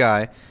ut-Tahrir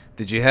guy,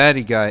 the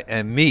jihadi guy,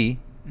 and me,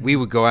 we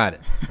would go at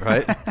it,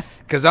 right?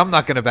 Because I'm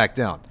not going to back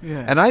down.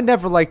 Yeah. And I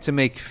never like to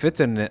make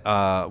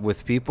fitan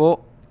with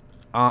people.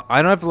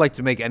 I don't ever like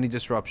to make any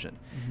disruption.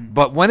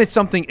 But when it's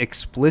something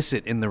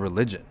explicit in the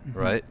religion,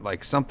 right?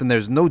 Like something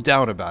there's no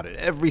doubt about it.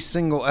 Every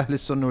single Ahl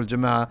Sunnah wal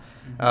Jama'ah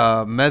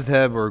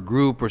madhab or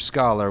group or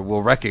scholar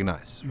will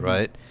recognize,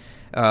 right?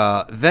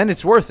 Then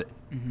it's worth it,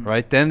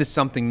 right? Then it's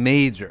something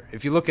major.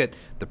 If you look at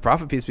the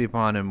Prophet, peace be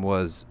upon him,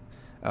 was,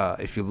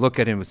 if you look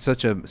at him, it's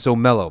so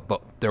mellow,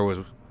 but there was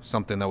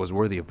something that was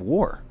worthy of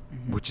war,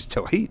 which is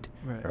Tawheed,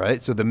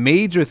 right? So the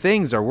major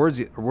things are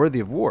worthy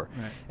of war.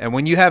 Right. And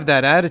when you have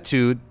that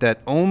attitude that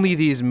only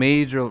these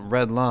major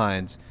red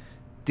lines,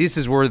 this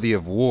is worthy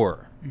of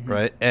war,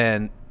 right?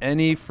 And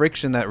any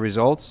friction that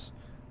results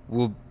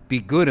will be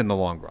good in the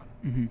long run.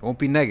 It won't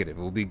be negative.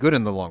 It will be good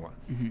in the long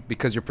run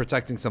because you're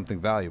protecting something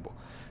valuable.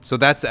 So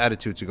that's the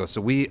attitude to go.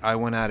 So I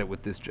went at it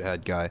with this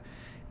jihad guy.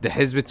 The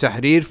Hizb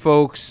ut-Tahrir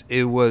folks,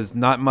 it was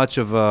not much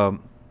of a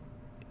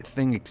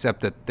thing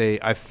except that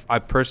I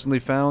personally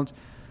found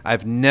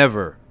I've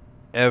never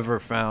ever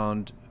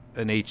found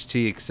an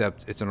HT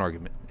except it's an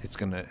argument. It's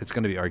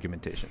gonna be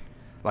argumentation.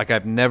 Like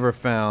I've never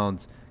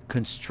found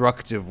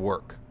constructive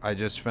work. I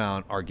just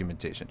found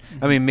argumentation.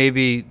 I mean,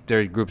 maybe there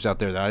are groups out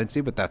there that I didn't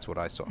see, but that's what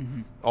I saw.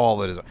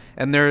 All it is.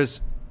 And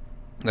there's,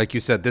 like you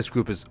said, this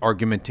group is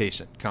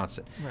argumentation,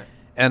 constant. Right.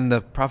 And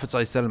the Prophet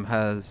ﷺ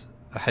has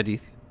a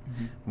hadith,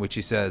 which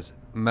he says,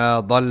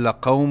 "Ma dhalla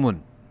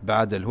qawmun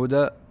ba'da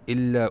al-huda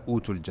illa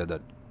utul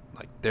jadal."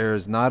 Like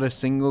there's not a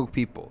single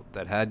people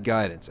that had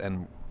guidance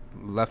and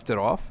left it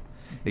off,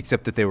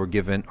 except that they were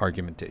given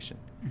argumentation.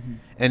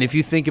 And if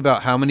you think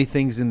about how many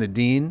things in the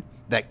deen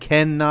that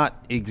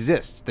cannot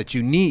exist, that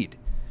you need,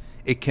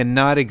 it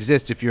cannot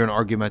exist if you're an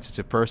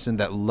argumentative person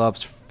that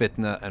loves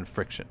fitna and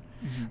friction.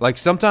 Like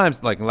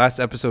sometimes, like last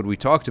episode, we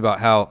talked about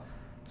how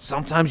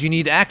sometimes you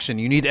need action,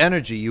 you need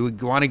energy, you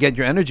want to get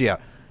your energy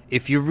out.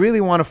 If you really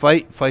want to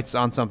fight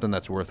on something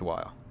that's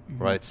worthwhile,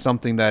 right?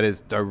 Something that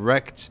is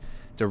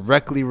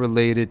directly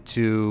related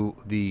to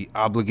the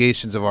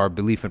obligations of our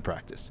belief and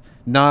practice,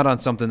 not on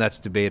something that's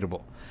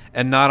debatable,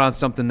 and not on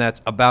something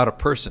that's about a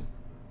person,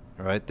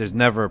 right? There's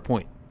never a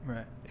point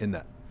in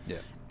that. Yeah.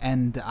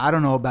 And I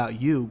don't know about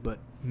you, but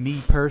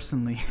me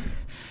personally,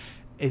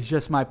 it's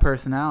just my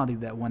personality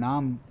that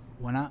when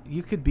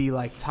you could be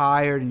like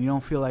tired and you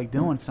don't feel like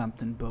doing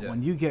something, but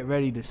when you get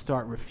ready to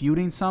start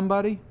refuting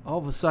somebody, all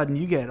of a sudden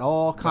you get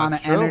all kind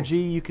of energy.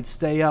 You could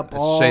stay up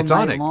all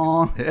night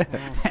long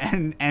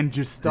and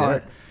just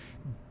start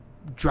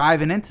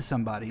driving into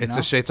somebody. It's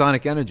a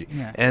shaitanic energy.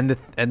 Yeah. And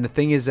the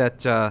thing is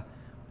that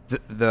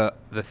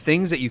the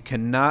things that you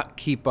cannot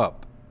keep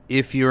up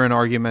if you're an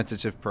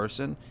argumentative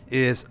person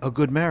is a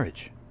good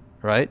marriage,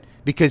 right?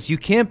 Because you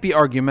can't be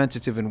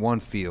argumentative in one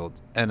field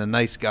and a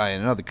nice guy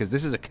in another, because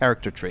this is a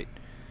character trait.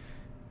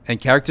 And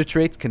character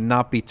traits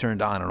cannot be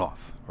turned on and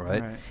off,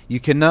 right?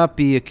 You cannot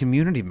be a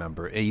community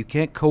member. You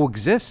can't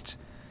coexist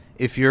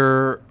if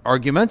you're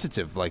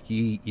argumentative, like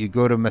you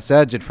go to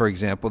masajid, for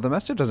example, the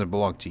masjid doesn't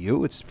belong to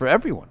you. It's for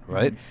everyone,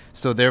 right?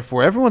 So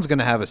therefore, everyone's going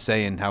to have a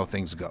say in how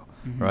things go,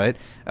 right?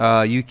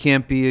 You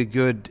can't be a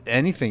good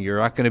anything. You're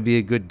not going to be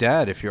a good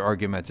dad if you're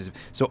argumentative.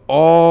 So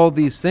all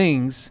these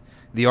things,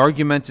 the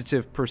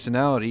argumentative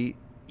personality,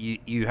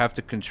 you have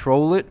to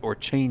control it or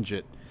change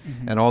it.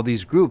 And all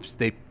these groups,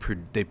 they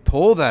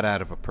pull that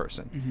out of a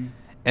person.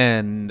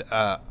 And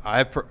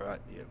I,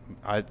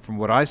 from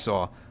what I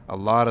saw, a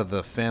lot of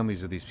the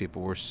families of these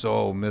people were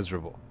so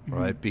miserable,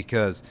 right?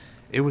 Because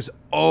it was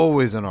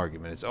always an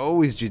argument. It's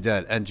always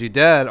jidad. And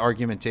jidad,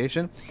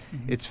 argumentation,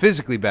 it's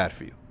physically bad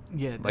for you.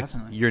 Yeah, Like,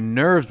 definitely. your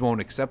nerves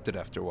won't accept it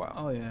after a while.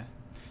 Oh, yeah.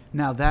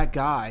 Now, that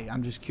guy,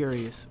 I'm just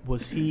curious,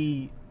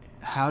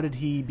 how did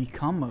he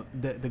become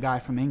the guy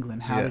from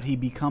England? How did he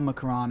become a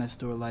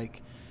Quranist? Or,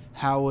 like,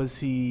 how was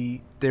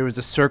he? There was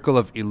a circle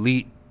of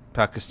elite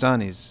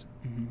Pakistanis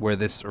where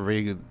this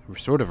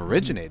sort of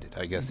originated,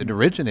 I guess. It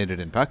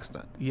originated in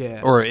Pakistan. Yeah.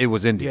 Or it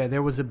was India. Yeah,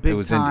 there was a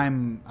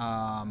big-time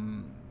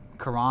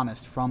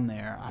Quranist from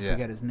there. I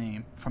forget his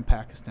name, from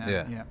Pakistan.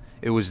 Yeah.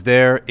 It was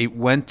there. It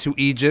went to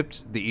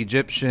Egypt. The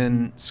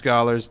Egyptian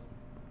scholars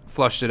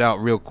flushed it out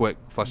real quick,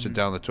 flushed it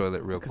down the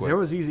toilet real quick. Because there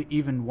was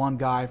even one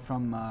guy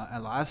from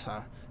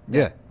Al-Azhar.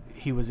 Yeah.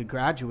 He was a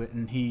graduate,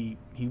 and he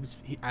was.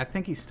 I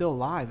think he's still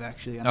alive,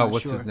 actually. I'm Oh, not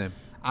what's sure. his name?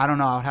 I don't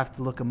know. I would have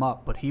to look him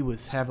up, but he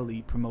was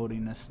heavily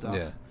promoting this stuff.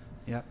 Yeah.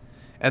 Yep.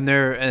 And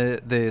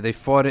they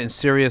fought it in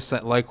Syria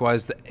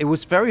likewise. It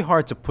was very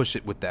hard to push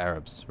it with the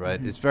Arabs, right?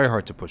 It's very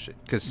hard to push it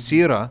because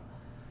Sirah,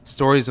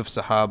 stories of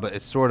Sahaba,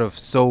 it's sort of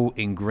so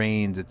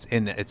ingrained.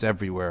 It's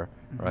everywhere,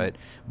 right?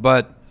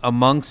 But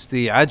amongst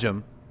the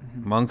Ajam,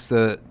 amongst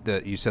the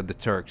you said the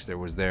Turks,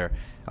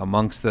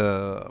 amongst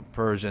the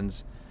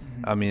Persians.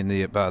 I mean,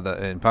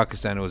 in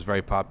Pakistan it was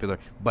very popular,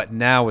 but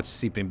now it's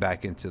seeping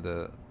back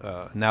into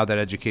now that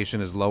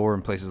education is lower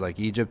in places like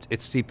Egypt,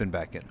 it's seeping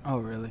back in. Oh,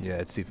 really? Yeah,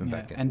 it's seeping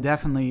back in. And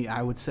definitely,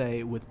 I would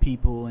say with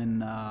people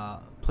in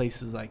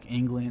places like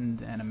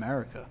England and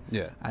America,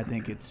 I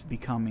think it's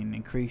becoming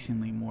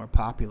increasingly more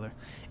popular.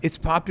 It's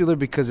popular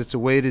because it's a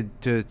way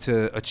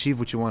to achieve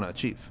what you want to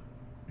achieve.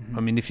 I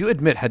mean, if you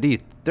admit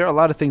hadith, there are a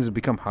lot of things that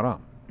become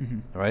haram.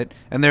 Right?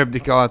 And there are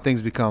a lot of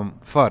things become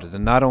fard,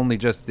 and not only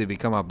just they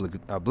become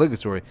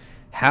obligatory,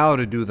 how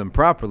to do them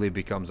properly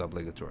becomes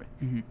obligatory.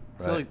 Right?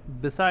 So, like,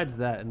 besides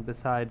that, and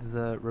besides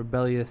the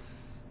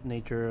rebellious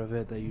nature of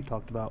it that you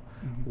talked about,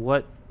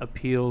 what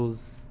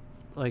appeals?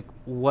 Like,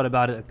 what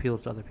about it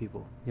appeals to other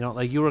people? You know,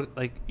 like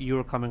you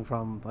were coming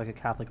from like a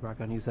Catholic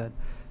background. You said,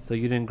 so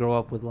you didn't grow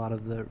up with a lot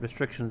of the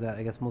restrictions that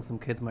I guess Muslim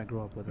kids might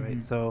grow up with,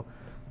 right? So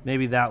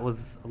maybe that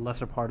was a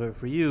lesser part of it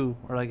for you,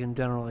 or like in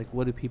general, like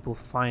what do people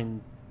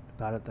find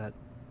about it that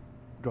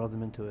draws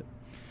them into it?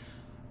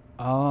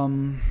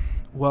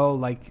 Well,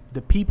 like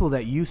the people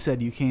that you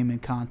said you came in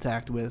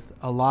contact with,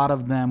 a lot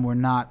of them were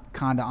not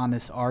kind of on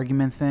this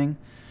argument thing.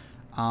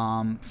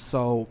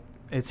 So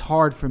it's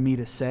hard for me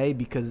to say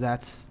because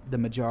that's the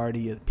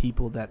majority of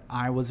people that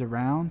I was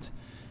around,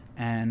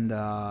 and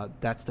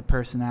that's the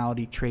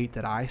personality trait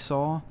that I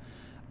saw.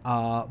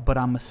 But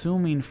I'm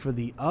assuming for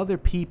the other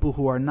people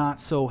who are not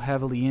so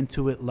heavily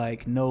into it,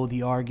 like know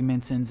the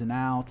arguments ins and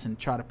outs and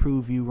try to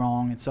prove you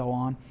wrong and so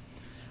on,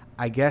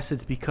 I guess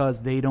it's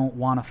because they don't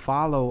want to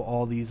follow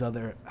all these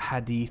other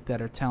hadith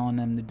that are telling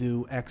them to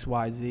do X,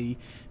 Y, Z.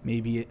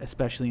 Maybe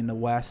especially in the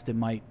West, it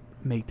might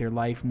make their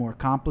life more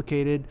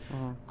complicated.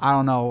 I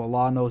don't know.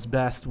 Allah knows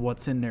best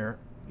what's in their,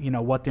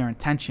 what their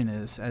intention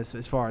is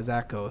as far as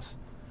that goes.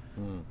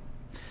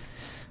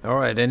 All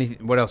right.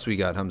 What else we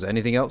got, Hamza?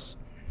 Anything else?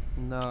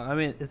 No, I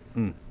mean it's.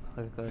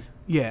 Okay.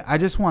 Yeah, I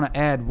just want to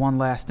add one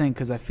last thing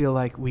because I feel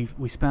like we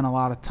spent a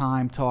lot of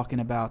time talking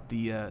about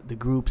the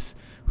groups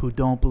who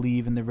don't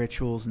believe in the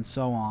rituals and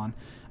so on,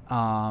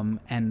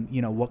 and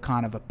what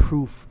kind of a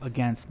proof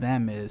against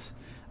them is.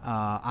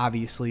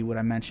 Obviously, what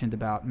I mentioned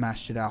about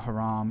Masjid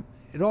al-Haram,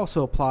 it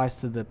also applies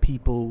to the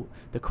people,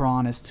 the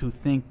Quranists, who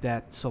think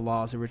that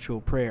Salah is a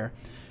ritual prayer.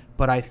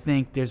 But I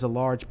think there's a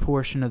large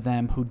portion of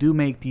them who do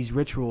make these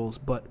rituals,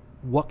 but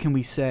what can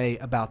we say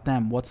about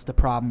them? What's the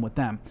problem with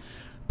them?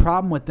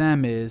 Problem with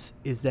them is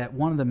that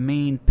one of the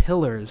main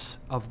pillars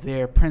of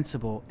their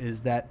principle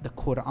is that the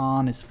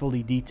Quran is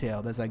fully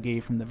detailed, as I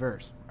gave from the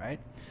verse, right?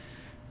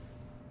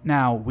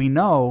 Now, we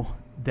know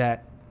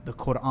that the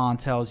Quran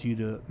tells you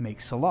to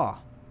make salah,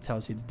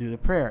 tells you to do the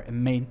prayer. It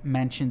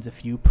mentions a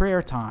few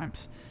prayer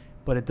times,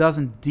 but it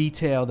doesn't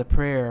detail the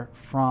prayer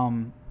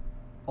from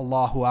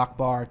Allahu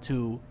Akbar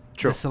to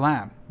the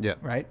Salam,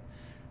 right?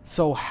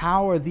 So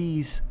how are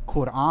these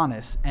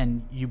Quranists,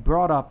 and you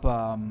brought up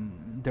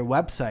their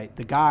website,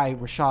 the guy,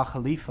 Rashad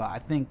Khalifa, I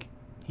think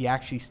he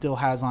actually still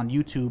has on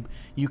YouTube,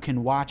 you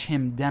can watch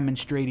him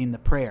demonstrating the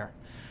prayer.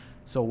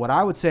 So what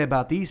I would say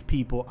about these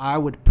people, I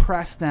would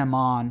press them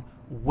on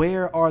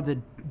where are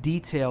the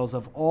details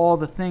of all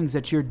the things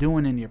that you're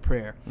doing in your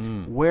prayer.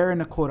 Where in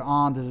the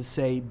Quran does it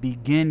say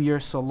begin your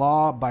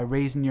salah by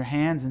raising your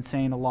hands and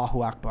saying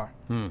Allahu Akbar?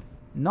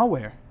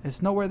 Nowhere.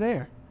 It's nowhere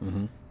there.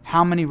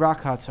 how many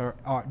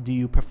rakats do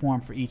you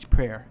perform for each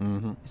prayer?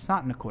 Mm-hmm. It's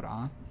not in the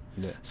Quran.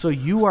 Yeah. So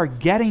you are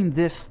getting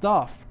this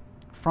stuff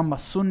from a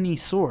Sunni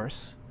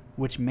source,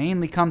 which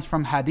mainly comes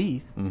from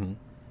Hadith, Mm-hmm.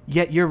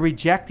 yet you're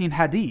rejecting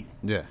Hadith.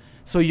 Yeah.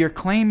 So you're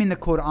claiming the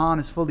Quran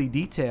is fully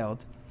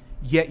detailed,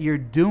 yet you're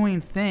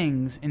doing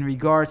things in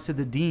regards to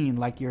the deen,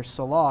 like your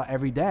salah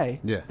every day,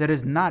 Yeah. that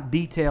is not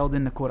detailed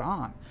in the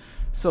Quran.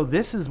 So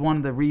this is one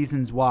of the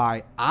reasons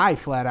why I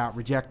flat out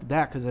rejected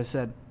that, because I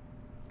said,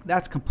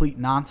 that's complete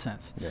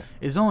nonsense. Yeah.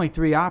 There's only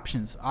three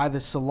options. Either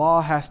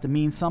salah has to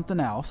mean something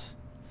else,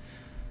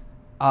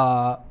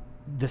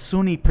 the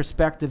Sunni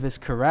perspective is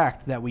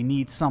correct that we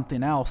need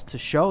something else to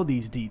show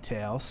these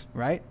details,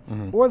 right?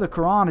 Mm-hmm. Or the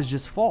Quran is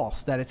just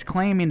false, that it's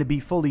claiming to be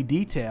fully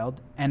detailed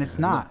and it's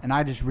not, and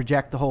I just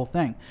reject the whole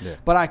thing. Yeah.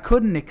 But I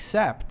couldn't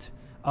accept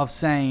of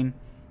saying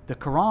the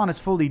Quran is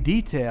fully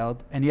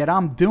detailed and yet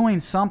I'm doing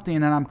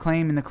something that I'm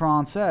claiming the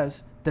Quran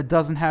says that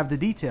doesn't have the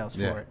details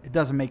for Yeah. it. It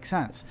doesn't make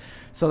sense.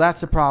 So that's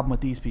the problem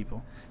with these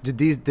people. Did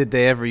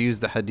they ever use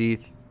the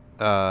hadith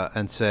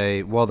and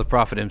say, well, the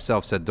Prophet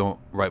himself said, don't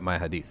write my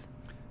hadith?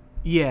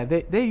 Yeah,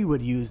 they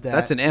would use that.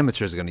 That's an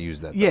amateur's going to use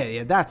that. Though.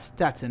 Yeah,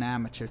 that's an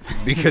amateur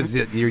thing. Because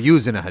you're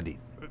using a hadith.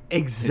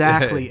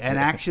 Exactly. And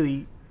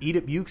actually,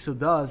 Edip Yüksel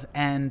does,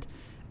 and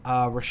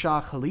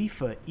Rashad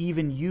Khalifa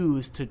even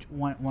used to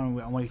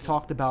when he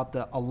talked about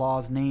the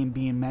Allah's name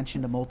being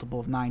mentioned a multiple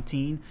of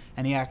 19,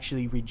 and he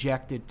actually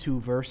rejected 2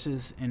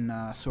 verses in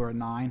Surah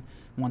 9,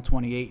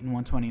 128 and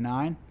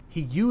 129.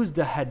 He used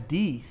the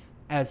hadith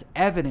as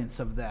evidence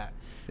of that,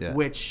 Yeah.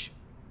 which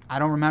I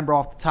don't remember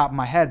off the top of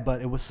my head,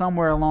 but it was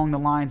somewhere along the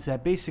lines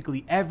that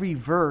basically every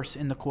verse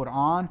in the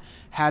Quran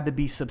had to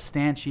be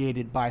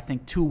substantiated by, I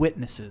think, 2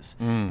 witnesses.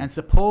 And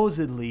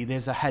supposedly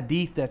there's a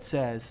hadith that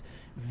says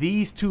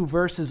these 2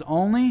 verses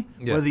only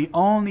Yeah. were the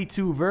only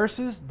 2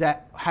 verses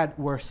that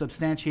were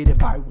substantiated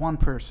by one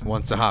person.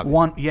 One Sahaba.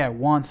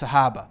 One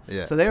Sahaba.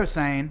 Yeah. So they were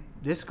saying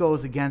this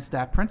goes against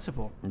that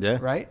principle. Yeah.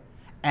 Right?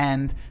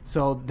 And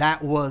so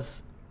that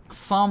was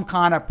some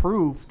kind of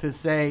proof to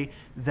say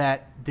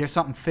that there's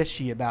something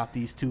fishy about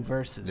these 2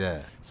 verses.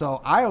 Yeah.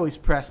 So I always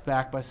press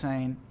back by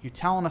saying, you're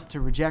telling us to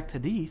reject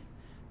hadith,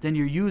 then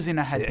you're using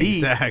a hadith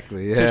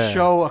exactly, to yeah.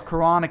 show a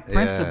Quranic Yeah.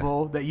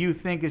 principle that you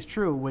think is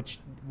true, which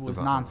was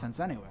Subhanallah. nonsense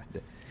anyway.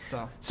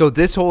 So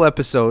this whole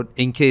episode,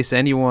 in case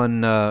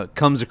anyone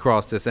comes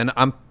across this, and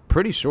I'm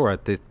pretty sure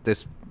at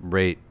this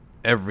rate,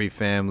 every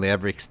family,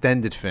 every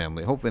extended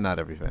family, hopefully not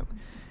every family,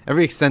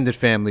 every extended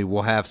family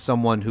will have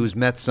someone who's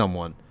met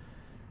someone,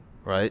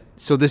 right?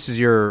 So this is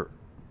your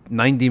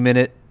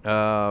 90-minute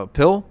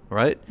pill,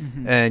 right?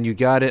 Mm-hmm. And you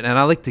got it. And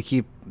I like to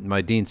keep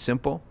my deen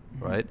simple,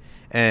 right?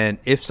 And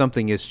if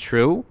something is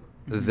true,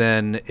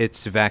 then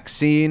its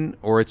vaccine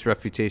or its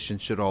refutation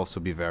should also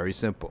be very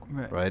simple,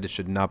 right? It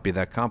should not be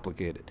that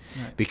complicated.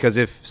 Right. Because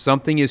if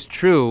something is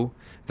true,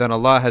 then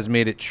Allah has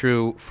made it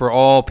true for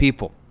all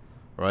people,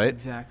 right?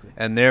 Exactly.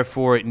 And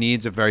therefore it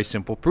needs a very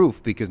simple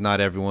proof, because not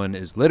everyone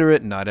is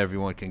literate, not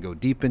everyone can go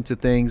deep into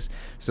things.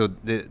 So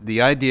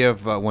the idea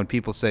of when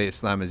people say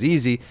Islam is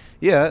easy,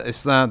 yeah,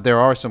 Islam, there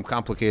are some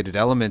complicated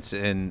elements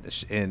in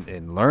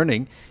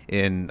learning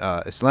in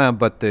Islam,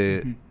 but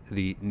the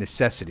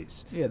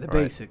necessities. Yeah, the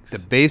right? basics. The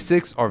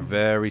basics are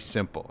very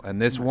simple.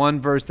 And this one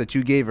verse that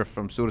you gave her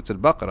from Surah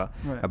Al-Baqarah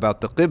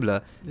about the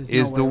Qibla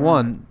is the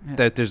one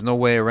that there's no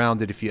way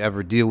around it if you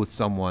ever deal with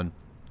someone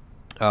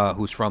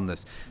who's from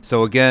this.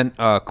 So again,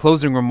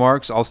 closing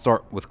remarks. I'll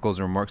start with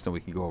closing remarks, then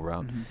we can go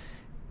around.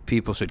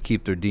 People should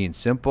keep their deen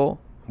simple.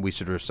 We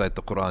should recite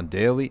the Quran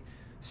daily.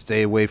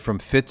 Stay away from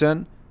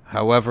fitan.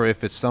 However,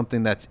 if it's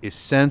something that's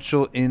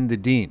essential in the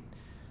deen,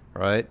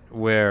 right,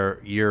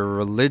 where your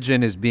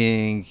religion is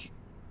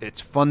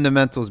its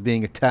fundamentals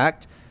being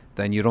attacked,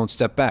 then you don't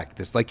step back.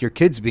 It's like your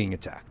kids being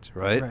attacked,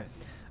 right?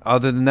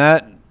 Other than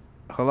that,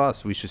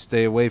 khalas, we should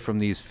stay away from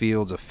these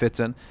fields of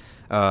fitan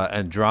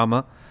and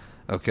drama,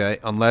 okay,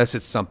 unless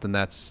it's something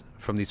that's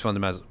from these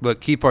fundamentals.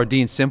 But keep our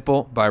deen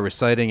simple by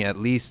reciting at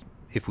least,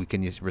 if we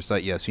can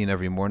recite Yasin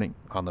every morning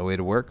on the way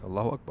to work,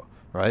 Allahu Akbar,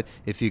 right?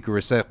 If you could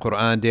recite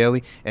Quran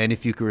daily, and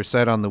if you could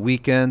recite on the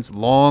weekends,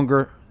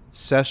 longer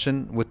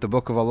session with the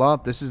Book of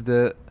Allah, this is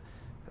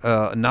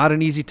not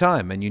an easy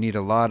time, and you need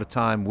a lot of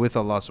time with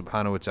Allah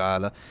subhanahu wa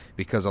ta'ala,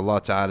 because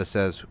Allah ta'ala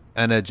says,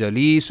 Ana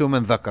jalisu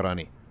man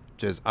dhakarani,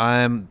 which is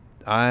I'm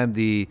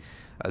the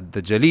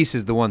jalis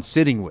is the one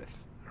sitting with,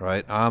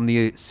 right? I'm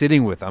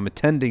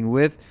attending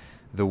with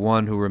the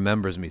one who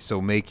remembers me.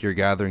 So make your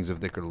gatherings of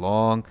dhikr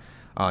long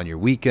on your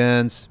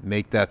weekends.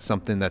 Make that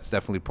something that's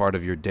definitely part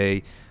of your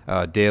day,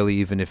 daily,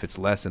 even if it's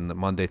less in the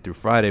Monday through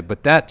Friday.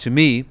 But that, to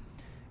me,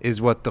 is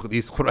what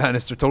these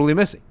Quranists are totally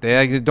missing.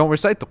 They don't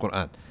recite the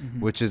Quran,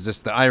 which is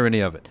just the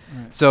irony of it.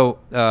 So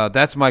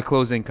that's my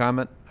closing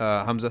comment.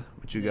 Hamza,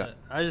 what you got?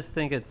 I just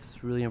think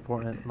it's really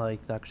important,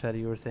 like Dr. Shadi,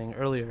 you were saying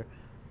earlier,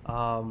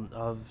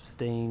 of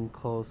staying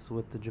close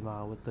with the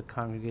Jama'ah, with the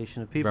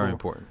congregation of people. Very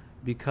important.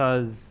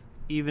 Because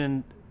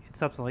even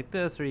something like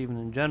this, or even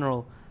in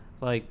general,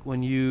 like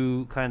when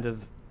you kind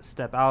of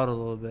step out a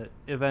little bit,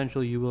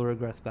 eventually you will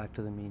regress back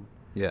to the mean.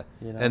 Yeah.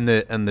 You know? And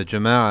the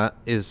Jama'ah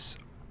is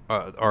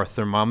our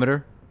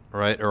thermometer,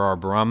 right? Or our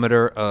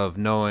barometer of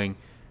knowing,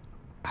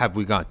 have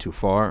we gone too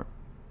far,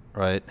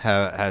 right?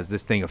 Has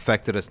this thing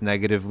affected us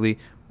negatively?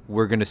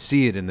 We're going to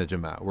see it in the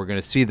Jama'ah. We're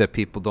going to see that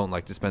people don't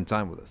like to spend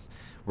time with us.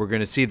 We're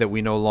going to see that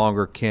we no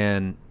longer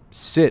can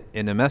sit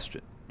in a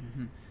masjid.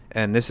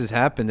 And this has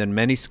happened, and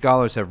many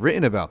scholars have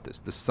written about this.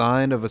 The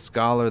sign of a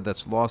scholar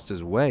that's lost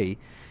his way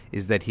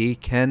is that he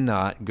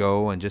cannot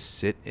go and just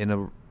sit in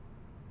a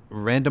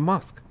random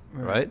mosque,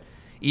 right?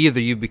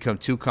 Either you become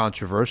too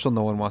controversial,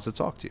 no one wants to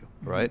talk to you,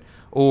 right?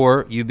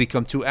 Or you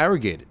become too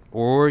arrogated,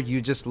 or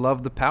you just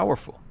love the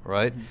powerful,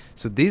 right?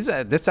 So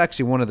that's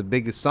actually one of the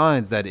biggest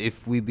signs that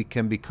if we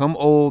can become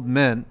old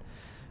men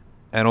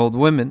and old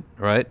women,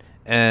 right,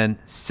 and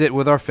sit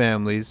with our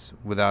families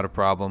without a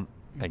problem,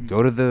 and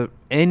go to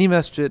any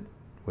masjid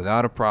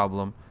without a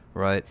problem,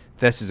 right?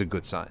 This is a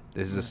good sign.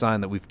 This is a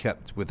sign that we've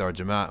kept with our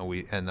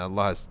Jama'ah, and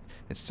Allah has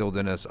instilled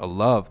in us a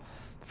love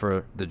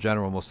for the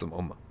general Muslim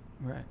ummah.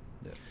 Right.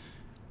 Yeah.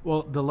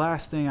 Well, the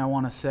last thing I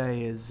want to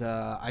say is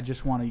I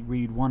just want to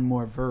read one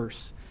more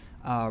verse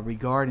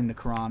regarding the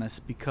Quranists,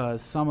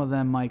 because some of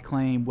them might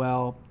claim,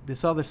 well,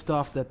 this other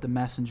stuff that the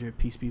Messenger,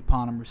 peace be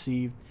upon him,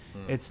 received,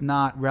 it's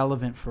not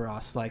relevant for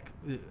us. Like,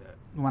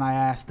 when I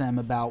asked them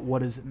about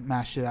what is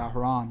Masjid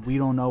al-Haram, we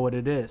don't know what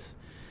it is.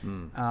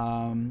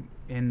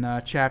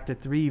 In chapter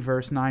 3,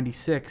 verse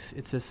 96,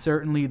 it says,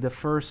 certainly the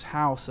first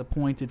house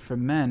appointed for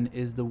men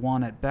is the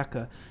one at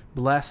Becca,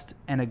 blessed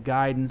and a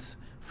guidance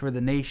for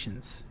the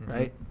nations,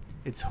 right?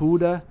 It's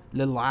Huda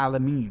lil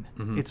Alameen.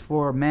 It's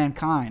for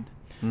mankind.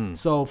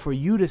 So for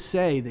you to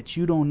say that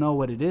you don't know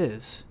what it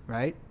is,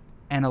 right?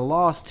 And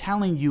Allah is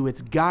telling you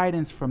it's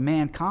guidance for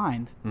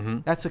mankind,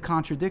 that's a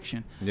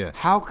contradiction. Yeah.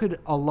 How could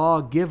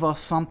Allah give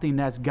us something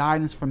that's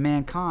guidance for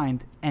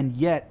mankind, and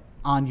yet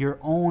on your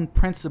own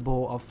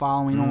principle of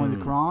following only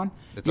the Quran,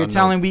 you're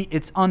telling me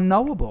it's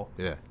unknowable?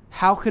 Yeah.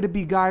 How could it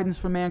be guidance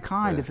for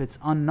mankind Yeah. if it's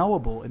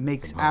unknowable? It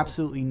makes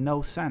absolutely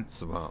no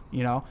sense. Subhanallah.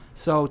 You know?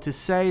 So to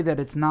say that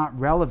it's not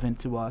relevant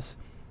to us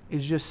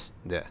is just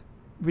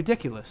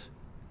ridiculous.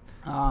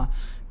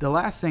 The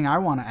last thing I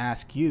want to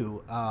ask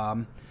you,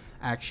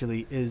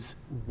 actually, is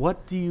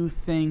what do you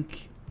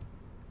think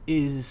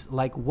is,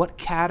 like, what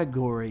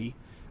category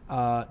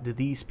do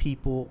these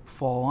people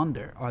fall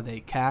under? Are they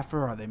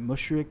kafir? Are they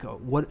mushrik?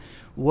 Or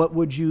what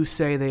would you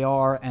say they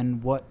are,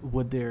 and what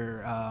would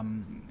their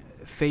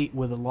fate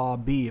with Allah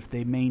be if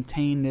they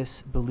maintain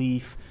this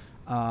belief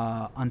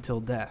until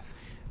death?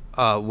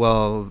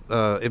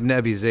 Ibn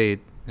Abi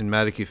Zayd in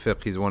Maliki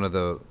fiqh, he's one of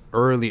the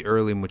early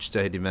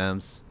mujtahid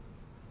imams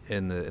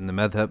in the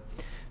madhab.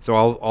 So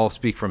I'll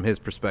speak from his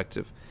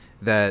perspective,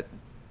 that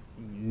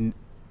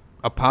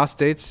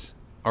apostates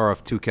are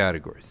of two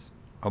categories: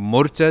 a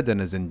murtad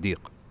and a zindiq.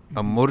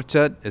 A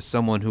murtad is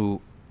someone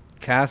who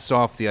casts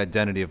off the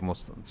identity of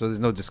Muslim, so there's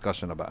no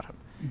discussion about him.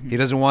 He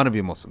doesn't want to be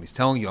a Muslim. He's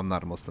telling you, I'm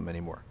not a Muslim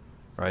anymore.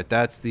 Right?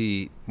 That's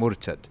the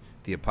murtad,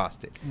 the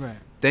apostate. Right.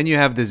 Then you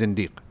have the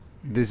zindiq.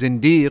 The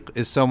zindiq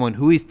is someone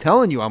who he's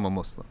telling you, I'm a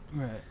Muslim.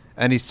 Right.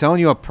 And he's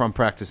telling you, I'm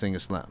practicing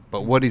Islam.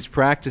 But what he's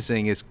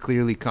practicing is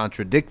clearly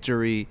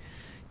contradictory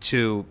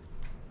to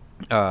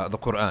the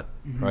Quran,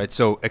 right?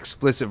 So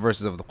explicit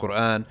verses of the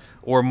Quran,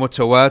 or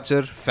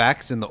mutawatir,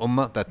 facts in the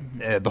ummah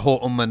that the whole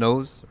ummah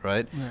knows,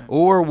 right?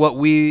 Or what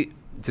we,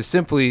 to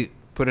simply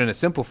put in a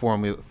simple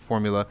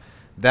formula,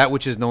 that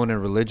which is known in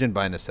religion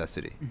by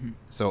necessity.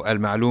 So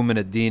al-ma'lum min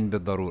ad-din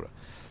bid-darura.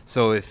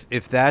 So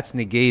if that's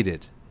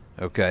negated,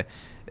 okay,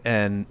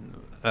 and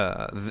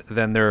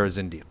then there are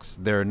zindiqs.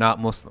 They're not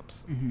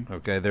Muslims.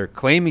 Okay, their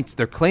claim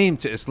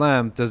to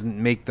Islam doesn't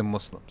make them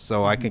Muslim.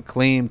 So I can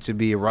claim to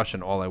be a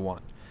Russian all I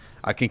want.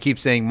 I can keep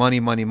saying money,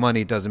 money,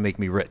 money doesn't make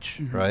me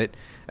rich, right?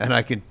 And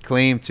I can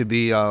claim to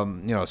be,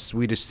 a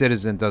Swedish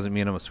citizen doesn't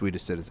mean I'm a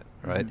Swedish citizen,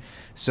 right?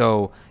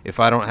 So if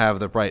I don't have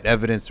the right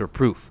evidence or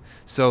proof,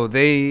 so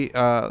they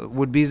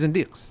would be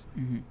zindiqs.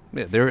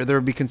 Yeah,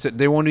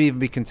 they won't even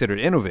be considered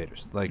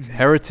innovators. Like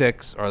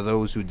heretics are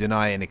those who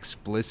deny an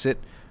explicit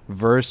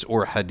verse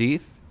or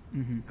hadith,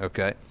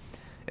 okay,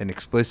 an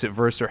explicit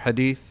verse or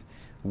hadith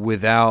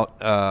without,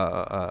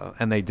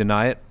 and they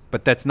deny it,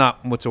 but that's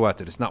not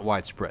mutawatir. It's not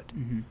widespread.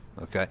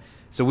 Okay,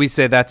 so we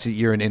say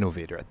you're an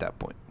innovator at that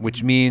point,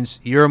 which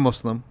means you're a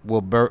Muslim.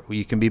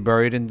 You can be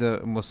buried in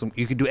the Muslim.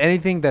 You can do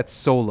anything that's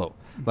solo,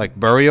 like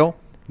burial,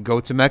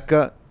 go to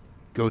Mecca,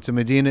 go to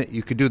Medina.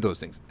 You could do those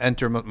things.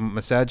 Enter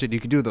masajid.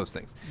 You could do those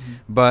things,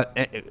 but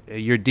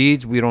your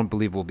deeds we don't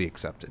believe will be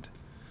accepted.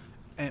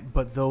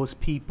 But those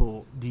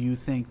people, do you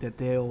think that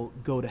they'll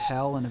go to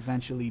hell and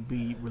eventually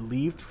be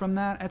relieved from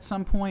that at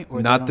some point?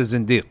 Or not the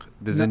zindiq.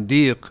 The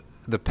zindiq,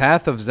 the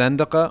path of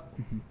zandaqa,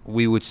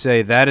 we would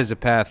say that is a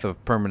path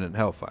of permanent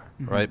hellfire,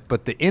 right?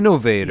 But the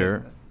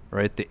innovator,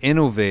 right? The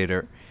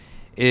innovator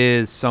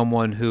is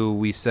someone who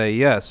we say,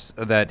 yes,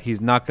 that he's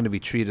not going to be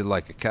treated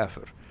like a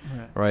kafir.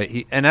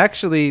 Right. And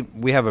actually,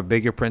 we have a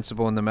bigger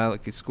principle in the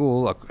Maliki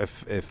school.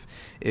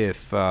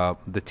 If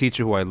the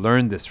teacher who I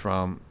learned this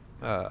from,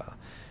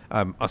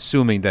 I'm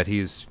assuming that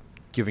he's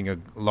giving a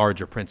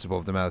larger principle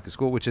of the Maliki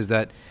school, which is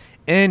that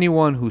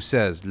anyone who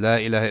says La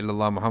ilaha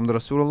illallah Muhammad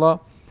Rasulullah,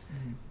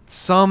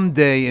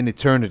 someday in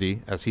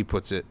eternity, as he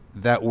puts it,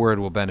 that word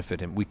will benefit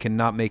him. We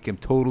cannot make him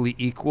totally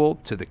equal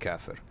to the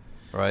kafir,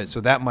 right?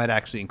 So that might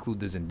actually include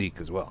the zindiq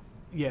as well.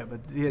 Yeah, but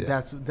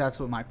that's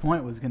what my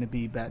point was going to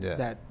be,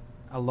 that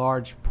a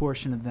large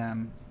portion of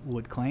them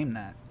would claim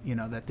that,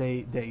 that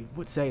they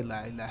would say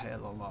La ilaha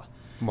illallah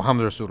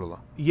Muhammad Rasulullah.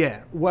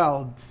 Yeah,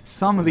 well,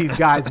 some of these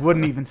guys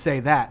wouldn't even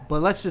say that,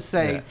 but let's just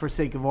say, for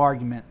sake of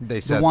argument,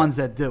 the ones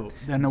that do,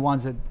 and the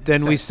ones that.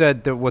 Then we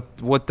said that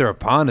what they're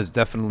upon is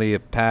definitely a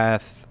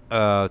path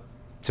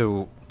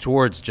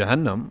towards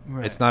Jahannam.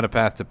 Right. It's not a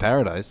path to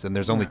paradise, and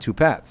there's only two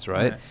paths,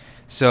 right?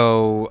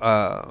 So,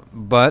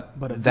 but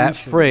that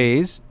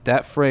phrase,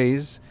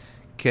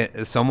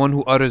 someone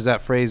who utters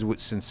that phrase with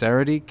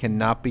sincerity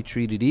cannot be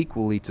treated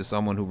equally to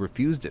someone who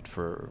refused it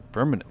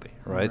permanently,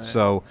 right?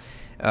 So.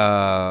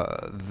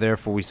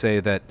 Therefore, we say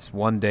that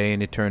one day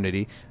in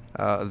eternity,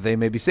 they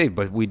may be saved.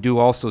 But we do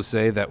also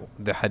say that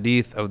the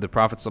hadith of the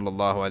Prophet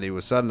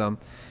ﷺ,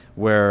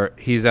 where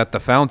he's at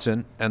the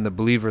fountain and the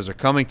believers are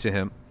coming to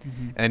him,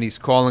 and he's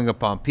calling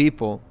upon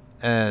people,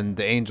 and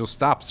the angels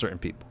stop certain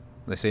people.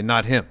 They say,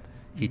 not him.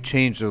 He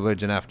changed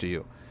religion after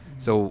you.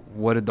 So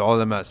what did the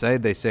ulama say?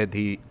 They said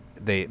it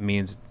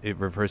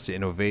refers to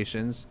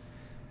innovations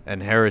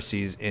and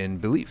heresies in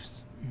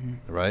beliefs,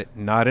 right?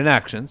 Not in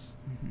actions,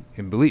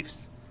 in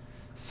beliefs.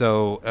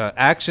 So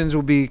actions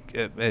will be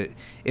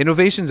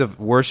innovations of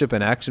worship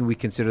and action. We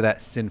consider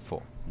that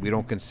sinful. We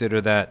don't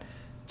consider that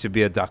to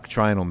be a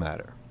doctrinal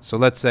matter. So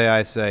let's say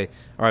I say,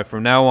 all right,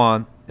 from now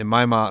on in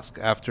my mosque,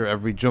 after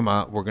every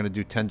Jummah, we're going to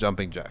do 10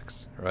 jumping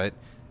jacks, right?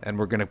 And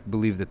we're going to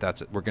believe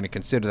that we're going to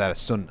consider that a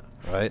sunnah,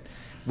 right?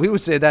 We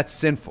would say that's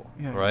sinful,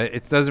 right?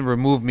 It doesn't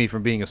remove me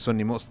from being a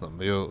Sunni Muslim,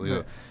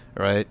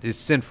 right? It's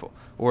sinful.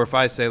 Or if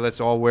I say, let's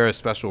all wear a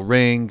special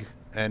ring,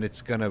 and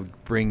it's going to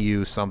bring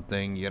you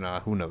something,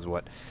 who knows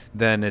what,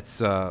 then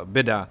it's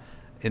bid'ah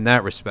in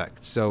that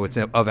respect. So it's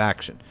of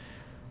action.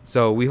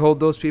 So we hold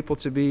those people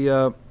to be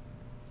on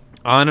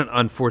an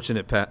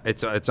unfortunate path.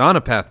 It's on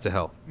a path to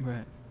hell.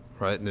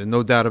 Right? There's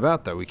no doubt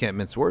about that. We can't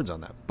mince words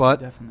on that.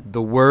 But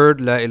the word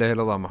La ilaha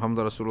illallah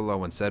Muhammad Rasulullah,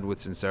 when said with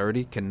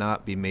sincerity,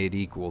 cannot be made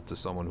equal to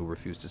someone who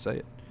refused to say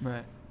it.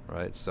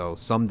 Right? So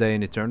someday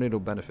in eternity it'll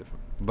benefit from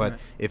it. But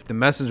if the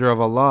Messenger of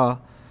Allah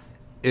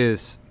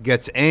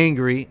gets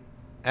angry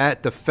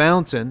at the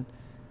fountain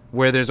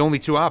where there's only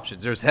two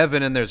options, there's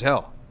heaven and there's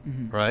hell,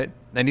 right?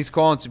 And he's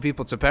calling to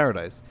people to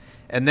paradise,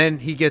 and then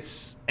he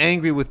gets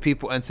angry with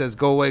people and says,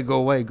 go away, go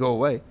away, go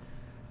away,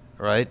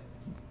 right?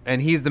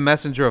 And he's the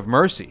messenger of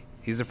mercy,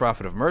 he's the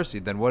prophet of mercy.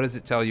 Then what does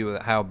it tell you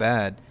how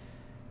bad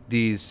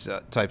these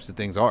types of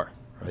things are,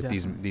 right?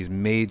 These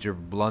major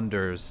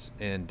blunders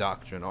in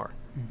doctrine are,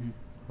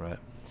 right?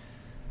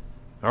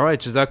 All right,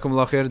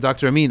 Jazakumullah khair.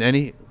 Dr. Amin,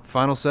 any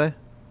final say?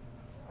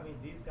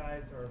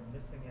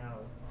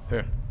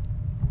 Here.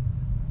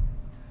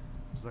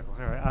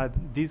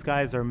 These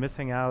guys are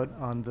missing out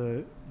on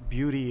the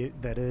beauty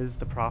that is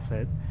the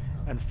Prophet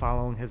and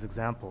following his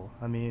example.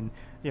 I mean,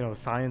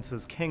 science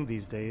is king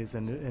these days,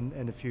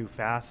 and if you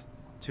fast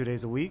 2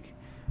 days a week,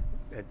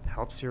 it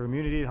helps your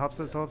immunity, it helps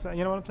us,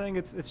 you know what I'm saying?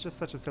 It's just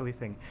such a silly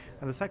thing.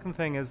 And the second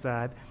thing is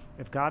that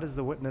if God is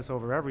the witness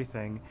over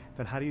everything,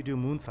 then how do you do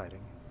moon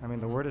sighting? I mean,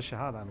 the word is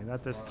shahada. I mean,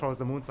 that just throws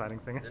the moon sighting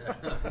thing.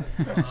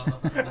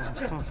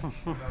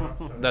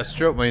 That's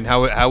true. I mean,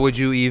 how would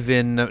you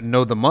even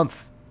know the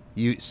month?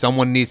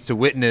 Someone needs to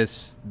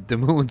witness the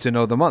moon to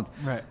know the month.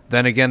 Right.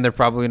 Then again, they're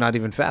probably not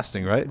even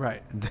fasting, right?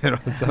 Right.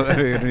 So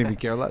they don't even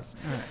care less.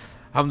 Right.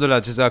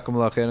 Alhamdulillah,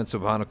 jazakumullah khairan,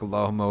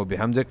 subhanakallahumma wa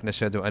bihamdik,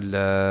 nashhadu an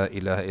la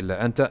ilaha illa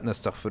anta,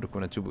 nastaghfiruka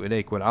wa natubu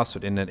ilayk, wal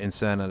asr, innal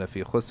insana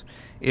lafi khusr,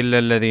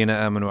 illa alladhina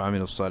amanu wa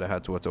amilus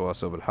salihati wa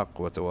tawasaw bil haqq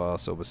wa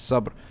tawasaw bis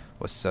sabr.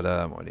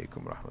 Wassalamu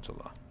alaikum wa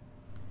rahmatullah.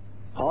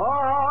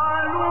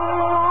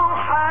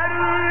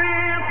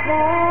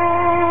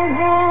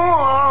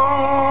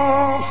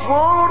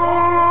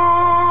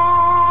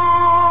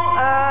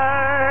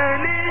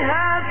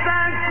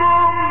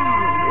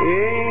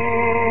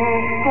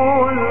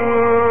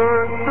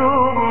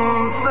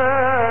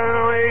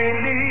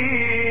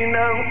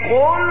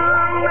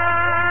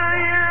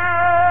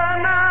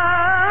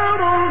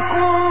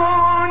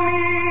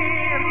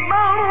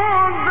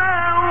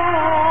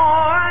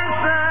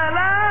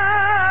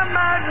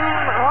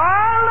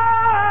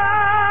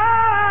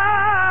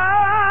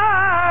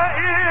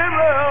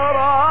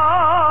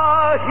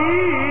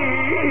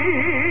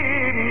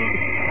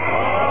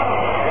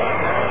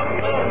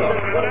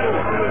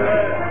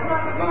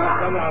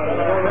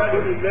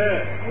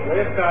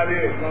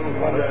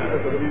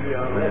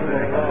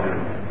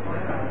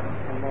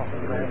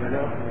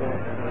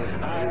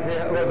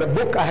 There was a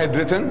book I had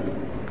written,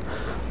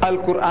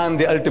 Al-Quran,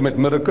 the Ultimate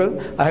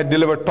Miracle. I had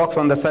delivered talks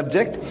on the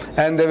subject,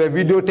 and there were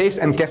videotapes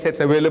and cassettes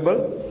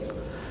available.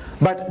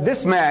 But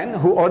this man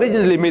who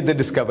originally made the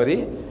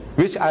discovery,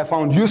 which I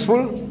found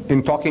useful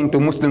in talking to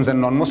Muslims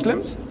and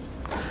non-Muslims,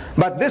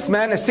 But this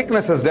man, a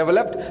sickness has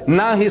developed.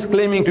 Now he's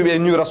claiming to be a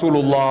new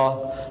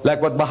Rasulullah,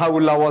 like what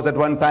Baha'u'llah was at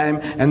one time,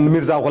 and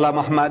Mirza Ghulam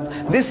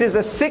Ahmad. This is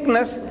a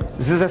sickness.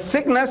 This is a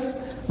sickness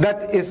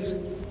that is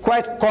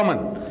quite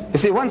common. You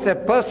see, once a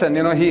person,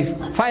 he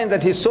finds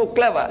that he's so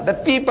clever,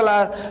 that people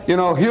are,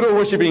 hero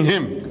worshipping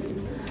him.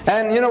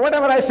 And,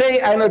 whatever I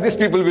say, I know these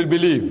people will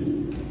believe.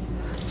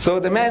 So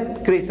the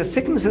man creates a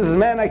sickness. This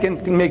man, I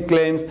can make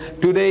claims.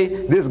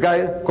 Today, this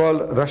guy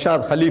called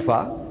Rashad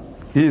Khalifa,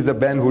 he is the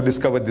man who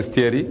discovered this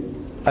theory,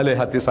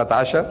 alayha tisat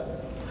ashar.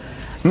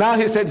 Now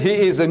he said he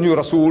is a new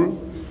Rasul,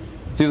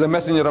 he is a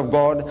messenger of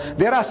God.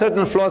 There are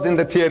certain flaws in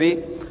the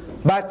theory,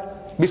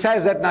 but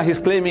besides that, now he's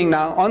claiming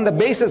now, on the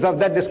basis of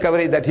that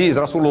discovery, that he is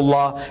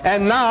Rasulullah.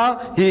 And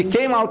now he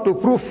came out to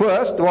prove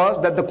first was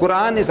that the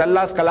Quran is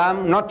Allah's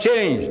kalam, not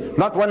changed.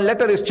 Not one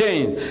letter is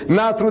changed.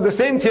 Now through the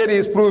same theory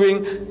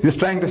he's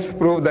trying to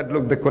prove that,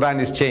 look, the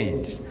Quran is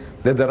changed.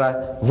 That there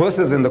are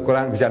verses in the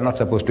Quran which are not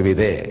supposed to be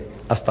there.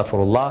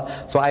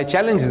 Astaghfirullah. So I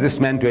challenge this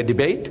man to a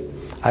debate.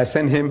 I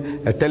send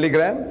him a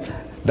telegram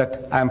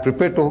that I am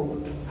prepared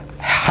to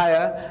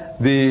hire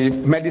the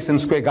Madison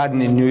Square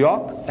Garden in New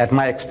York at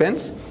my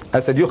expense. I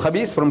said, you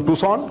Khabis from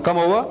Tucson, come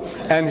over.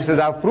 And he says,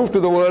 I've proved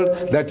to the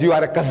world that you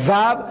are a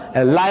kazzab,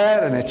 a liar,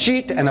 and a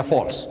cheat, and a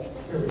false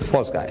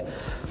guy.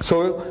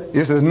 So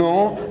he says,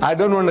 no, I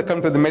don't want to come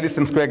to the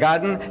Madison Square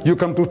Garden. You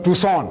come to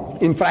Tucson.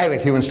 In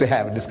private, he wants to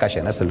have a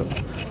discussion. I said, look,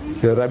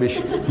 you're rubbish.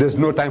 There's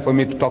no time for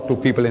me to talk to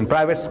people in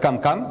private.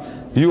 Come.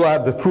 You are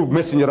the true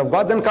messenger of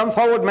God. Then come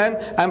forward,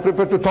 man. I'm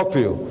prepared to talk to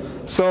you.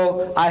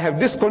 So I have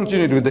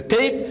discontinued with the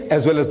tape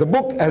as well as the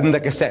book and the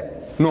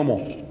cassette. No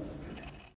more.